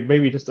Yeah,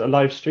 maybe just a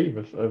live stream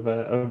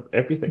of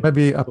everything.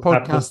 maybe a We'll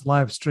have podcast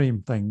live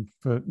stream thing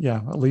for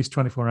at least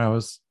 24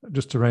 hours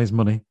just to raise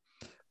money.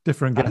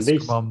 Different at guests come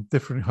least. on,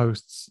 different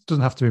hosts. It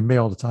doesn't have to be me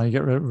all the time. You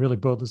get really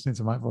bored listening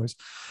to my voice.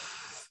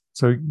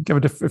 So give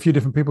a few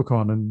different people come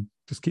on and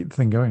just keep the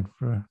thing going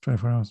for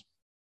 24 hours.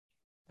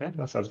 Yeah,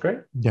 that sounds great.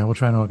 Yeah, we'll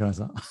try and organize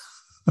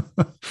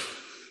that.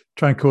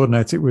 Try and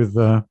coordinate it with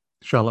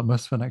Charlotte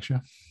Miss for next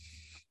year.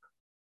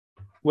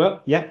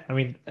 Well, yeah, I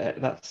mean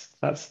that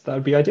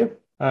would be ideal.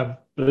 But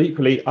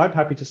equally, I'm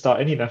happy to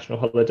start any national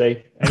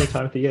holiday any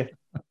time of the year.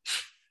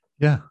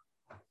 Yeah,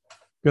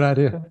 good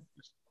idea. Yeah.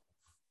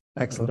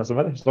 It Excellent. doesn't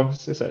matter as long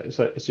as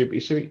it should be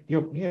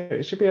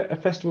it should be a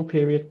festival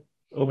period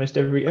almost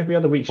every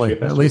other week should be a At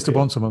festival least period.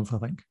 once a month, I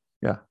think.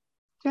 Yeah.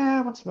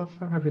 Yeah, once a month.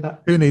 I'm happy with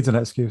that. Who needs an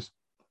excuse?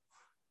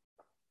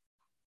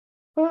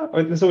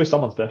 There's always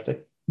someone's birthday.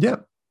 Yeah,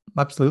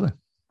 absolutely.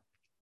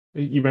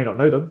 You may not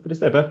know them, but it's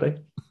their birthday.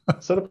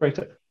 Celebrate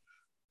it.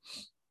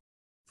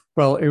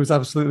 Well, it was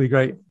absolutely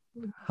great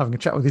having a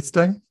chat with you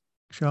today,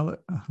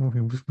 Charlotte.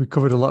 We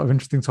covered a lot of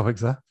interesting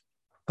topics there.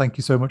 Thank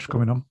you so much for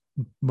coming on.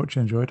 Much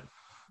enjoyed.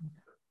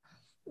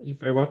 You're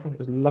very welcome. It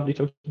was lovely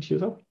talking to you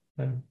as well.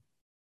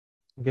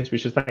 I guess we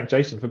should thank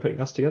Jason for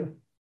putting us together.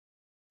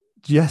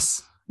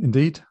 Yes,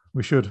 indeed.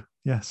 We should.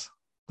 Yes.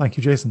 Thank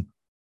you, Jason.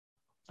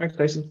 Thanks,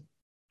 Jason.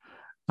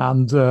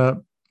 And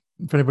for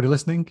anybody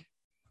listening,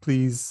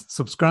 please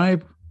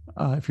subscribe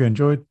if you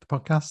enjoyed the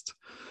podcast.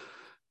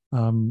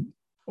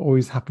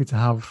 Always happy to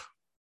have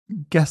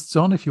guests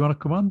on if you want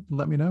to come on and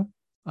let me know.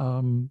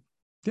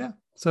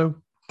 So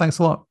thanks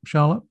a lot,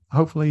 Charlotte.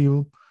 Hopefully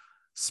you'll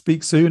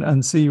speak soon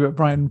and see you at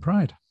Brighton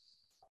Pride.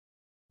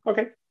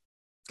 Okay.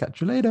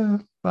 Catch you later.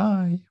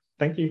 Bye.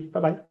 Thank you.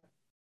 Bye-bye.